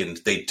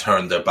 second they'd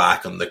turn their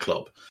back on the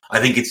club. I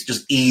think it's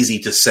just easy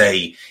to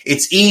say.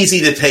 It's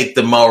easy to take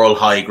the moral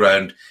high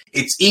ground.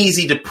 It's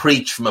easy to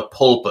preach from a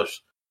pulpit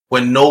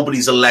when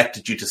nobody's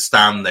elected you to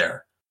stand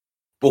there.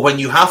 But when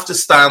you have to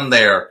stand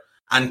there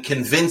and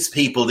convince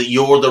people that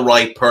you're the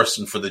right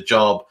person for the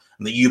job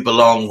and that you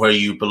belong where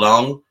you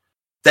belong,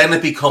 then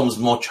it becomes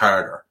much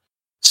harder.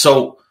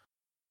 So,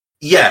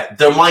 yeah,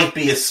 there might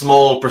be a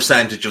small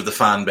percentage of the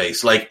fan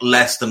base, like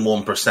less than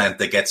 1%,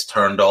 that gets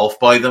turned off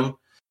by them.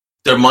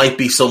 There might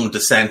be some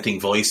dissenting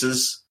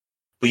voices,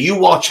 but you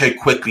watch how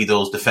quickly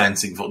those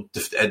dissenting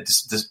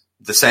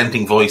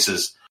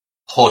voices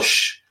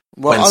hush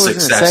when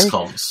success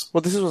comes.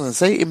 Well, this is what I was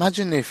going to say.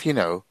 Imagine if,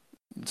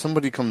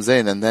 somebody comes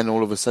in and then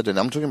all of a sudden,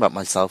 I'm talking about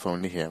myself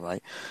only here,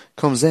 right?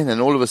 Comes in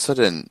and all of a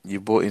sudden you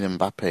bought in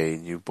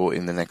Mbappe, you bought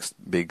in the next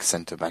big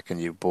centre-back,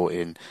 and you bought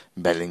in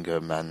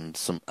Bellingham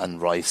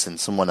and Rice and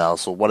someone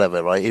else or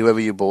whatever, right? Whoever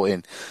you bought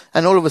in.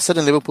 And all of a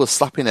sudden Liverpool's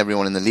slapping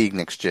everyone in the league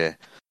next year.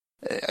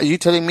 Are you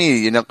telling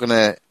me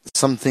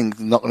something's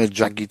not going to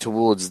drag you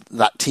towards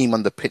that team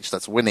on the pitch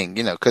that's winning?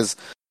 Because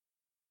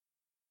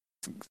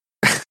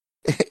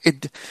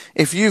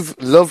if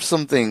you've loved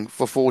something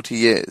for 40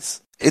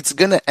 years, it's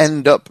going to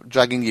end up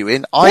dragging you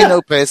in. I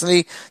know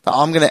personally that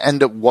I'm going to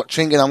end up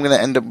watching and I'm going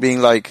to end up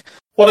being like,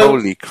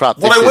 holy crap.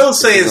 What I will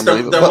say is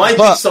there might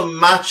be some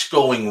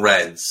match-going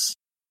Reds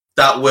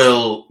that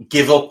will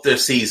give up their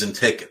season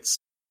tickets.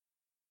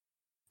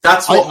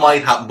 That's what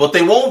might happen. But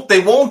they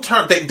won't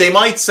turn. They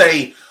might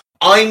say,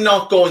 I'm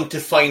not going to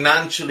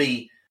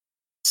financially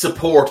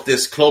support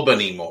this club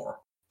anymore.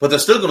 But they're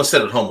still going to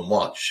sit at home and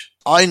watch.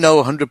 I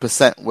know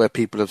 100% where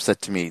people have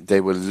said to me they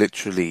will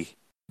literally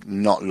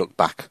not look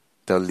back.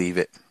 They'll leave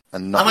it.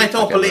 And I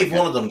don't believe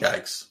one of them,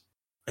 Gags.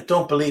 I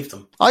don't believe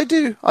them. I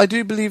do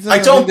believe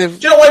them. Do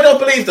you know why I don't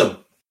believe them?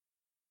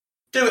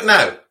 Do it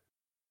now.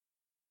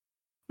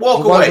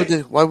 Walk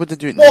away. Why would they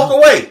do it now? Walk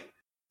away.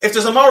 If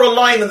there's a moral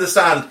line in the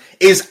sand,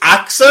 is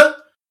AXA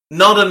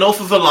not enough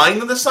of a line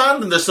in the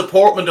sand in the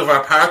supportment of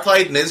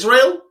apartheid in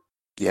Israel?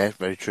 Yeah,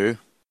 very true.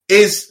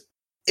 Is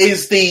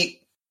the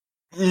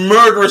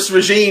murderous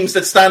regimes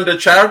that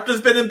Standard Chartered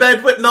have been in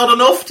bed with not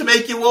enough to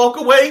make you walk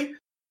away?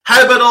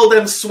 How about all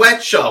them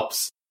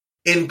sweatshops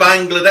in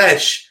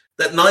Bangladesh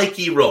that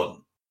Nike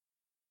run?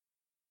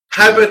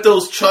 How about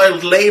those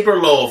child labour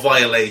law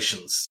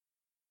violations?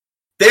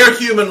 They're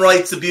human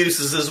rights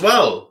abuses as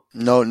well.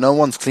 No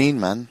one's clean,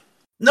 man.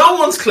 No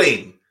one's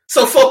clean.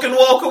 So fucking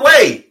walk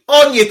away.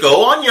 On you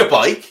go, on your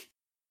bike.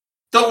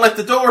 Don't let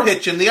the door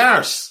hit you in the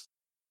arse.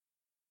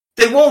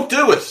 They won't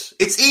do it.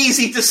 It's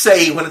easy to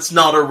say when it's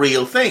not a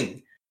real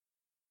thing.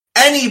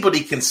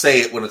 Anybody can say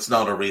it when it's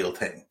not a real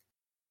thing.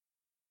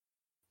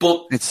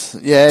 But it's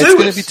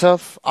going to be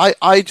tough.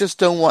 I just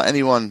don't want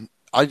anyone.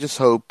 I just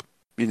hope,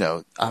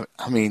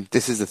 I mean,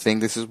 this is the thing.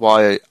 This is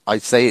why I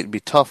say it'd be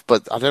tough,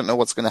 but I don't know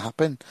what's going to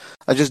happen.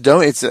 I just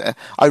don't.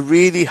 I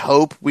really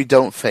hope we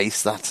don't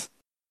face that.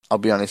 I'll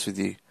be honest with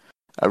you.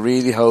 I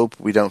really hope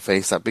we don't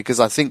face that because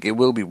I think it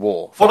will be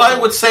war. What I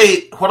would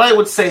say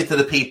to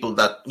the people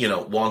that,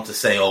 want to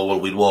say, oh, well,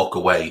 we'd walk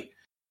away.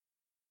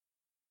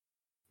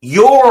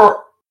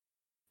 Your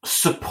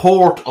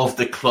support of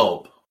the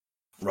club,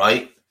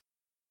 right,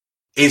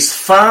 is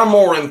far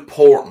more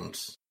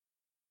important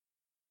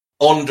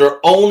under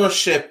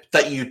ownership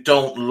that you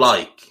don't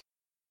like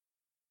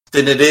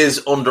than it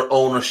is under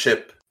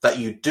ownership that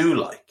you do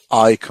like.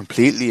 I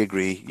completely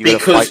agree.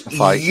 Because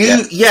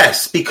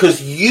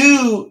because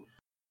you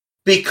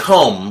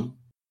become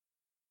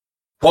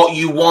what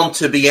you want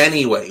to be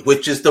anyway,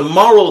 which is the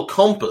moral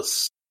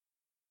compass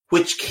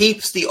which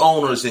keeps the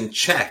owners in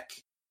check.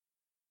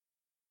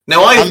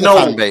 Now I know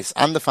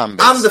and the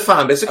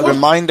fan base. A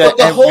reminder but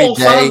the every whole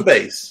day, fan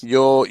base.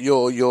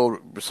 You're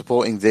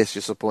supporting this.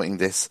 You're supporting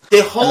this.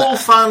 The whole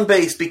fan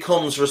base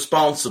becomes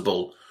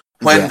responsible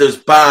when there's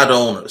bad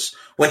owners.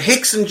 When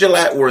Hicks and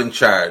Gillette were in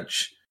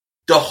charge,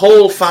 the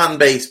whole fan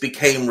base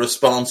became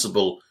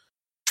responsible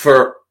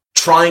for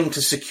trying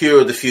to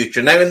secure the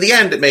future. Now, in the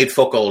end, it made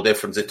fuck all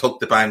difference. It took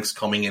the banks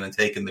coming in and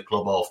taking the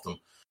club off them.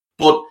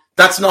 But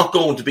that's not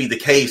going to be the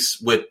case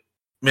with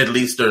Middle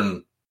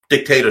Eastern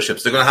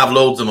dictatorships. They're going to have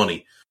loads of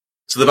money.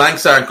 So the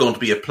banks aren't going to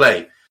be at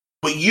play.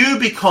 But you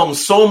become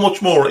so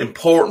much more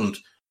important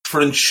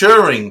for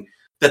ensuring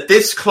that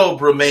this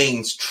club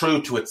remains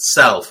true to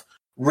itself,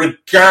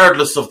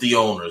 regardless of the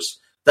owners.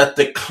 That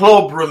the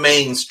club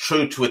remains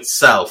true to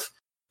itself.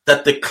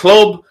 That the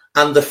club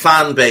and the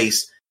fan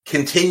base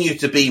continue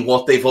to be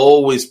what they've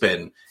always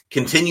been.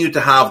 Continue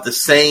to have the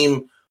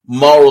same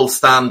moral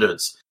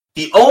standards.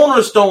 The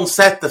owners don't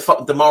set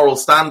the moral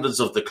standards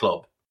of the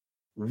club.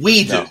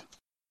 We do. No.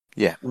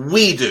 Yeah.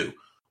 We do.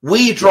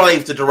 We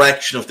drive the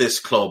direction of this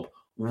club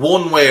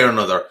one way or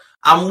another.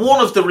 And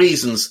one of the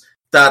reasons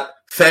that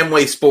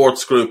Fenway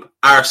Sports Group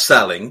are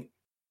selling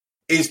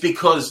is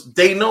because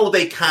they know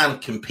they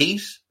can't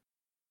compete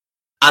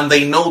and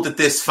they know that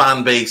this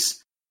fan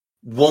base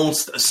won't.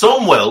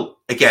 Some will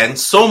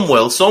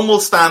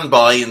stand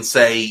by and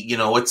say,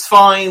 it's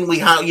fine. We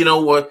have,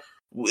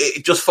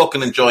 just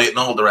fucking enjoy it and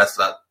all the rest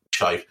of that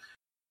shite.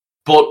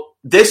 But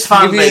this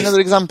fan base,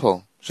 another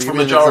example. For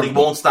majority,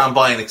 won't stand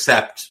by and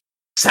accept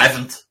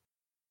 7th.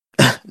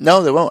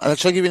 No, they won't. And I'll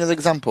give you another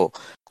example.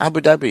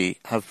 Abu Dhabi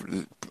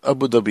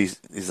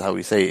is how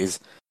we say it,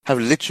 have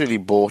literally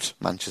bought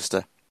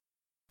Manchester.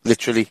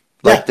 literally.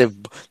 Like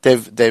they've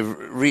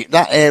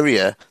that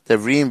area,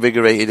 they've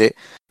reinvigorated it.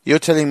 You're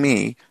telling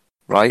me,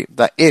 right,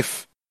 that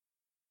if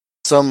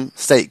some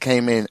state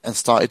came in and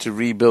started to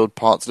rebuild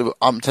parts of it,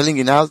 I'm telling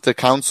you now, the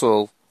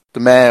council, the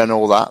mayor and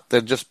all that,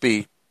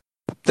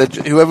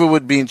 whoever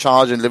would be in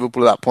charge in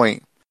Liverpool at that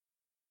point,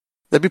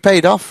 they'd be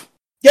paid off.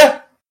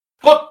 Yeah,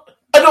 but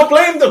I don't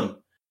blame them.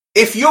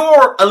 If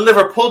you're a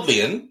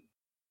Liverpudlian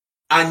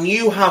and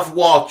you have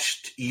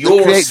watched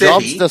your city...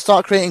 jobs, they'll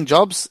start creating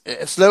jobs.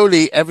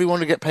 Slowly, everyone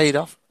will get paid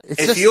off.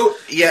 It's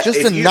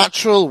just a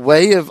natural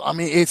way of... I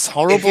mean, it's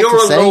horrible to say, if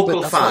you're a local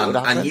local fan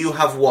and you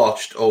have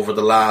watched over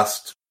the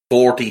last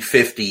 40,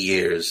 50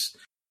 years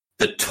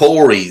the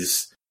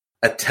Tories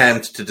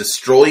attempt to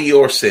destroy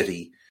your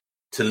city,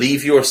 to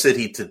leave your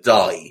city to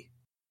die,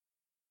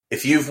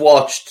 if you've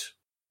watched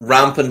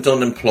rampant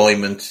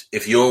unemployment,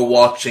 if you're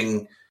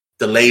watching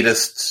the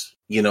latest,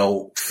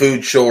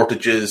 food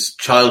shortages,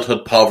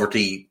 childhood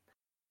poverty,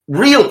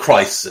 real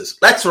crises.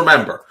 Let's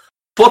remember,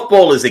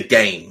 football is a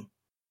game.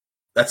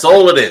 That's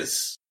all it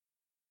is.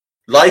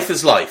 Life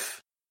is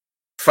life.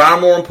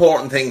 Far more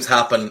important things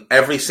happen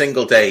every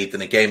single day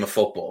than a game of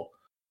football.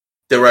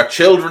 There are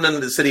children in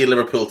the city of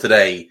Liverpool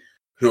today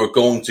who are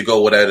going to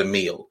go without a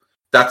meal.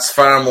 That's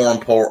far more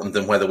important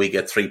than whether we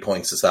get 3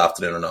 points this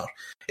afternoon or not.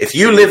 If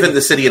you live in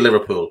the city of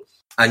Liverpool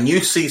and you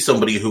see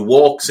somebody who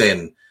walks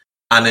in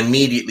and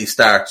immediately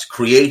starts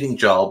creating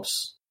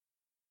jobs,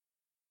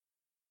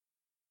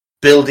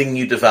 building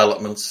new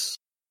developments,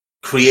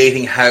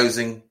 creating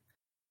housing,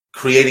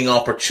 creating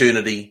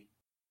opportunity,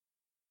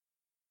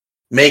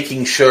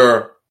 making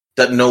sure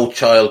that no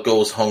child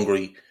goes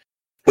hungry,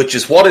 which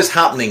is what is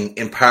happening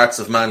in parts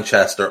of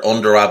Manchester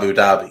under Abu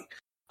Dhabi.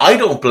 I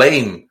don't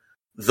blame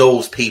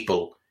those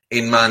people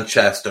in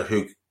Manchester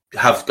who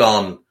have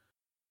gone,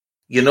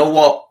 you know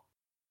what?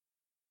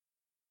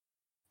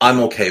 I'm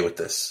okay with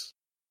this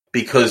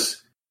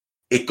because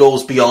it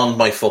goes beyond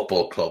my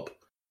football club.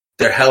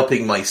 They're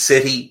helping my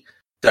city.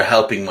 They're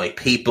helping my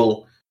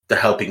people. They're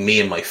helping me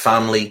and my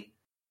family.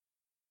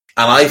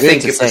 And I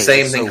think if the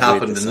same thing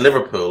happened in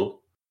Liverpool,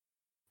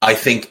 I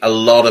think a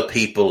lot of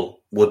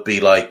people would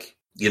be like,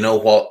 you know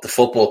what, the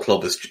football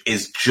club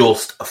is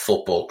just a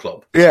football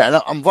club. Yeah,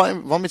 and I'm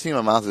vomiting in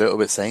my mouth a little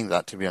bit saying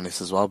that, to be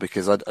honest, as well,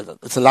 because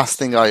it's the last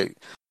thing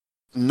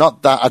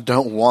not that I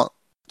don't want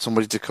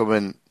somebody to come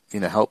and,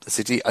 help the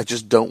city. I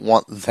just don't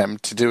want them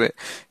to do it,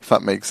 if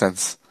that makes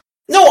sense.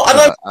 No,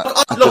 and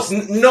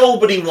look,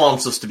 nobody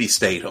wants us to be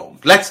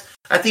state-owned.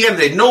 At the end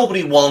of the day,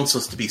 nobody wants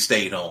us to be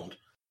state-owned.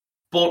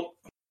 But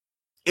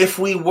if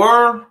we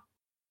were,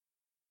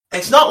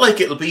 it's not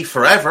like it'll be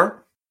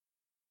forever.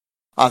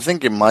 I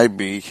think it might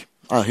be.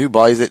 Who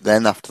buys it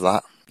then after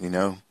that,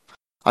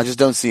 I just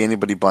don't see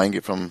anybody buying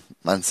it from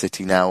Man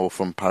City now or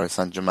from Paris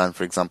Saint-Germain,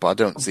 for example. I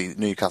don't see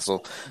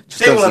Newcastle.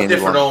 They will have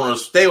different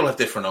owners. They will have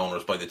different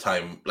owners by the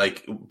time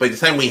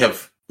we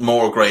have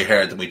more grey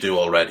hair than we do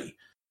already.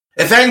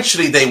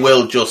 Eventually, they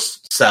will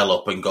just sell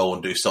up and go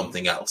and do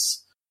something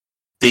else.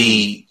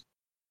 The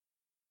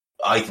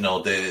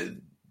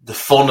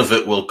fun of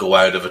it will go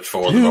out of it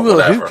for them or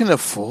whatever. Who can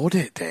afford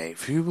it,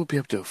 Dave? Who will be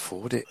able to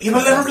afford it?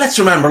 Let's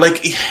remember,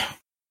 here's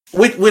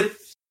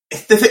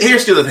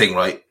the other thing,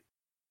 right?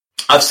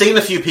 I've seen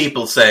a few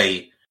people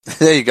say...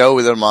 There you go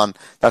with them, man.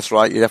 That's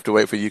right. You'd have to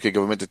wait for the UK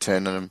government to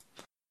turn on them.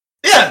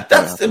 Yeah,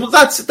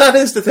 that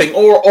is the thing.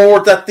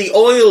 Or that the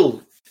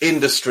oil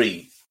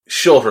industry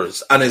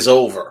shutters and is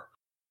over.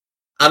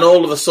 And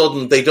all of a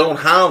sudden, they don't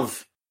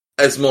have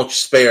as much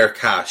spare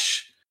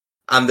cash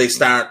and they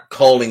start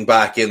calling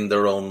back in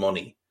their own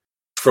money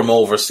from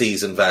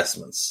overseas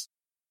investments.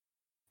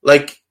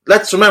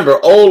 Let's remember,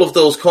 all of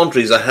those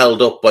countries are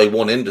held up by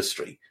one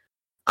industry.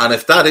 And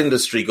if that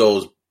industry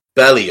goes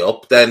belly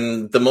up,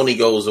 then the money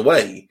goes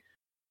away.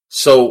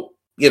 So,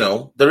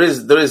 there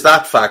is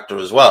that factor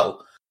as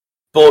well.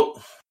 But,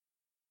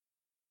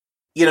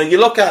 you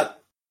look at...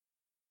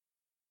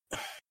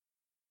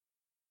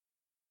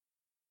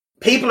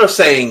 People are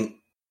saying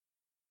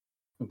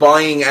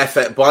buying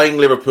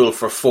Liverpool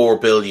for $4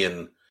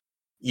 billion,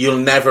 you'll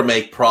never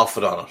make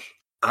profit on it.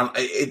 And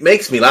it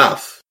makes me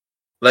laugh.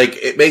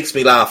 It makes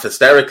me laugh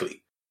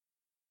hysterically.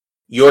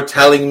 You're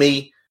telling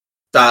me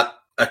that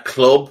a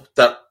club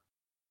that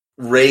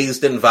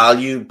raised in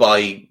value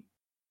by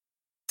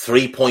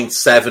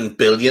 3.7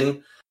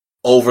 billion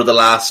over the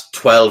last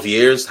 12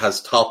 years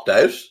has topped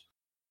out?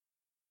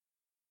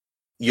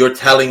 You're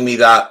telling me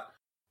that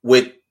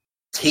with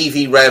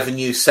TV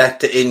revenue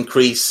set to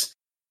increase,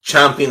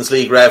 Champions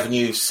League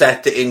revenue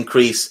set to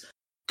increase,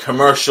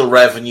 commercial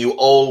revenue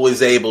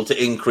always able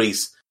to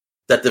increase,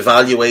 that the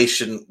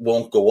valuation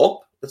won't go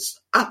up? It's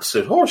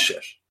absolute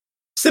horseshit.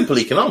 Simple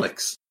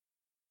economics.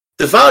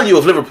 The value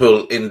of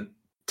Liverpool in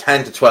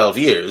 10 to 12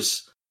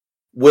 years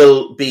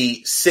will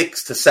be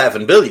 6 to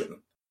 7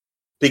 billion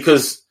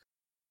because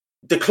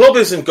the club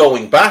isn't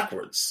going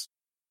backwards.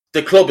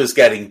 The club is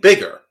getting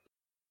bigger.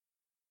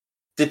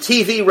 The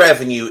TV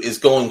revenue is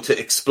going to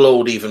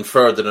explode even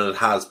further than it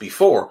has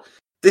before.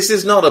 This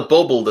is not a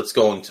bubble that's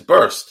going to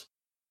burst.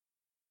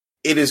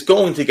 it is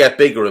going to get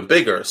bigger and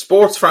bigger.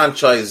 Sports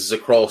franchises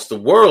across the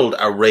world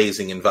are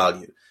raising in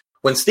value.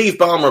 When Steve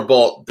Ballmer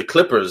bought the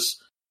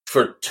Clippers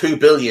for $2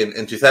 billion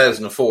in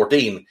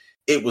 2014,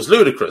 it was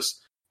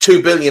ludicrous.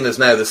 $2 billion is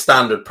now the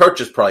standard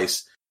purchase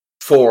price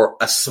for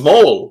a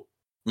small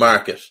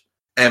market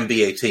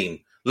NBA team,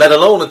 let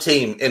alone a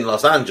team in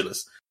Los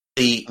Angeles.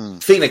 The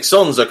Phoenix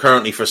Suns are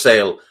currently for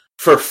sale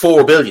for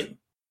 $4 billion.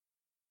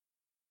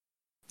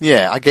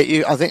 Yeah, I get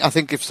you. I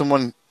think if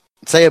someone,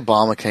 say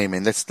Obama came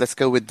in, let's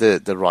go with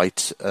the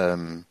right,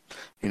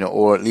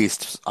 or at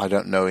least I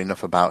don't know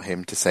enough about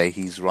him to say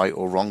he's right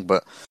or wrong,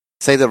 but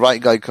say the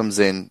right guy comes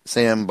in,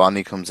 say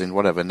Ambani comes in,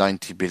 whatever,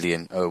 90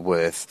 billion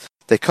worth.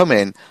 They come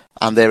in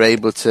and they're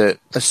able to,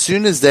 as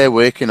soon as they're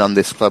working on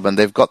this club and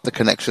they've got the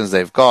connections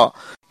they've got,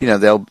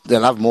 they'll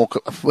have more.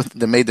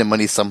 They made their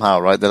money somehow,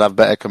 right? They'll have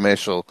better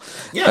commercial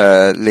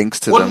links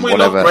to Wouldn't them. Wouldn't we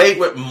whatever. look great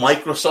with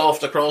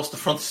Microsoft across the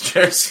front of the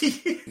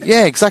jersey?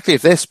 Yeah, exactly.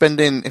 If they're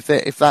spending, if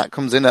that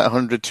comes in at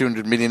 100,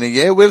 200 million a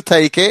year, we'll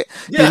take it.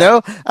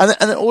 Yeah. And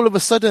then all of a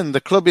sudden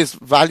the club is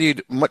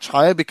valued much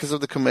higher because of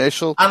the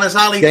commercial. And as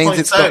Ali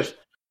points out,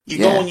 you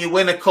go and you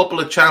win a couple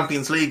of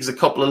Champions Leagues, a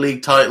couple of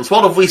league titles.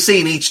 What have we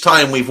seen each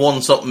time we've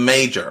won something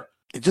major?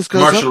 It just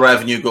goes Commercial up.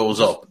 revenue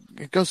goes up.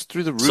 It goes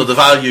through the roof. So the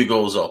value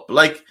goes up.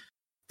 Like,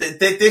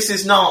 this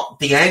is not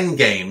the end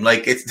game.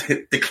 Like,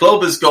 the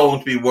club is going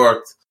to be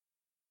worth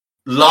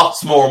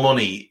lots more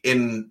money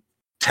in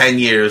 10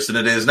 years than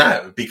it is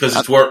now, because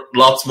it's worth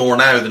lots more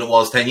now than it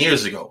was 10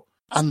 years ago.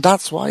 And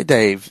that's why,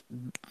 Dave,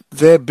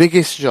 their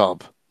biggest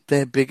job,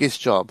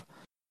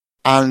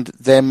 and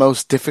their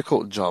most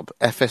difficult job,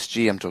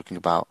 FSG I'm talking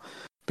about,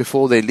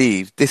 before they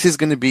leave, this is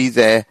going to be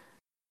their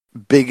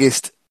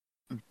biggest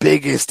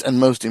and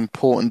most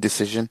important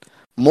decision.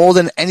 More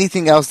than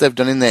anything else they've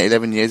done in their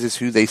 11 years is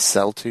who they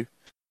sell to.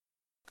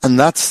 And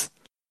that's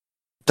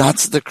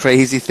the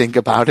crazy thing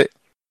about it,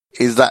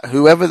 is that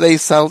whoever they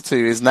sell to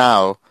is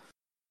now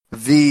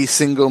the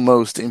single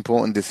most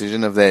important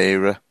decision of their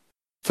era,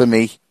 for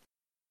me.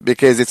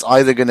 Because it's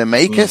either going to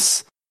make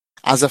us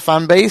as a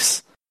fan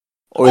base,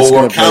 or it's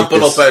going to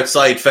camping up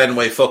outside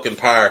Fenway fucking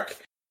Park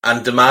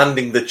and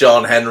demanding that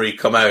John Henry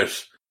come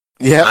out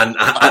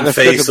and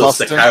face us,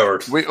 the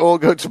coward. We all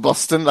go to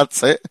Boston,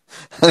 that's it.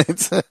 And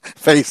it's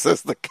face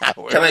us, the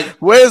coward.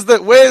 Where's the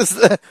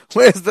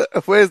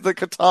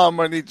Qatar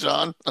money,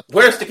 John?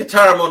 Where's the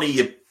Qatar money,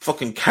 you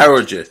fucking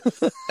coward, you?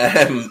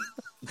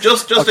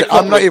 Just okay,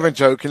 I'm not even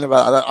joking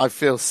about that. I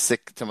feel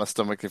sick to my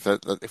stomach if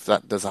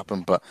that does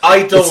happen, but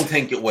I don't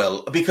think it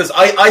will, because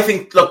I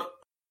think, look,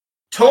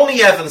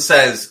 Tony Evans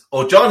says,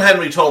 John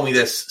Henry told me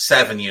this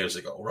 7 years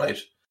ago, right?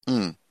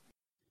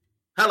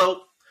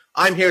 Hello,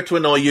 I'm here to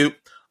annoy you.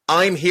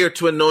 I'm here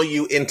to annoy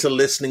you into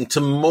listening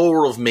to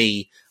more of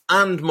me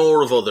and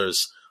more of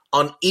others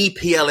on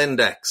EPL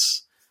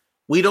Index.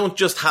 We don't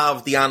just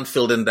have the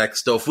Anfield Index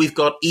stuff. We've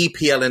got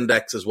EPL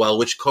Index as well,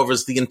 which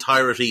covers the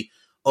entirety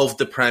of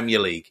the Premier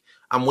League.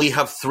 And we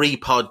have 3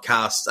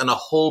 podcasts and a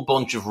whole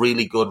bunch of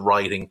really good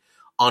writing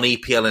on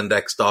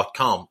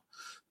EPLindex.com.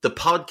 The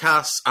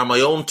podcasts are my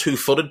own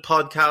Two-Footed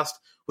podcast,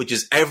 which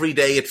is every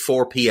day at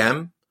 4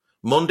 p.m,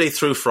 Monday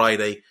through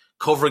Friday,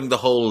 covering the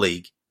whole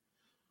league.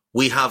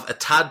 We have A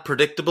Tad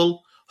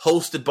Predictable,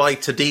 hosted by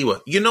Tadiwa.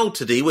 You know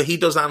Tadiwa, he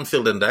does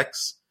Anfield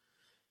Index.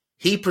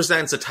 He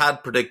presents A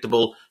Tad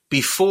Predictable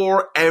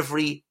before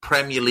every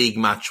Premier League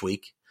match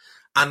week.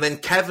 And then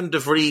Kevin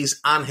DeVries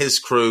and his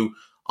crew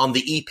on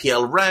the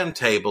EPL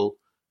Roundtable,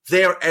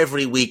 they're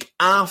every week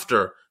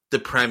after the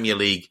Premier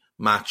League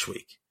match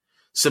week.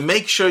 So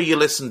make sure you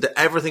listen to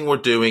everything we're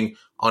doing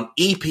on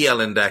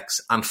EPL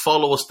Index and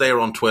follow us there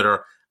on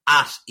Twitter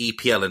at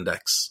EPL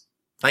Index.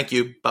 Thank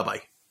you.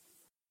 Bye-bye.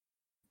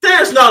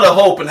 There's not a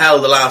hope in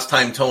hell the last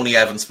time Tony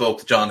Evans spoke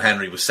to John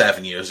Henry was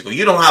 7 years ago.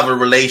 You don't have a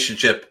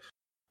relationship.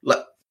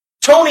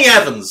 Tony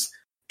Evans,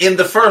 in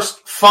the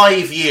first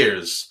 5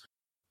 years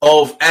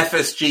of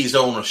FSG's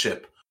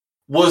ownership,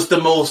 was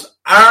the most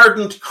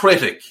ardent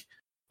critic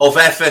of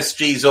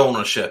FSG's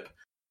ownership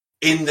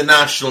in the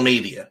national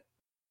media.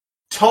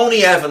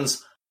 Tony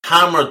Evans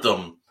hammered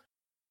them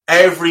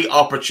every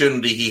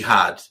opportunity he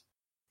had.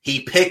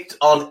 He picked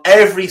on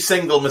every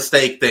single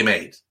mistake they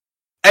made.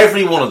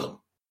 Every one of them.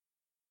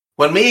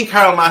 When me and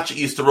Carol Matchett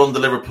used to run the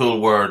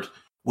Liverpool Word,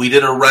 we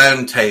did a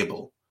round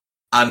table,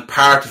 and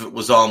part of it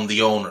was on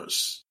the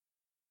owners.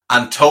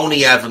 And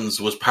Tony Evans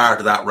was part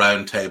of that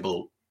round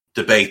table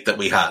debate that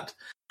we had.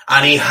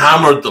 And he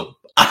hammered them.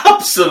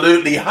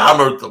 Absolutely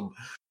hammered them.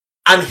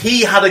 And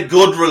he had a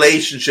good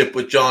relationship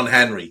with John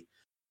Henry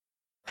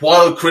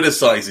while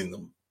criticising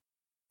them.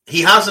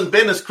 He hasn't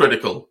been as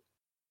critical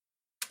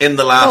in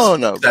the last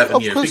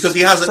 7 years because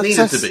he hasn't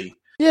needed to be.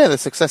 Yeah, the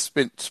success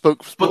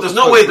spoke. But there's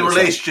no way the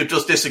relationship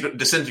just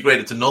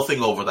disintegrated to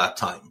nothing over that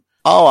time.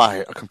 Oh,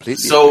 I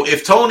completely So agree.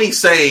 if Tony's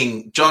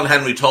saying, John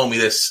Henry told me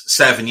this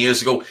 7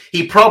 years ago,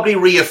 he probably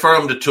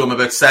reaffirmed it to him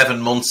about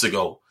 7 months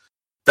ago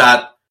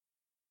that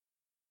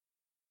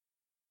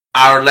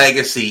our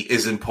legacy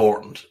is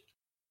important.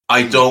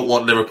 I don't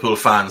want Liverpool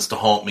fans to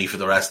haunt me for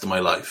the rest of my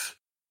life.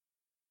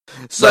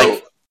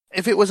 So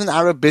if it was an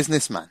Arab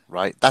businessman,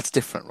 right? That's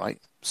different, right?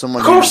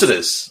 Someone. Of course it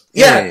is.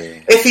 Yeah.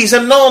 If he's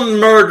a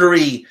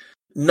non-murdery,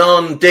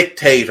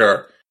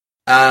 non-dictator,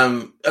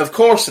 of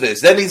course it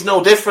is. Then he's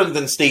no different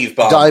than Steve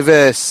Bond.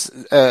 Diverse.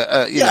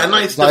 A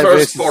nice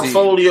diverse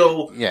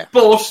portfolio. Yeah.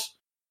 But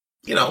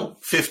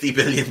 50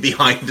 billion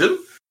behind him.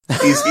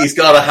 He's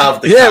got to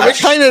have the cash. Yeah, we're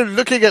kind of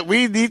looking at.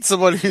 We need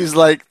someone who's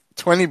like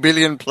 20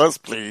 billion plus,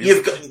 please.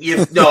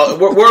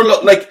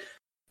 We're like.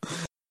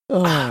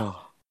 Oh.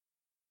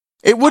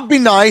 It would be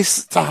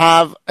nice to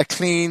have a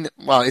clean.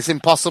 Well, it's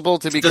impossible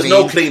to be. There's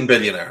clean. No clean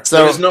billionaire.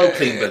 So there's no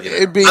clean billionaire.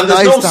 It'd be and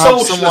nice there's no to have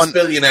socialist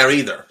billionaire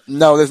either.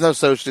 No, there's no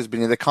socialist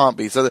billionaire. There can't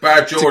be. So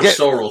Bar George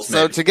Soros.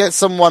 So to get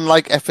someone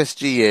like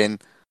FSG in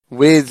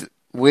with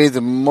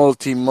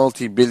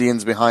multi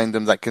billions behind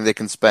them that they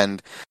can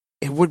spend.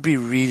 It would be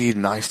really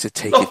nice to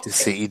take it to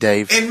City,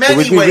 Dave. In many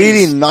ways. It would be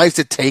really nice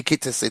to take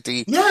it to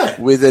City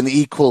with an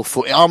equal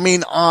foot. I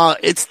mean,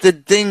 it's the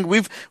thing.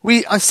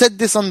 I said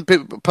this on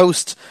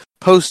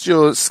post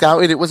your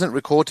scouted. It wasn't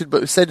recorded,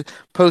 but we said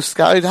post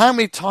scouted. How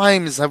many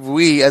times have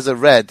we, as a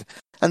Red,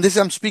 and this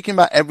I'm speaking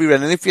about every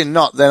Red, and if you're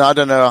not, then I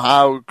don't know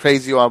how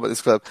crazy you are about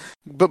this club.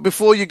 But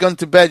before you're going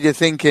to bed, you're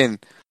thinking,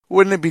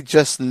 wouldn't it be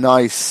just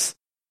nice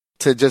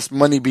to just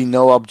money be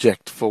no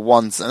object for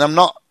once? And I'm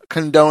not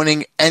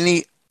condoning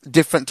any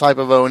different type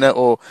of owner,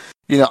 or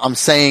I'm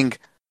saying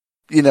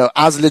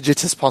as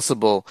legit as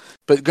possible,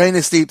 but going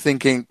to sleep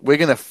thinking we're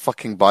gonna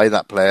fucking buy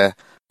that player,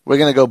 we're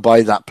gonna go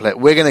buy that player,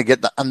 we're gonna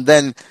get that, and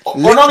then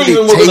we're not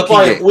even going to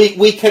buy it.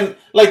 We can,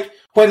 like,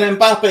 when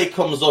Mbappe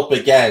comes up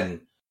again,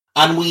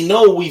 and we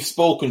know we've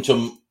spoken to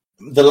him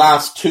the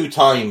last 2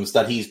 times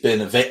that he's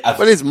been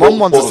but his mum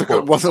wants him to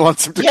come to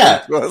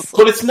us.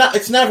 But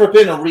it's never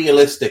been a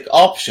realistic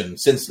option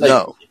since,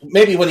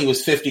 maybe when he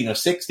was 15 or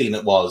 16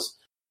 it was.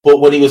 But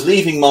when he was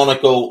leaving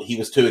Monaco, he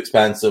was too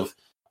expensive.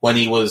 When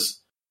he was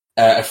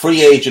a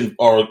free agent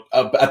or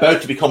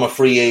about to become a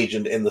free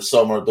agent in the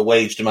summer, the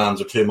wage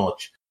demands are too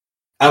much.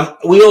 And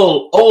we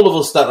all of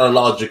us that are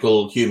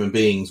logical human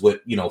beings with,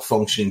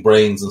 functioning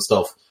brains and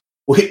stuff,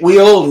 we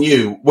all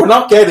knew we're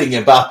not getting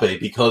Mbappe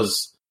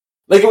because,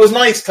 like, it was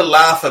nice to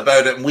laugh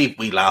about it, and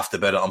we laughed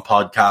about it on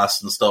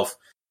podcasts and stuff.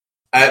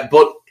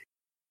 But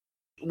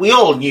we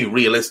all knew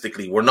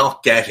realistically we're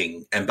not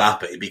getting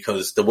Mbappe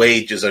because the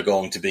wages are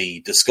going to be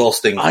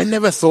disgusting. I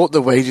never thought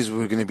the wages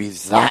were going to be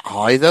that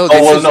high, though.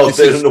 They don't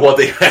know what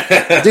they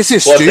are. This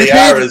is stupid.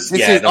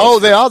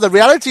 They are. The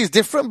reality is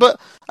different, but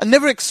I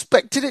never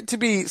expected it to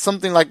be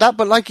something like that.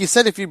 But like you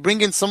said, if you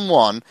bring in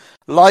someone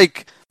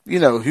like,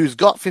 who's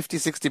got 50,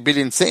 60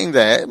 billion sitting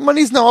there,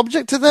 money's no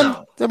object to them.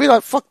 No. They'll be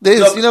like, fuck this.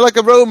 Like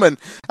a Roman.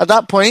 At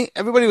that point,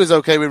 everybody was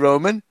okay with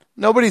Roman.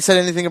 Nobody said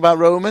anything about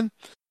Roman.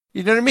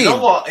 You know what I mean? You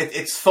know what?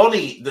 It's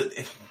funny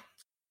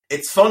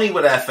it's funny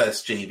with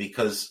FSG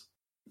because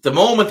the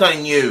moment I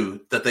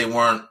knew that they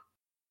weren't,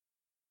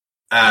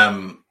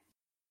 the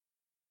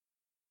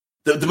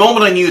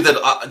moment I knew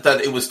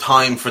that it was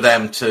time for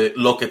them to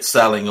look at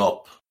selling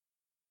up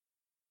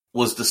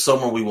was the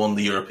summer we won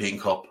the European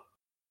Cup.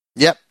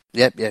 Yep.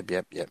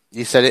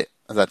 You said it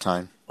at that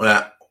time.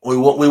 Yeah, we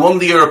won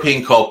the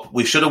European Cup.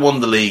 We should have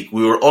won the league.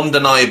 We were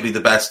undeniably the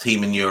best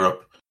team in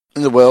Europe.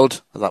 In the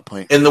world at that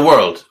point. In the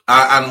world.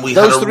 And we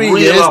had a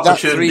real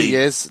opportunity.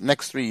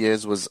 Next 3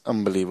 years was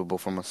unbelievable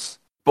from us.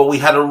 But we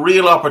had a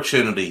real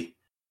opportunity,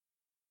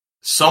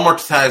 summer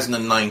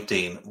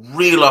 2019,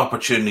 real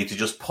opportunity to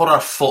just put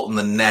our foot in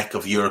the neck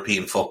of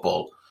European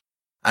football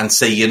and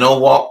say, you know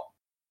what?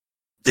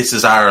 This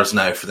is ours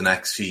now for the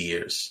next few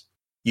years.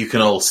 You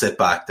can all sit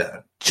back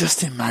down.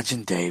 Just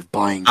imagine, Dave,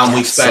 buying and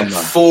we spent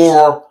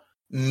 4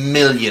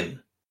 million.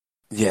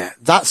 Yeah,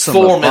 that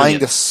summer, buying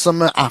the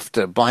summer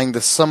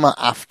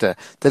after,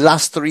 the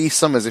last 3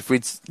 summers, if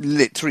we'd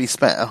literally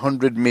spent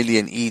 100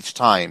 million each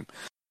time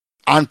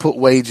and put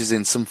wages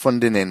in, some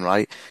funding in,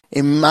 right?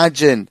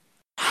 Imagine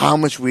how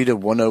much we'd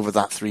have won over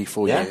that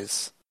 3-4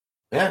 years.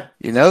 Yeah.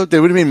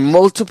 There would have been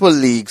multiple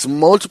leagues,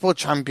 multiple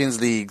Champions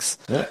Leagues.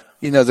 Yeah.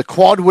 The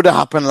quad would have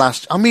happened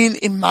last. I mean,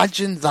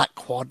 imagine that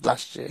quad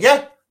last year.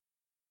 Yeah.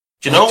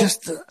 Do you know?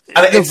 Just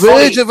the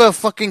verge of a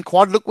fucking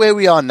quad. Look where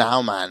we are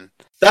now, man.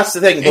 That's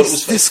the thing, but it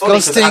was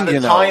disgusting. At the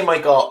time, I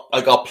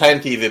got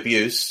plenty of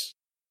abuse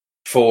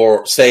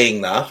for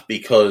saying that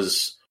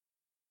because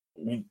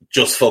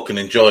just fucking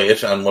enjoy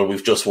it, and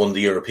we've just won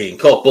the European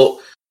Cup. But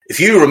if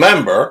you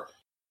remember,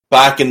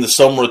 back in the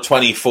summer of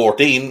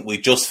 2014, we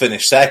just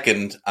finished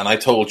second, and I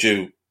told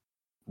you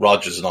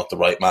Rodgers is not the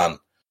right man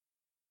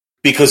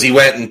because he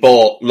went and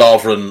bought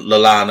Lovren,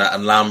 Lallana,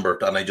 and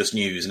Lambert, and I just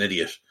knew he was an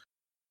idiot.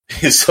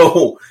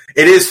 So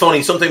it is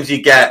funny. Sometimes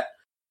you get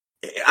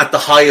at the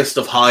highest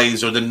of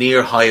highs or the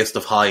near highest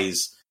of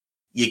highs,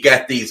 you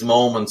get these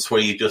moments where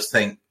you just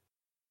think,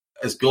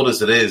 as good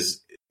as it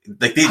is,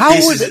 like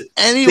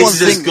anyone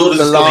think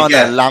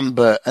Lallana,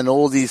 Lambert, and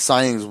all these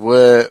signings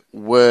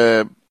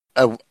were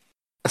a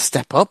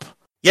step up?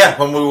 Yeah,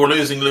 when we were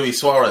losing Luis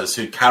Suarez,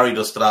 who carried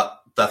us to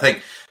that thing.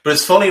 But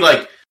it's funny,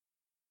 like,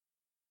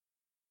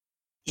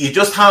 you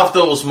just have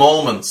those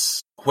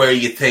moments where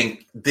you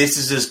think this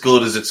is as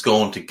good as it's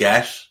going to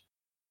get.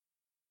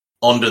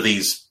 under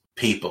these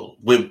people,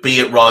 be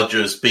it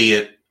Rodgers, be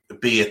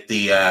it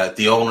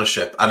the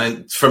ownership.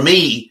 And for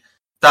me,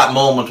 that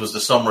moment was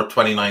the summer of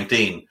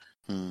 2019.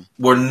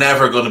 We're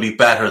never going to be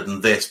better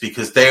than this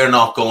because they're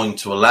not going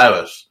to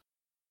allow it.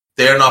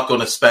 They're not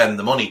going to spend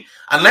the money.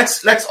 And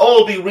let's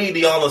all be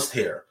really honest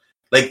here.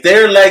 Like,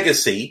 their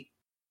legacy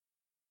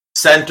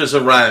centers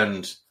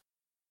around,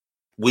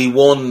 we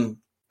won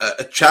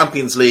a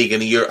Champions League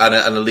in a year and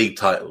a league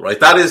title, right?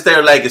 That is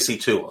their legacy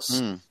to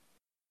us.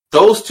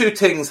 Those two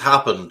things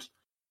happened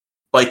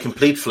by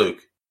complete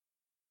fluke.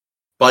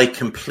 By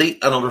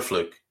complete and utter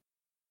fluke.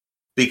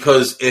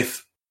 Because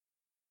if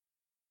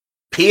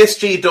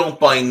PSG don't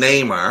buy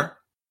Neymar,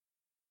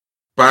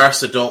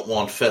 Barca don't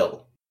want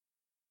Phil,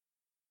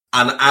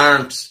 and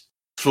aren't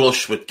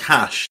flush with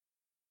cash.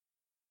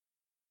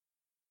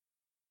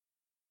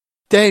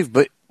 Dave,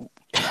 but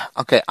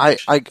okay, I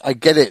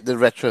get it, the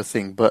retro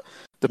thing, but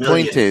the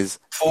point is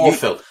for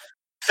Phil.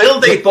 Phil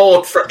they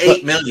bought for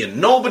 8 million.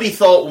 Nobody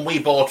thought when we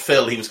bought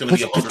Phil he was going to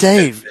be a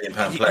 £150 million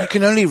player. You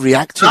can only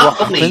react to what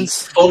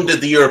happens. Funded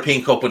the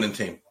European Cup winning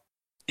team.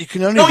 You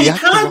can only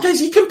react. No, you can't.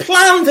 You can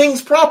plan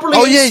things properly.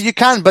 Oh yeah, you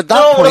can. But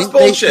that point,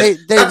 they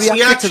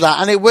reacted to that,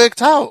 and it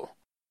worked out.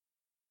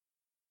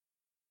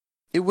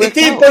 It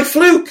did by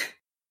fluke.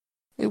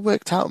 It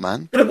worked out,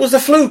 man. But it was a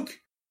fluke.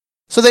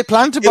 So they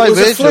planned to buy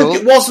Virgil.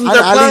 It wasn't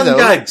their plan,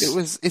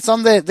 Gags. It's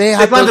on there. They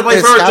planned to buy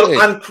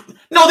Virgil.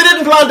 No, they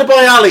didn't plan to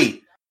buy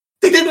Ali.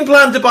 They didn't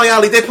plan to buy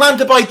Ali. They planned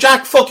to buy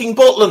Jack fucking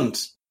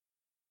Butland.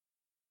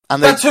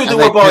 And that's who they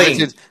were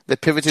buying. They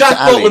pivoted Jack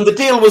to Ali. Butland. The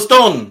deal was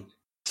done.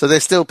 So they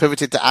still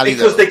pivoted to Ali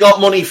because they got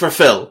money for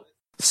Phil.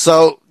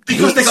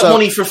 Because they got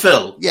money for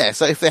Phil. Yeah.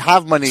 So if they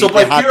have money, so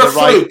by pure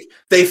fluke,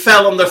 they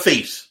fell on their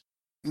feet.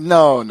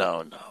 No.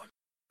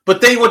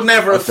 But they would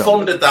never have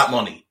funded that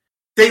money.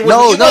 They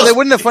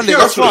wouldn't have funded.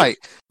 That's right.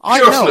 I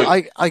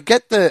know. I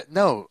get the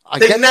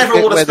They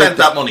never would have spent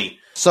that money.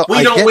 So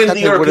we don't win the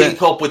European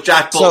Cup with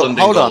Jack Butland.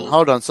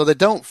 Hold on. So they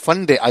don't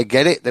fund it. I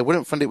get it. They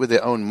wouldn't fund it with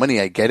their own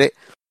money. I get it.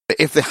 But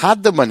if they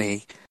had the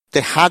money,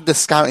 they had the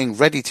scouting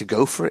ready to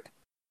go for it,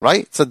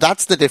 right? So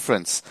that's the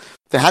difference.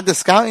 They had the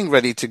scouting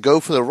ready to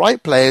go for the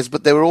right players,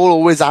 but they were all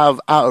always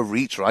out of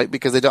reach, right?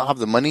 Because they don't have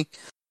the money.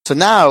 So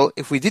now,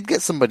 if we did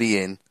get somebody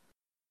in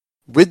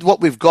with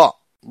what we've got,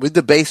 with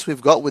the base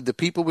we've got, with the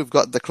people we've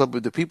got at the club,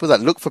 with the people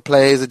that look for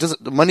players,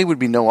 the money would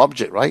be no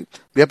object, right?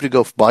 We have to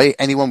go buy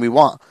anyone we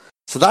want.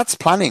 So that's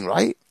planning,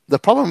 right? The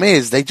problem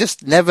is they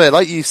just never,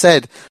 like you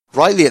said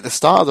rightly at the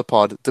start of the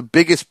pod, the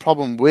biggest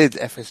problem with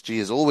FSG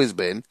has always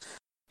been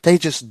they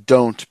just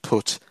don't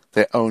put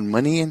their own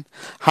money in.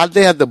 Had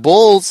they had the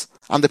balls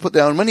and they put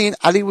their own money in,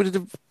 Ali would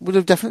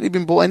have definitely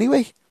been bought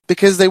anyway.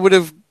 Because they would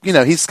have,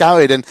 he's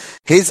scouted and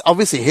his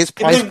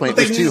price point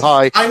was too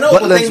high. I know,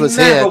 Butland's was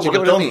here. Do you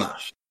get what I mean?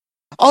 That.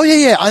 Oh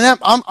yeah.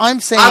 I'm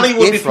saying Ali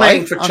would if, be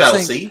playing right? for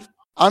Chelsea.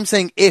 I'm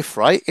saying if,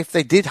 right? If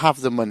they did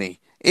have the money.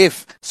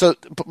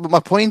 But my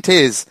point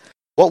is,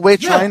 what we're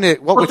trying to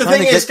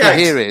get to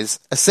here is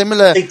a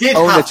similar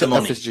owner to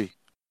FSG.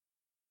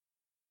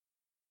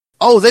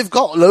 Oh, they've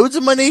got loads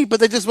of money,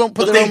 but they just won't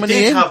put their own money in.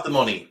 They did have the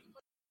money.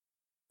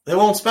 They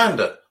won't spend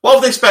it. What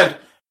have they spent?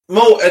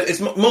 Mo,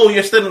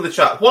 you're still in the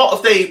chat.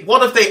 What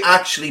have they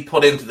actually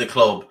put into the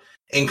club,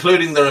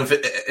 including their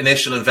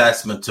initial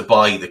investment to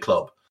buy the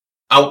club?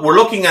 We're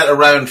looking at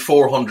around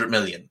 400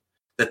 million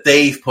that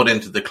they've put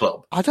into the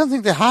club. I don't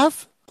think they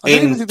have.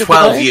 In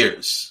 12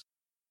 years.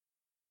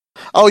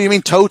 Oh, you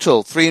mean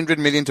total 300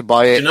 million to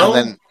buy it, and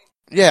then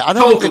I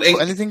don't think they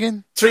put anything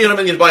in. 300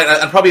 million to buy it,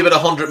 and probably about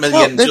 100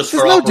 million just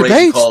for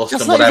operating costs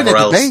and whatever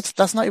else.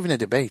 That's not even a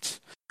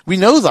debate. We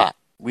know that.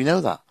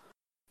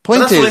 Point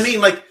that's is, what I mean.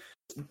 Like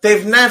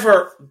they've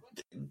never,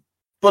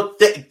 but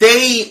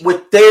they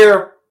with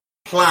their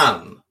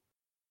plan,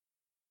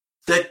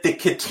 that the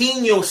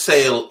Coutinho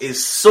sale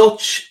is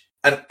such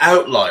an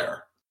outlier.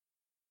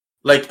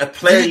 Like a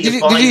player you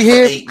buy for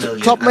 8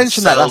 million Klopp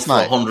mention that last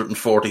night?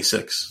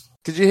 146.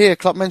 Did you hear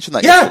Klopp mention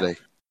that yesterday?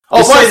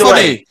 Oh,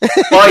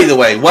 by the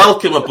way,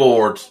 welcome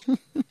aboard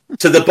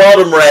to the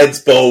bottom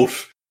Reds boat,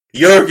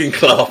 Jurgen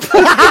Klopp.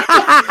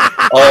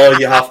 Oh,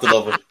 you have to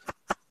love it.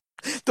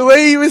 The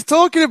way he was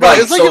talking about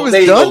it, it's like it was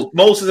done.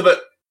 Most of it.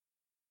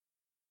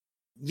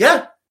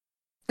 Yeah.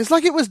 It's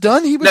like it was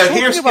done. He was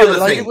talking about it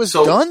like it was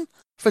done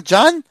for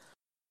Jan.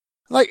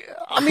 Like,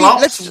 I mean,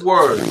 Klopp's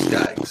words,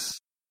 guys.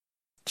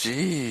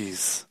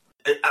 Jeez.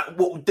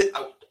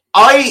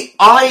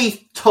 I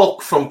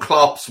took from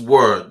Klopp's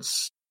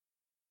words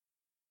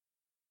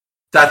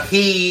that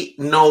he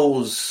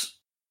knows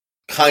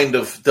kind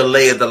of the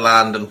lay of the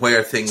land and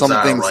where things are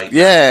right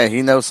now.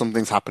 He knows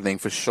something's happening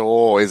for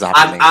sure. Is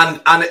happening.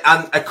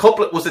 And a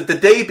couple was it the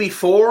day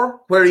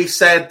before where he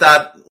said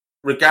that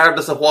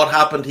regardless of what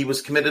happened, he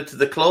was committed to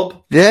the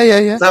club? Yeah.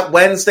 Is that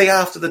Wednesday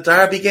after the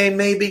Derby game,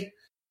 maybe?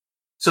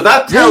 So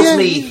that tells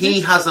me he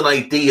has an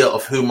idea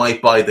of who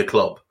might buy the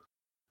club.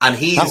 And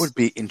that would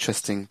be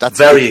interesting. That's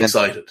very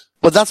excited.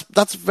 Well,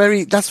 that's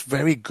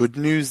very good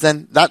news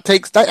then. That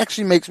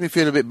actually makes me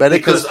feel a bit better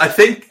because I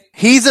think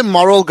he's a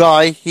moral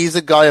guy. He's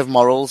a guy of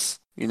morals,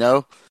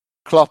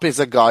 Klopp is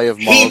a guy of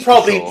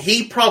morals.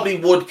 He probably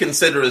would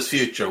consider his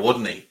future,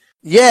 wouldn't he?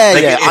 Yeah,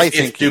 like yeah. I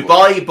think if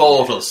Dubai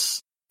bought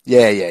us,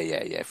 yeah.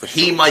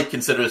 He might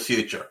consider his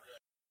future.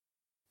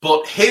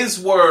 But his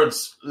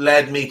words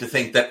led me to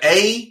think that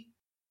A,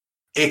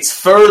 it's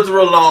further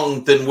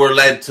along than we're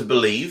led to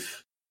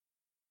believe,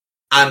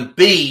 and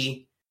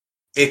B,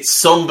 it's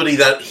somebody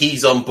that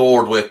he's on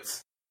board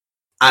with,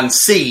 and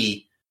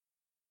C,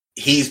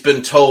 he's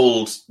been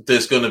told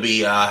there's going to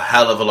be a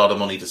hell of a lot of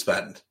money to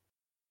spend.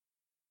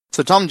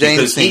 So Tom James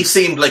because he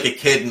seemed like a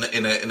kid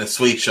in a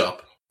sweet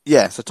shop.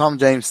 Yeah, so Tom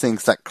James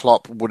thinks that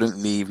Klopp wouldn't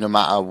leave no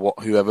matter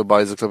whoever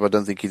buys the club. I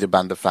don't think he'd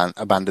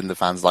abandon the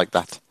fans like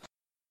that.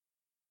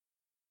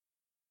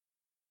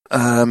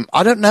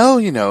 I don't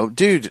know,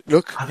 dude.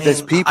 Look,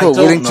 there's people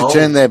willing to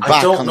turn their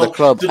back on the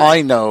club.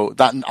 I know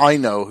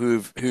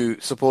who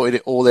supported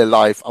it all their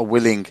life are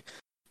willing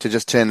to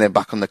just turn their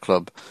back on the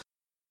club.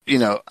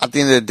 At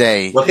the end of the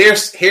day. Well,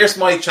 here's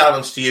my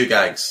challenge to you,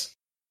 Gags.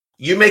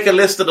 You make a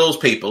list of those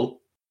people.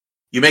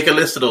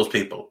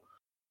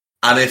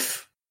 And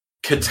if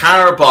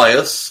Qatar buy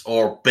us,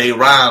 or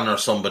Bahrain or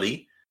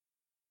somebody,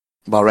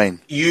 Bahrain,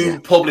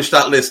 you publish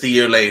that list a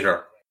year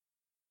later.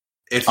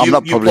 If you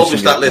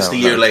publish that list a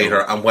year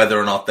later, and whether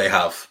or not they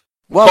have.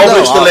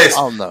 Publish the list.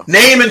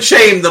 Name and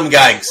shame them,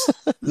 Gags.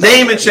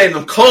 Name and shame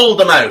them. Call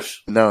them out.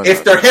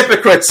 If they're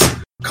hypocrites,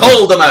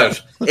 call them out.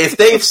 If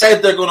they've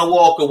said they're going to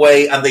walk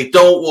away and they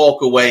don't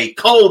walk away,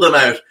 call them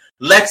out.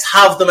 Let's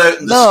have them out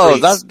in the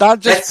streets. That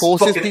just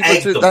forces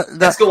people to...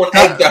 Let's go and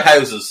egg their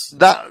houses.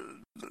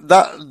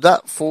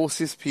 That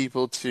forces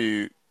people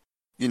to,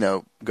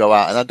 go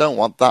out. And I don't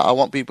want that. I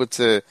want people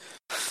to,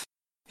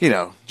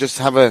 just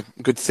have a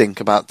good think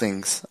about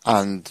things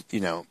and,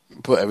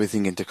 put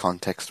everything into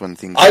context when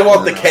things... I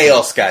want the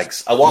chaos,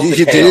 Gags. I want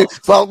the chaos. Do?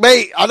 Well,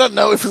 mate, I don't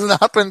know if it's going to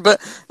happen,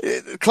 but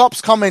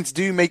Klopp's comments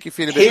do make you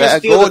feel a bit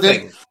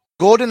better.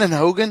 Gordon and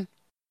Hogan,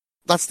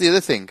 that's the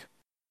other thing.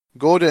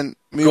 Gordon,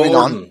 moving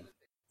on.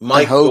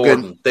 Mike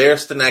Hogan,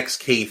 there's the next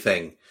key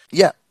thing.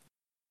 Yeah.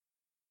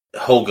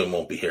 Hogan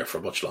won't be here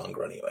for much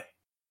longer anyway.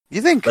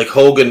 You think? Like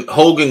Hogan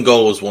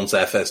goes once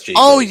FSG.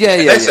 Oh, yeah.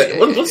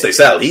 Once they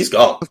sell, he's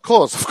gone. Of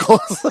course.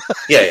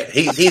 yeah,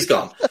 he's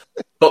gone.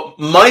 But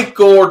Mike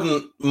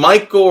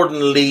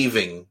Gordon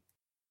leaving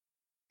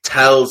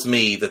tells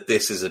me that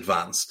this is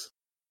advanced.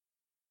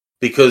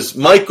 Because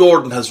Mike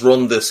Gordon has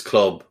run this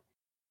club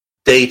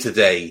day to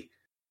day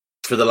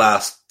for the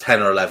last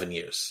 10 or 11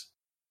 years.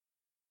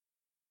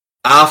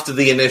 After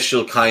the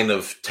initial kind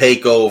of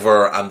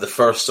takeover and the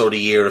first sort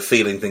of year of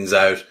feeling things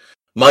out,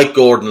 Mike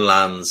Gordon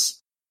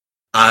lands.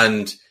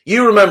 And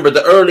you remember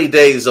the early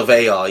days of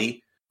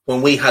AI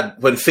when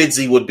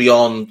Fidzy would be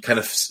on kind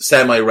of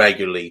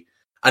semi-regularly,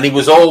 and he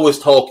was always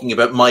talking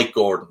about Mike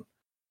Gordon.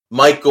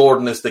 Mike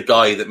Gordon is the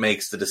guy that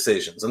makes the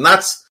decisions. And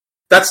that's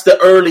the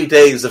early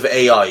days of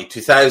AI,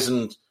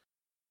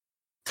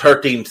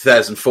 2013,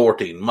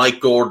 2014.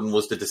 Mike Gordon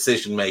was the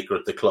decision maker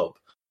at the club.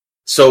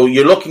 So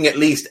you're looking at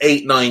least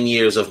 8-9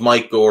 years of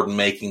Mike Gordon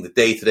making the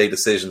day-to-day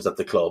decisions at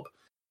the club.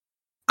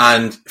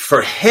 And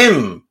for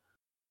him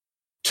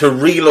to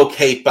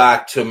relocate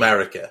back to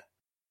America,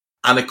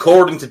 and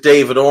according to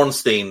David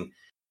Ornstein,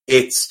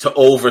 it's to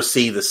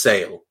oversee the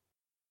sale.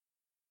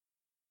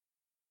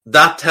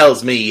 That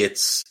tells me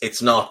it's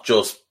not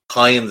just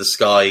pie in the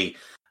sky,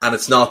 and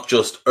it's not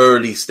just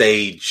early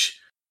stage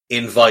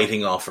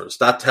inviting offers.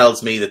 That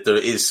tells me that there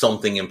is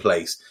something in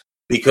place,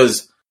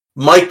 because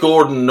Mike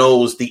Gordon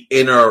knows the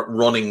inner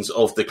runnings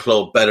of the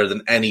club better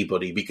than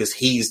anybody, because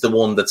he's the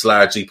one that's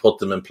largely put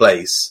them in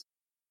place.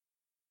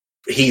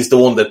 He's the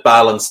one that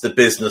balanced the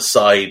business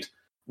side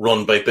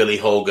run by Billy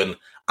Hogan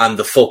and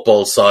the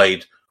football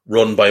side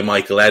run by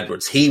Michael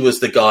Edwards. He was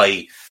the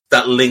guy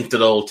that linked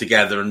it all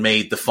together and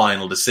made the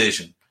final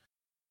decision.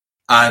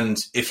 And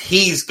if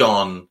he's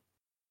gone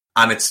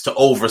and it's to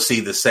oversee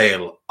the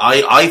sale,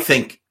 I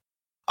think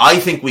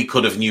we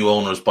could have new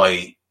owners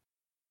by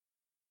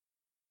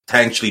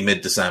potentially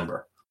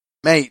mid-December,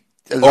 mate,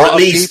 or at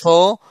least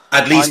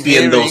be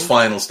in those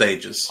final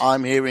stages.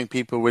 I'm hearing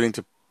people willing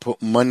to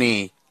put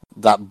money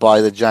that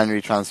by the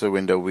January transfer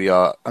window we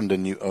are under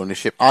new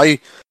ownership.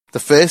 The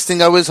first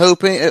thing I was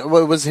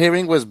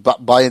hearing was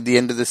by the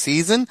end of the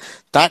season.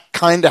 That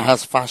kind of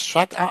has fast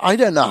tracked. I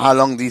don't know how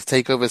long these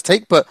takeovers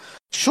take, but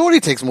surely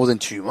it takes more than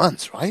 2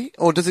 months, right?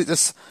 Or does it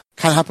just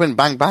can happen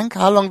bang bang?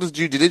 How long does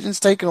due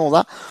diligence take and all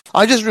that?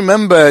 I just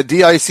remember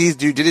DIC's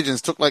due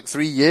diligence took like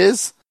 3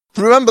 years.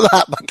 Remember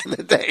that back in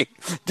the day?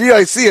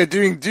 DIC are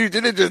doing due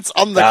diligence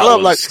on the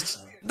club.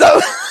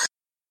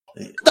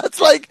 That's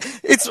like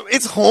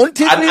it's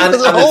haunted me. And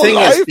the thing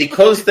is,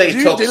 because they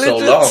took so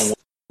long,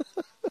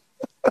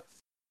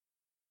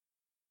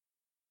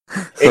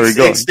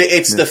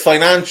 it's the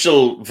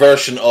financial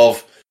version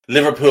of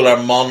Liverpool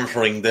are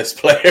monitoring this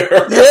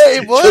player. Yeah,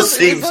 it was. Just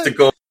seems to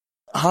go.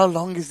 How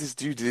long is this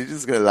due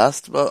diligence going to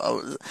last?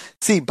 Well,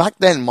 see, back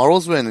then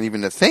morals weren't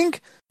even a thing.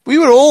 We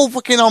were all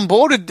fucking on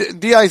board with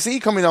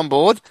DIC coming on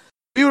board.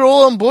 We were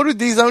all on board with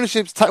these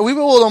ownerships. We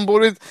were all on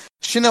board with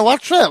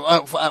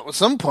Shinawatra at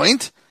some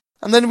point.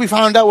 And then we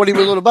found out what he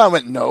was all about. I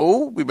went,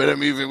 no, we better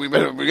move it. We're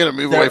going to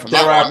move away from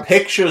that. There are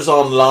pictures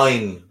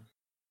online.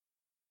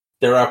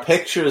 There are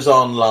pictures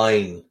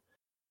online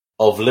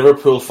of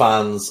Liverpool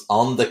fans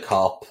on the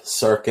Kop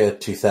circa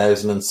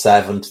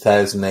 2007,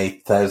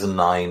 2008,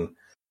 2009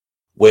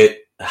 with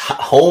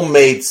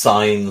homemade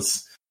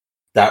signs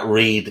that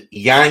read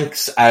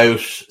 "Yanks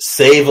out,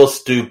 save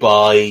us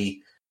Dubai,"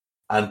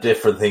 and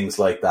different things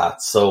like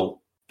that.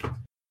 So,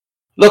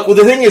 look, well,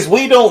 the thing is,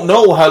 we don't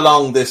know how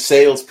long this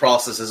sales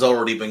process has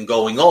already been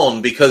going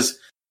on, because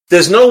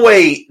there's no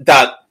way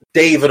that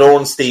David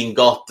Ornstein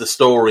got the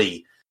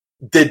story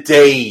the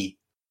day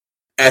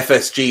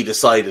FSG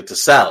decided to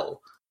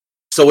sell.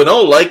 So in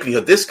all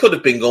likelihood, this could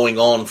have been going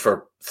on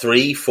for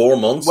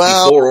 3-4 months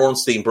before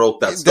Ornstein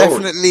broke that story.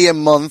 Definitely a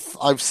month.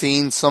 I've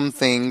seen some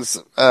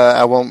things.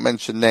 I won't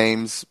mention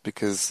names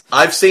because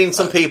I've seen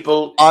some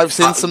people. I've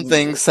seen some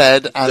things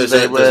said, and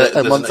they were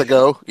a month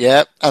ago.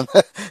 Yeah, and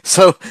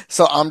so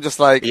I'm just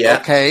like,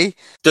 okay.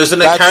 There's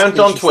an account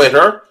on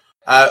Twitter,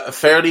 a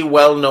fairly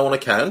well-known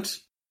account,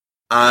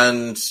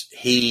 and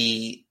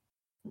he,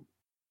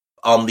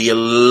 on the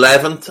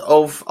 11th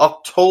of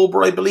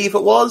October, I believe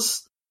it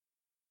was,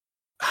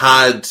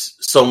 had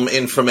some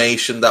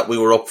information that we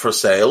were up for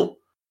sale,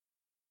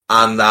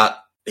 and that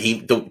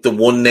the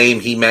one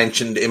name he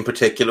mentioned in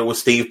particular was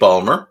Steve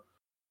Ballmer.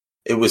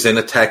 It was in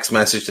a text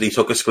message that he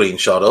took a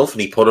screenshot of, and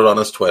he put it on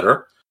his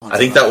Twitter. I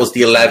think that was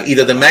the 11th.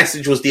 Either the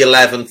message was the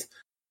 11th,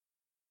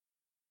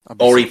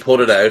 or he put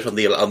it out on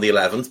the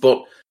 11th.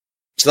 But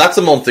so that's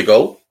a month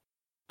ago.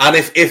 And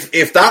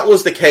if that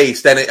was the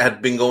case, then it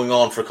had been going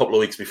on for a couple of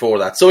weeks before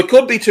that. So it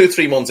could be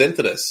 2-3 months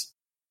into this.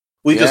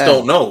 We just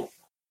don't know.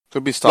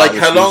 Could be like,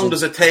 how long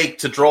does it take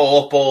to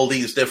draw up all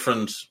these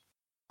different?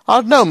 I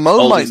don't know.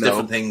 Mo might know.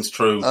 Different things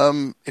through.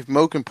 If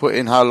Mo can put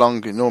in how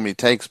long it normally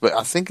takes, but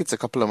I think it's a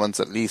couple of months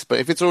at least. But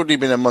if it's already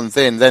been a month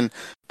in, then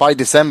by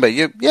December,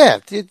 you're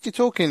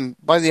talking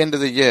by the end of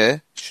the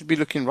year, it should be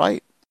looking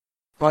right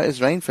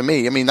as rain for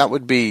me. I mean, that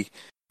would be,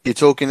 you're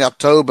talking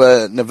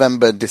October,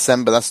 November,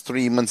 December. That's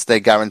 3 months they're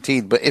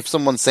guaranteed. But if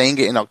someone's saying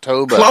it in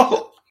October.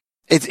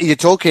 You're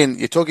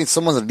talking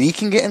someone's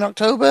leaking it in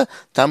October.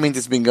 That means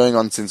it's been going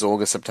on since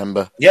August,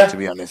 September. Yeah, to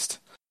be honest.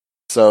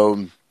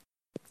 So,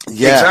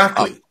 yeah,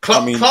 exactly.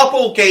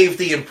 Klopp gave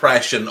the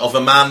impression of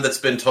a man that's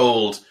been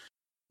told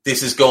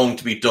this is going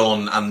to be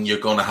done and you're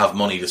going to have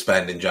money to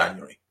spend in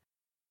January.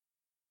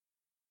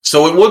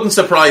 So it wouldn't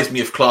surprise me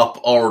if Klopp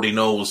already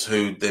knows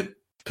who the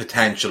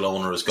potential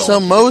owner is going to be.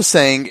 So Mo's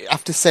saying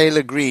after sale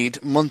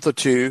agreed, month or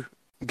two,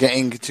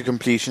 getting to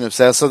completion of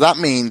sale. So that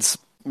means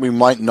we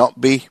might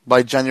not be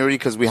by January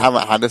because we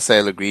haven't had a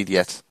sale agreed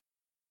yet.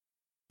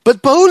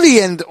 But Bowley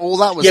and all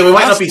that was... Yeah, we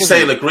might not be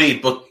sale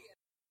agreed, but...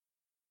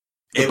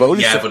 but it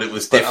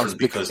was different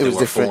because they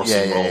were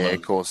forcing Roman. Yeah,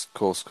 of course.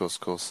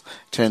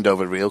 Turned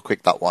over real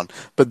quick, that one.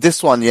 But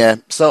this one,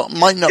 so it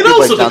might not be... It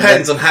also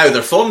depends on how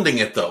they're funding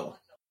it, though.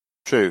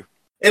 True.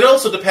 It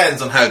also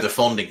depends on how they're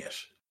funding it.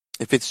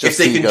 If it's just...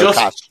 If they can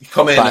just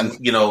come in and,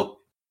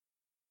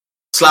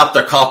 slap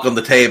their cock on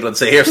the table and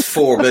say, here's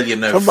 $4 billion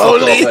now,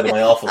 fuck off out of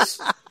my office.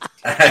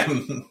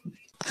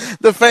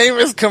 The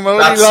famous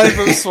Camoli line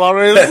from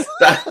Suarez.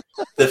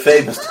 The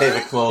famous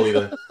David Camoli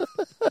line.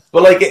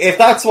 But, if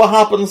that's what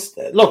happens,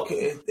 look,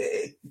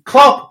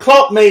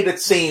 Klopp made it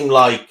seem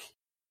like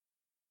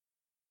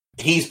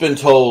he's been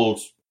told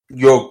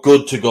you're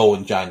good to go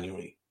in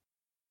January.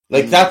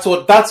 That's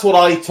what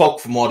I took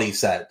from what he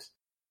said.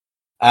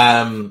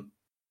 I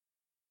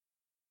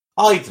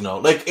don't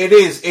know.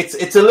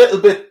 It's a little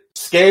bit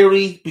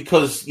scary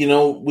because,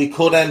 we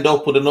could end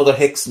up with another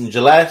Hicks and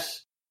Gillette.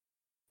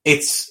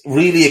 It's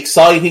really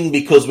exciting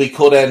because we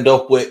could end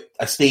up with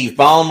a Steve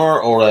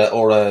Ballmer or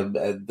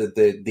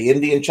the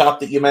Indian chap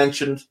that you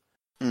mentioned.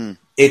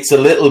 It's a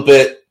little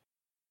bit,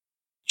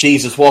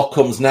 Jesus, what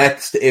comes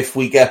next if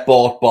we get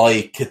bought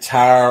by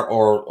Qatar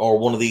or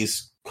one of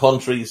these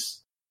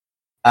countries?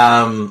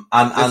 And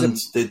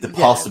the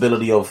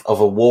possibility of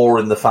a war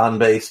in the fan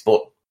base,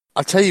 but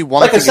I'll tell you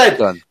one thing.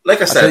 The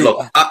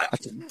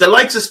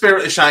likes of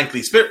Spirit of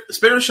Shankly. Spirit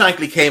of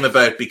Shankly came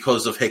about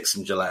because of Hicks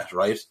and Gillette,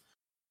 right?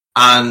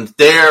 And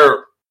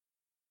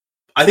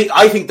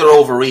I think they're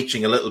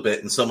overreaching a little bit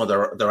in some of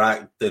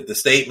the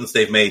statements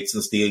they've made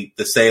since the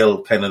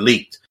sale kind of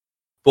leaked.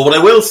 But what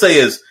I will say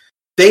is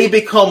they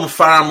become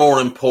far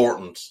more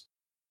important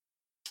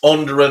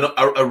under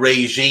a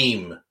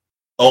regime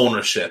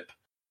ownership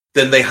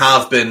than they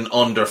have been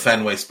under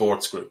Fenway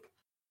Sports Group.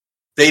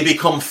 They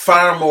become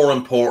far more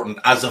important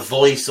as a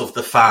voice of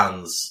the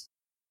fans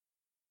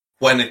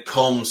when it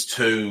comes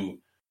to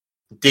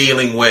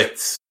dealing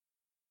with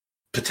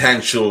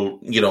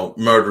potential,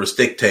 murderous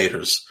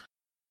dictators,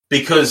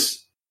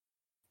 because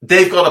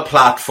they've got a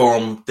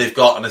platform, they've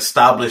got an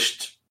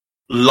established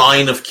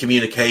line of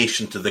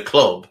communication to the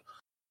club.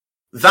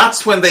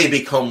 That's when they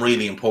become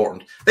really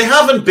important. They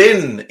haven't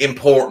been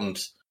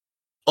important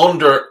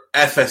under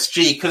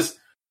FSG because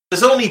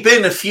there's only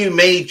been a few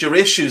major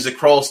issues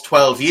across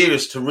 12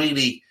 years to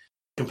really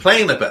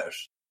complain about.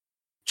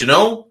 Do you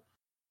know?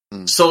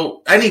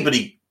 So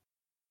anybody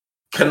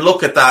can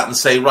look at that and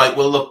say, right,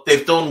 well, look,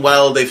 they've done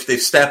well. They've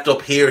stepped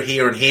up here,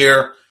 and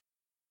here.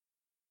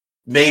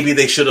 Maybe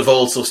they should have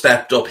also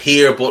stepped up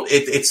here, but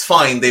it's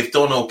fine. They've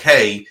done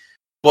okay.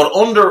 But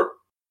under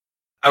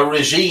a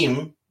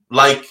regime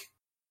like,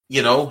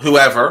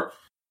 whoever,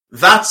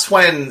 that's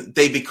when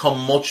they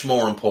become much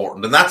more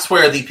important. And that's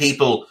where the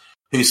people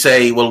who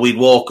say, well, we'd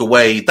walk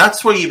away,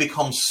 that's where you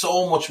become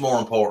so much more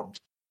important.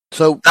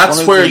 So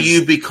that's where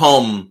you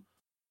become...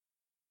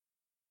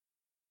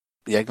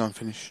 Yeah, go on,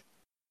 finish.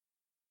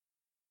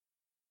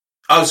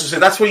 I was going to say,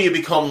 that's where you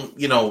become,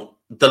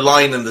 the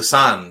line in the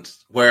sand,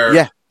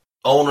 where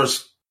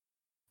owners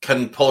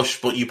can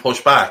push, but you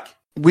push back.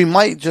 We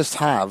might just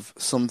have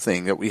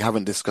something that we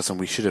haven't discussed, and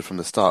we should have from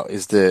the start,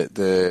 is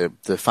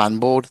the fan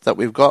board that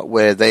we've got,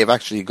 where they've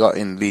actually got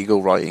in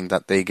legal writing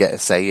that they get a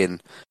say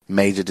in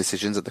major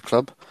decisions at the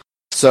club.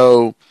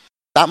 So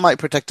that might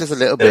protect us a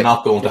little bit. They're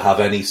not going to have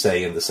any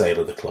say in the sale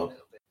of the club.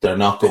 They're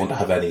not going to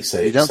have any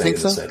say, you don't think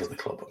in so? The sale of the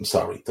club. I'm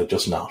sorry, they're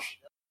just not.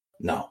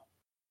 No.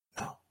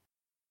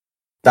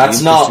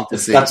 That's not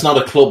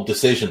a club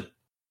decision.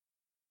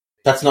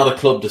 That's not a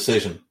club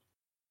decision.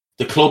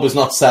 The club is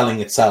not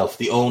selling itself.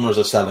 The owners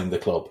are selling the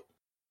club.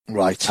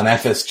 Right. And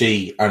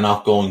FSG are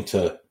not going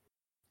to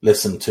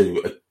listen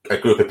to a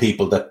group of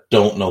people that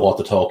don't know what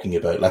they're talking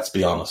about, let's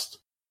be honest.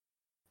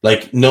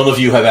 Like, none of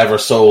you have ever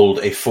sold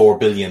a £4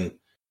 billion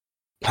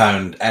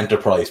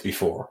enterprise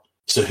before.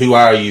 So who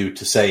are you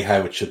to say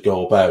how it should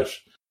go about?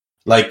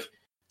 Like,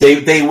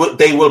 they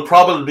will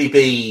probably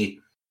be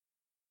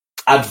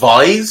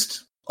advised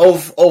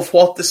of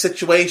what the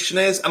situation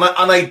is. And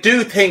I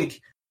do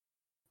think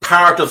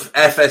part of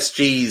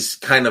FSG's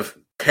kind of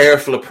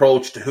careful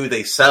approach to who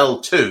they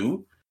sell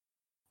to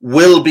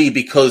will be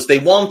because they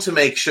want to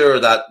make sure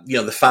that,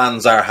 the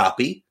fans are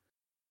happy.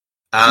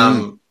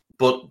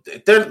 But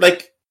they're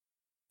like,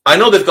 I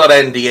know they've got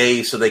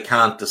NDAs, so they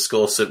can't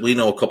discuss it. We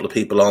know a couple of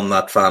people on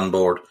that fan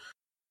board,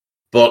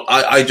 but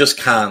I just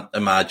can't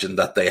imagine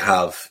that they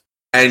have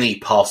any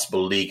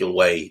possible legal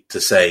way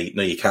to say,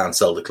 no, you can't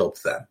sell the club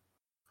to them.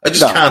 I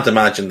just can't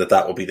imagine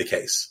that would be the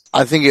case.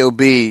 I think it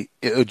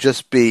would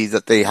just be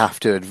that they have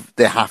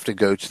to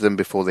go to them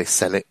before they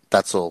sell it.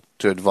 That's all,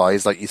 to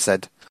advise, like you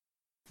said.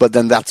 But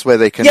then that's where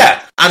they can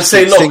and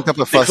say, look, the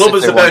club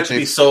is about to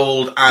be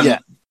sold, and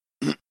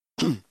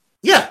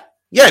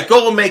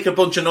go and make a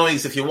bunch of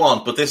noise if you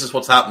want, but this is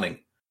what's happening.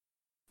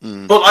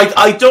 But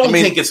I don't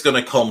think it's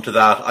going to come to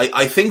that.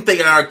 I think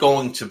they are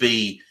going to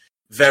be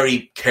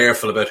very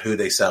careful about who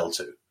they sell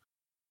to.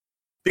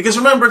 Because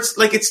remember,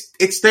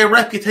 it's their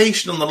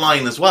reputation on the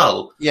line as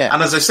well. Yeah.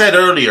 And as I said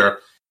earlier,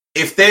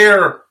 if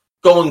they're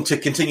going to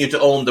continue to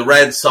own the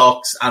Red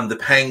Sox and the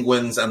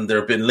Penguins, and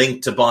they've been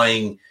linked to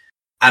buying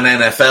an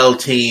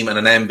NFL team and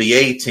an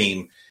NBA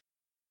team,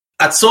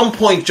 at some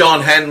point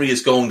John Henry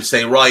is going to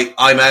say, right,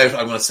 I'm out,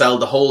 I'm going to sell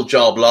the whole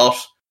job lot.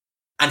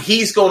 And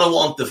he's going to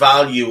want the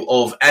value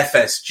of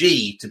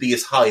FSG to be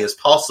as high as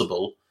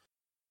possible.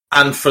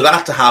 And for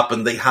that to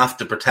happen, they have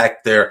to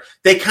protect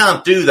they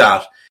can't do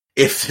that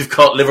if they've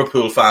got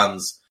Liverpool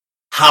fans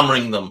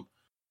hammering them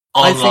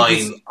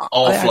online,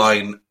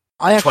 offline, 24/7.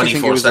 I actually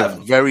think it was a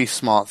very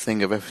smart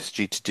thing of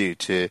FSG to do,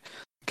 to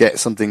get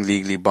something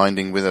legally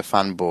binding with a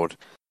fan board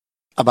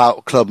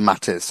about club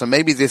matters. So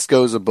maybe this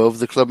goes above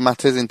the club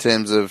matters in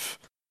terms of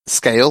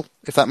scale,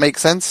 if that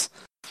makes sense.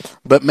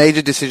 But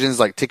major decisions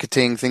like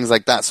ticketing, things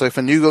like that. So if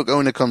a new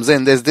owner comes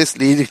in, there's this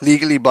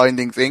legally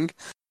binding thing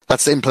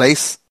that's in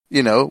place,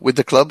 with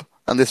the club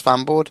and this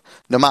fan board,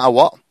 no matter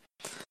what.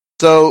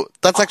 So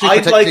that's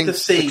actually protecting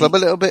the club a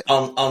little bit.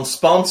 On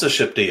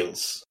sponsorship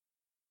deals.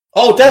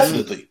 Oh,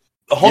 definitely.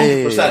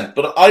 100%. Yeah.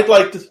 But I'd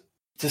like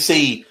to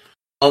see,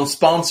 on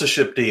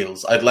sponsorship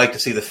deals, I'd like to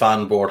see the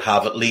fan board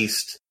have at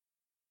least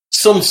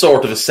some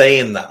sort of a say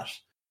in that.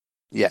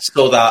 Yeah.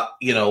 So that,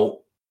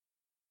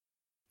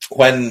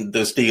 when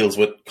there's deals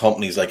with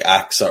companies like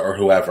AXA or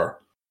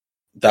whoever,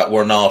 that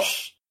we're not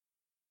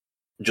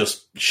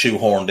just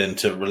shoehorned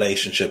into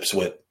relationships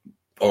with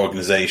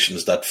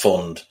organizations that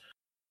fund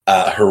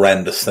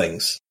horrendous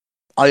things.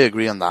 I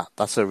agree on that.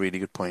 That's a really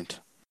good point.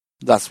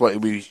 That's what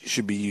we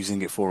should be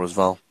using it for as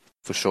well,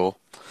 for sure.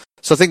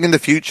 So I think in the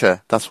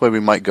future, that's where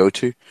we might go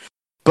to.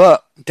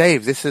 But,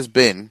 Dave, this has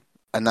been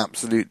an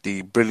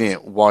absolutely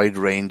brilliant,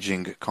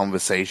 wide-ranging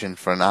conversation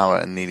for an hour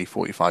and nearly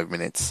 45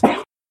 minutes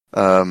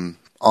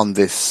on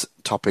this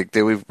topic.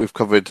 We've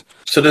covered...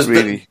 So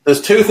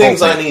there's two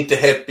things I need to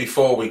hit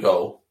before we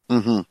go.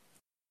 Mm-hmm.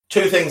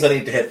 Two things I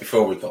need to hit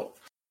before we go.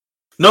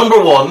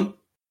 Number one,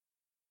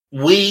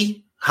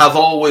 we have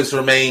always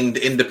remained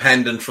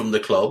independent from the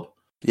club.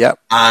 Yep.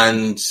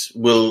 And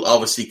will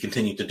obviously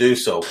continue to do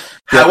so. Yep,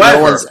 However,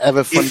 no one's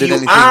ever funded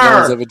anything, no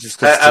one's ever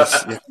discussed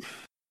us,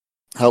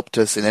 helped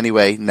us in any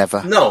way,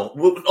 never.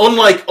 No,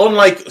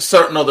 unlike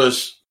certain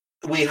others,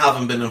 we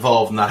haven't been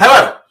involved in that.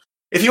 However,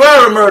 if you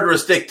are a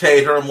murderous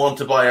dictator and want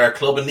to buy our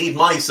club and need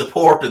my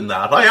support in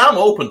that, I am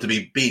open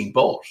to being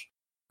bought.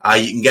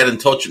 You can get in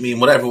touch with me in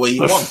whatever way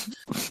you want.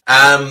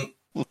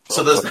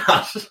 So there's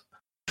that.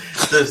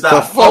 There's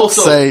that. For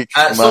fuck's sake,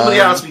 somebody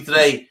asked me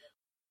today,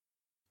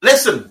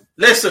 listen,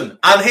 Listen,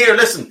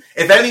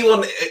 if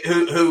anyone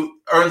who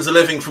earns a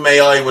living from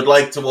AI would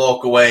like to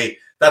walk away,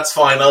 that's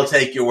fine. I'll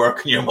take your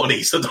work and your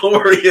money, so don't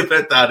worry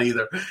about that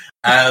either.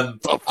 I'm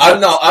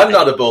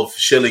not above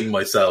shilling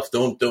myself.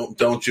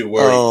 Don't you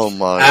worry. Oh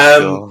my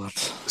God.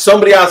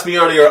 Somebody asked me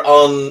earlier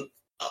on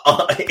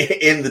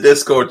in the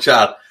Discord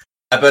chat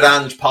about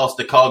Ange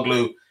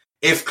Postecoglou.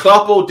 If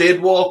Kloppo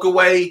did walk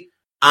away,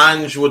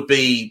 Ange would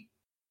be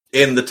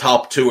in the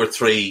top 2 or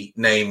 3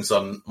 names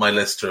on my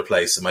list to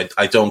replace him.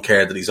 I don't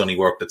care that he's only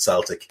worked at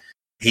Celtic.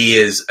 He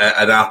is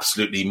an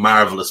absolutely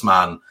marvellous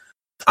man,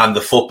 and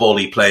the football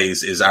he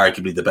plays is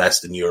arguably the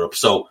best in Europe.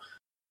 So,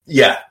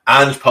 yeah,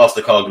 Ange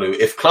Postecoglou.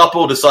 If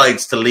Kloppo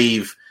decides to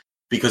leave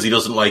because he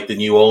doesn't like the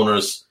new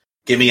owners,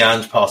 give me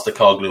Ange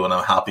Postecoglou and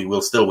I'm happy.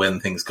 We'll still win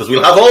things because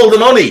we'll have all the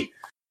money.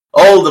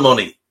 All the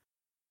money.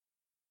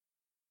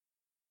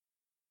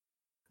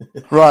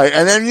 Right,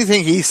 and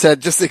anything he said,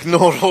 just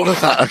ignore all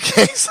of that,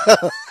 okay?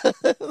 So...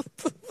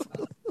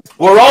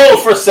 We're all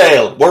for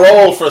sale. We're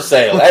all for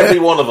sale. Every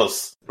one of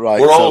us.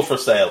 Right. We're all for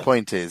sale. The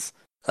point is,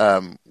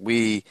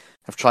 we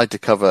have tried to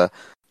cover,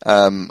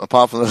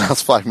 apart from the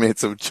last 5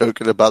 minutes of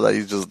joking about that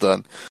he's just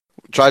done,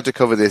 tried to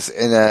cover this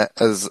in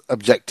as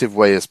objective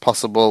way as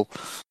possible.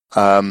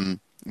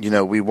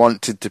 We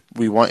wanted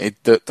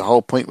the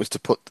whole point was to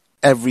put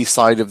every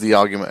side of the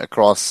argument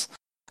across.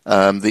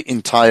 The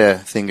entire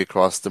thing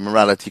across, the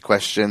morality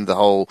question, the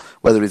whole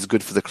whether it's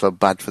good for the club,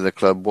 bad for the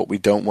club, what we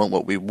don't want,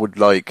 what we would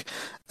like,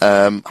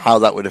 how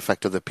that would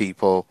affect other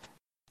people,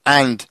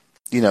 and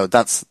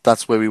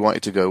that's where we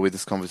wanted to go with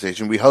this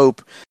conversation. We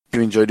hope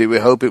you enjoyed it. We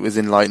hope it was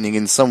enlightening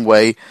in some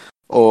way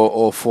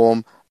or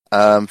form.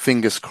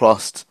 Fingers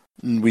crossed,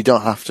 we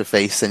don't have to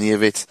face any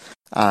of it.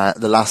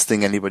 The last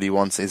thing anybody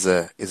wants is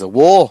a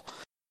war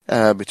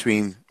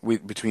between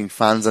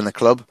fans and the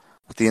club.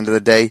 At the end of the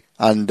day,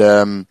 and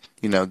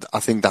I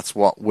think that's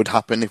what would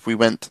happen if we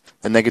went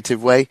a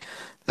negative way.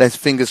 Let's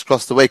fingers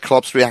crossed the way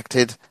Klopp's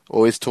reacted,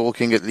 or is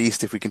talking at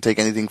least, if we can take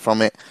anything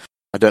from it.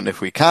 I don't know if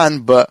we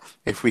can, but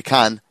if we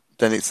can,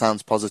 then it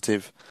sounds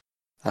positive,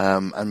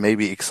 and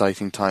maybe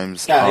exciting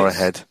times are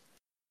ahead.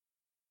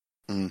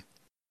 Do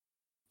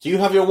you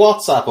have your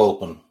WhatsApp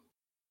open?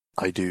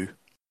 I do.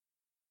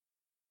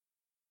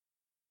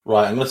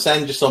 Right, I'm going to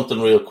send you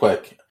something real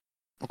quick.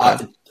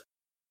 Okay.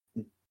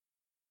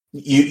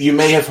 You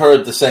may have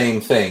heard the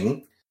same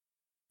thing.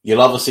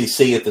 You'll obviously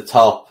see at the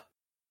top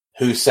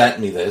who sent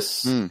me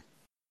this.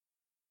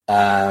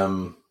 I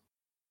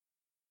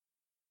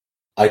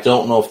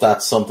don't know if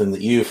that's something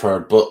that you've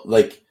heard, but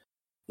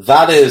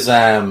that is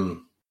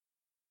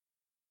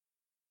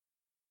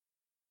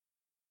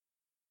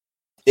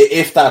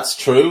if that's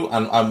true,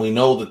 and we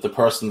know that the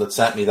person that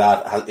sent me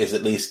that is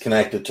at least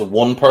connected to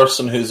one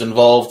person who's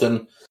involved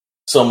in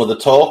some of the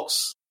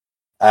talks.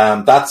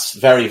 That's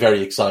very,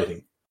 very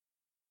exciting.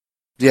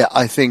 Yeah,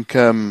 I think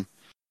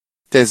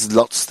there's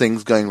lots of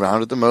things going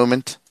around at the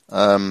moment.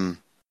 And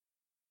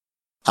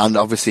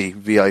obviously,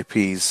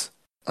 VIPs,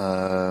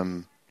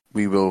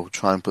 we will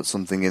try and put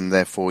something in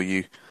there for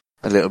you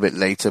a little bit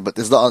later. But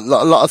there's a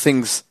lot of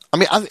things. I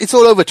mean, it's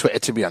all over Twitter,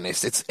 to be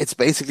honest. It's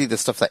basically the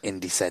stuff that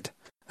Indy said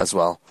as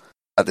well.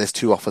 There's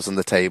 2 offers on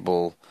the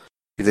table,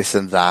 this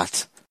and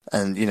that.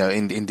 And,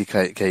 Indy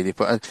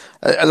put...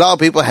 A lot of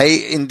people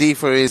hate Indy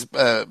for his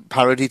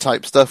parody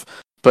type stuff.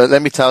 But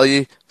let me tell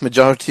you,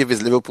 majority of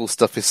his Liverpool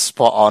stuff is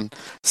spot on.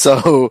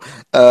 So,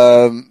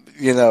 so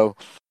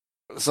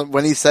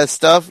when he says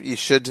stuff, you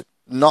should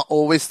not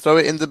always throw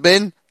it in the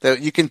bin.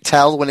 You can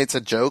tell when it's a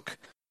joke,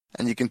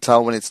 and you can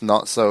tell when it's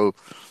not. So,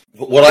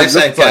 what I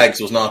sent Gags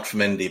was not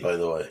from Indy, by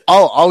the way.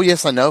 Oh,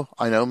 yes, I know,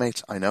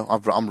 mate, I know.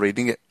 I'm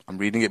reading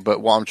it.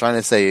 But what I'm trying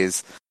to say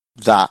is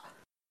that,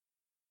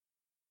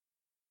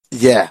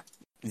 yeah.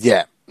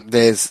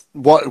 There's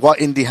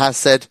what Indy has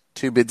said.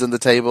 2 bids on the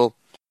table.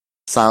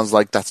 Sounds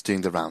like that's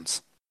doing the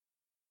rounds.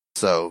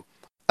 So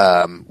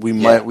we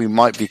might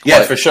be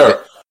quite, for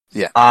sure.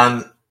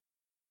 And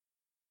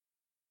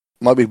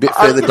might be a bit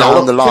further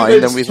down the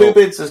line than we thought. 2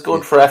 bids is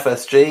good for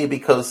FSG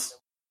because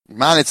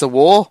it's a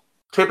war.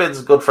 2 bids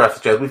is good for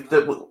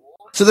FSG.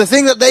 So the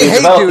thing that they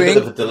hate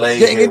doing,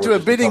 getting into a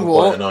bidding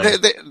war,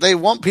 they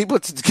want people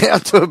to get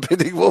into a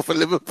bidding war for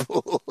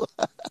Liverpool.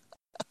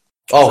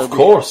 Of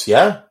course,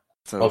 yeah.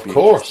 So of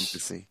course. To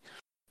see.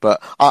 But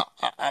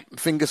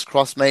fingers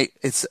crossed, mate.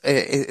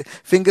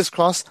 Fingers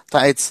crossed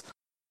that it's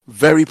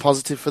very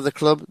positive for the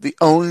club. The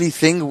only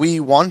thing we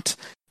want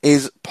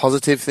is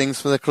positive things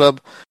for the club.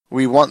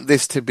 We want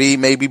this to be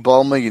maybe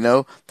Balmer,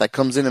 that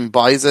comes in and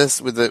buys us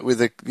with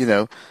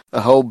a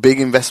whole big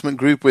investment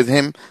group with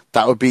him.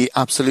 That would be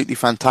absolutely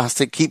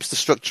fantastic. Keeps the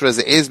structure as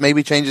it is.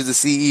 Maybe changes the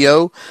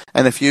CEO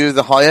and a few of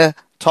the higher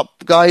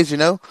top guys,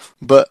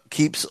 but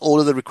keeps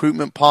all of the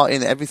recruitment part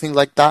in, everything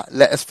like that.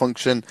 Let us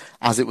function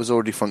as it was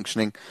already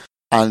functioning.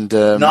 And,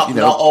 not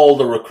all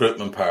the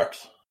recruitment part.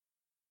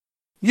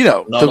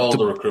 Not all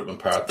the recruitment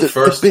part. The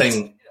first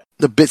thing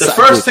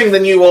the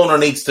new owner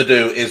needs to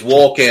do is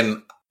walk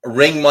in,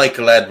 ring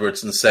Michael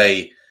Edwards and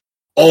say,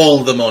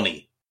 all the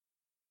money,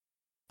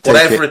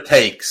 whatever it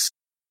takes,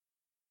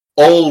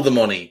 all the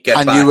money, get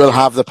and back. you will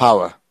have the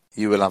power.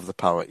 You will have the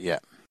power, yeah.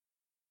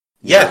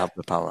 You Yeah. will have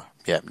the power,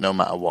 yeah, no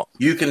matter what.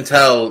 You can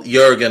tell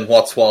Jurgen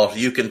what's what.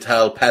 You can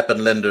tell Pep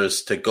and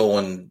Linders to go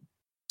and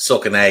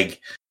suck an egg.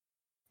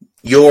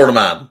 You're the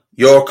man.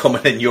 You're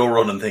coming in. You're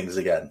running things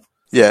again.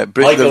 Yeah,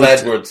 Michael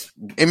Edwards.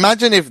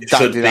 Imagine if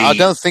that did. I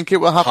don't think it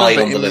will happen, high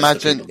but on the list of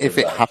imagine people if to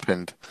it do that.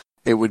 happened.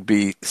 It would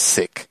be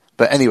sick.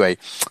 But anyway,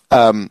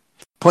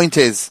 point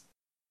is,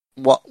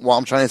 what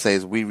I'm trying to say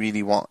is we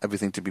really want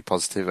everything to be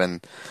positive,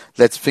 and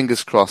let's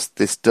fingers crossed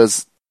this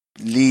does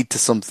lead to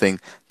something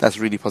that's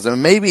really positive.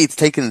 And maybe it's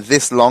taken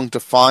this long to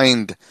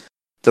find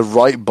the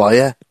right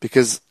buyer,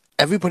 because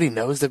everybody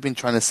knows they've been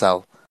trying to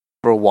sell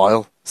for a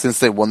while. Since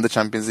they won the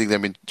Champions League,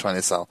 they've been trying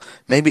to sell.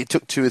 Maybe it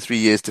took 2 or 3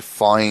 years to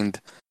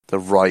find the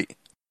right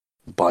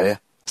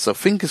buyer. So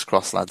fingers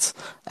crossed, lads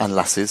and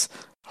lasses.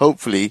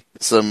 Hopefully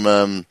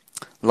some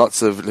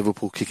lots of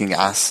Liverpool kicking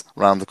ass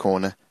round the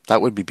corner.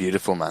 That would be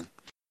beautiful, man.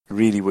 It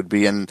really would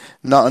be, and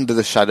not under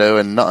the shadow,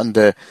 and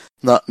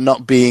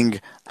not being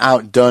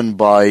outdone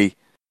by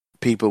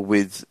people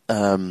with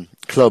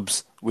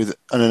clubs with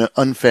an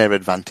unfair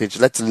advantage.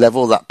 Let's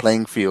level that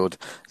playing field.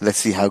 Let's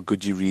see how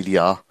good you really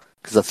are.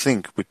 Because I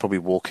think we'd probably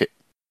walk it.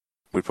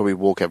 We'd probably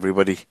walk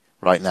everybody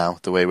right now,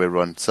 the way we're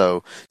run.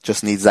 So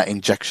just needs that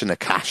injection of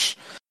cash,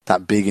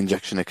 that big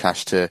injection of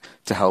cash to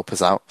help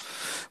us out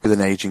with an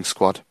aging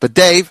squad. But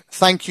Dave,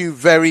 thank you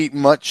very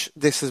much.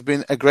 This has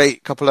been a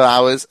great couple of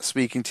hours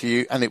speaking to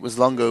you, and it was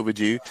long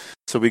overdue.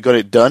 So we got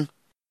it done.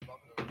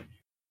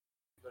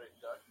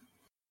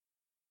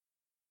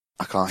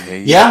 I can't hear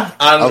you. Yeah,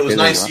 and Okay, it was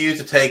there nice you of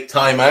you to take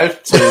time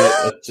out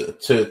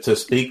to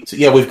speak.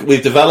 Yeah,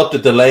 we've developed a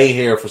delay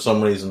here for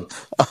some reason.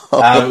 It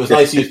was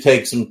nice of you to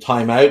take some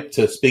time out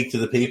to speak to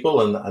the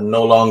people and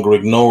no longer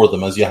ignore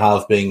them as you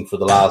have been for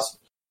the last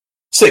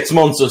 6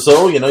 months or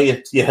so. You know,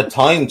 you had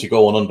time to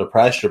go on under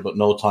pressure, but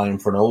no time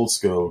for an old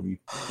school.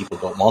 People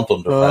don't want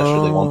under pressure;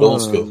 they want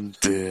old school.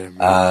 Dear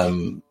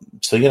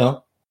So you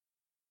know,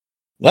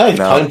 yeah,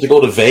 time to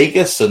go to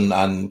Vegas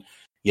and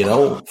you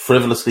know,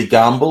 frivolously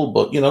gamble,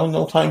 but, you know,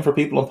 no time for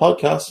people on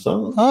podcasts.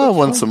 So I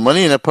won some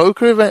money in a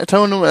poker event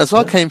tournament as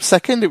well. Yeah. Came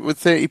second with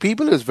 30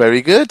 people. It was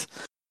very good.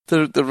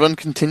 The run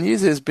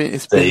continues. It's been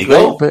great.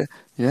 Go. But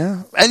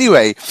yeah.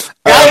 Anyway,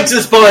 Gags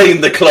is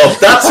buying the club.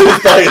 That's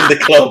who's buying the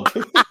club.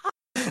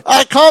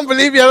 I can't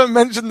believe you haven't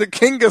mentioned the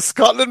King of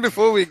Scotland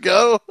before we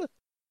go.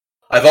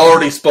 I've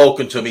already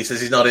spoken to him. He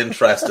says he's not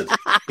interested.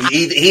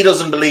 he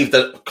doesn't believe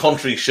that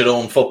countries should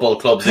own football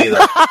clubs either.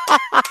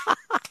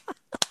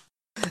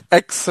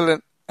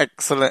 Excellent.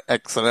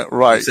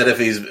 Right. He said if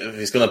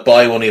he's going to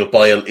buy one, he'll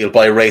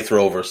buy Wraith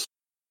Rovers.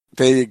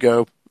 There you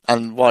go.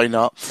 And why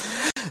not?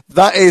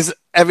 That is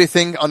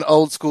everything on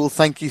Old School.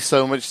 Thank you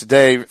so much to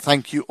Dave.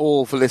 Thank you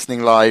all for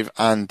listening live.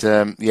 And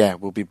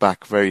we'll be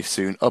back very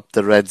soon. Up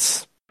the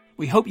Reds.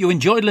 We hope you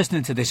enjoyed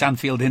listening to this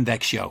Anfield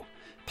Index show.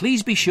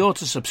 Please be sure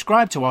to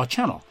subscribe to our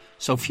channel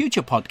so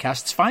future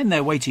podcasts find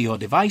their way to your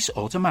device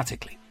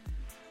automatically.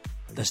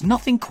 There's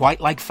nothing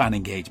quite like fan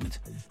engagement,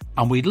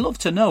 and we'd love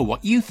to know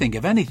what you think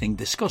of anything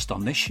discussed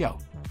on this show.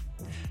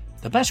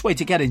 The best way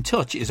to get in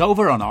touch is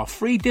over on our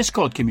free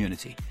Discord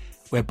community,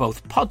 where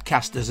both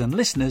podcasters and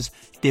listeners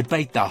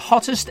debate the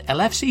hottest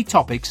LFC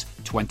topics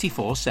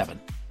 24/7.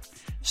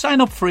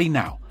 Sign up free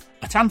now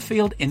at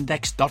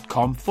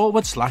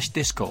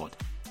AnfieldIndex.com/Discord.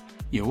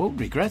 You won't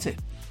regret it.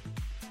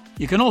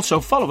 You can also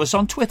follow us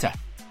on Twitter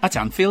at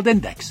Anfield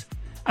Index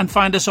and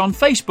find us on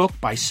Facebook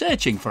by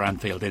searching for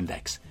Anfield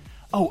Index.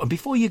 Oh, and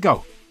before you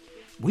go,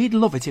 we'd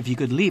love it if you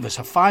could leave us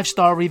a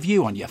 5-star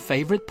review on your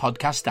favourite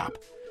podcast app.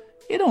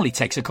 It only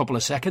takes a couple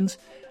of seconds,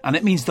 and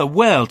it means the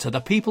world to the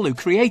people who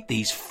create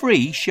these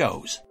free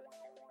shows.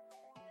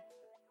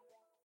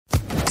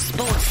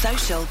 Sports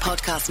Social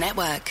Podcast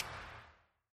Network.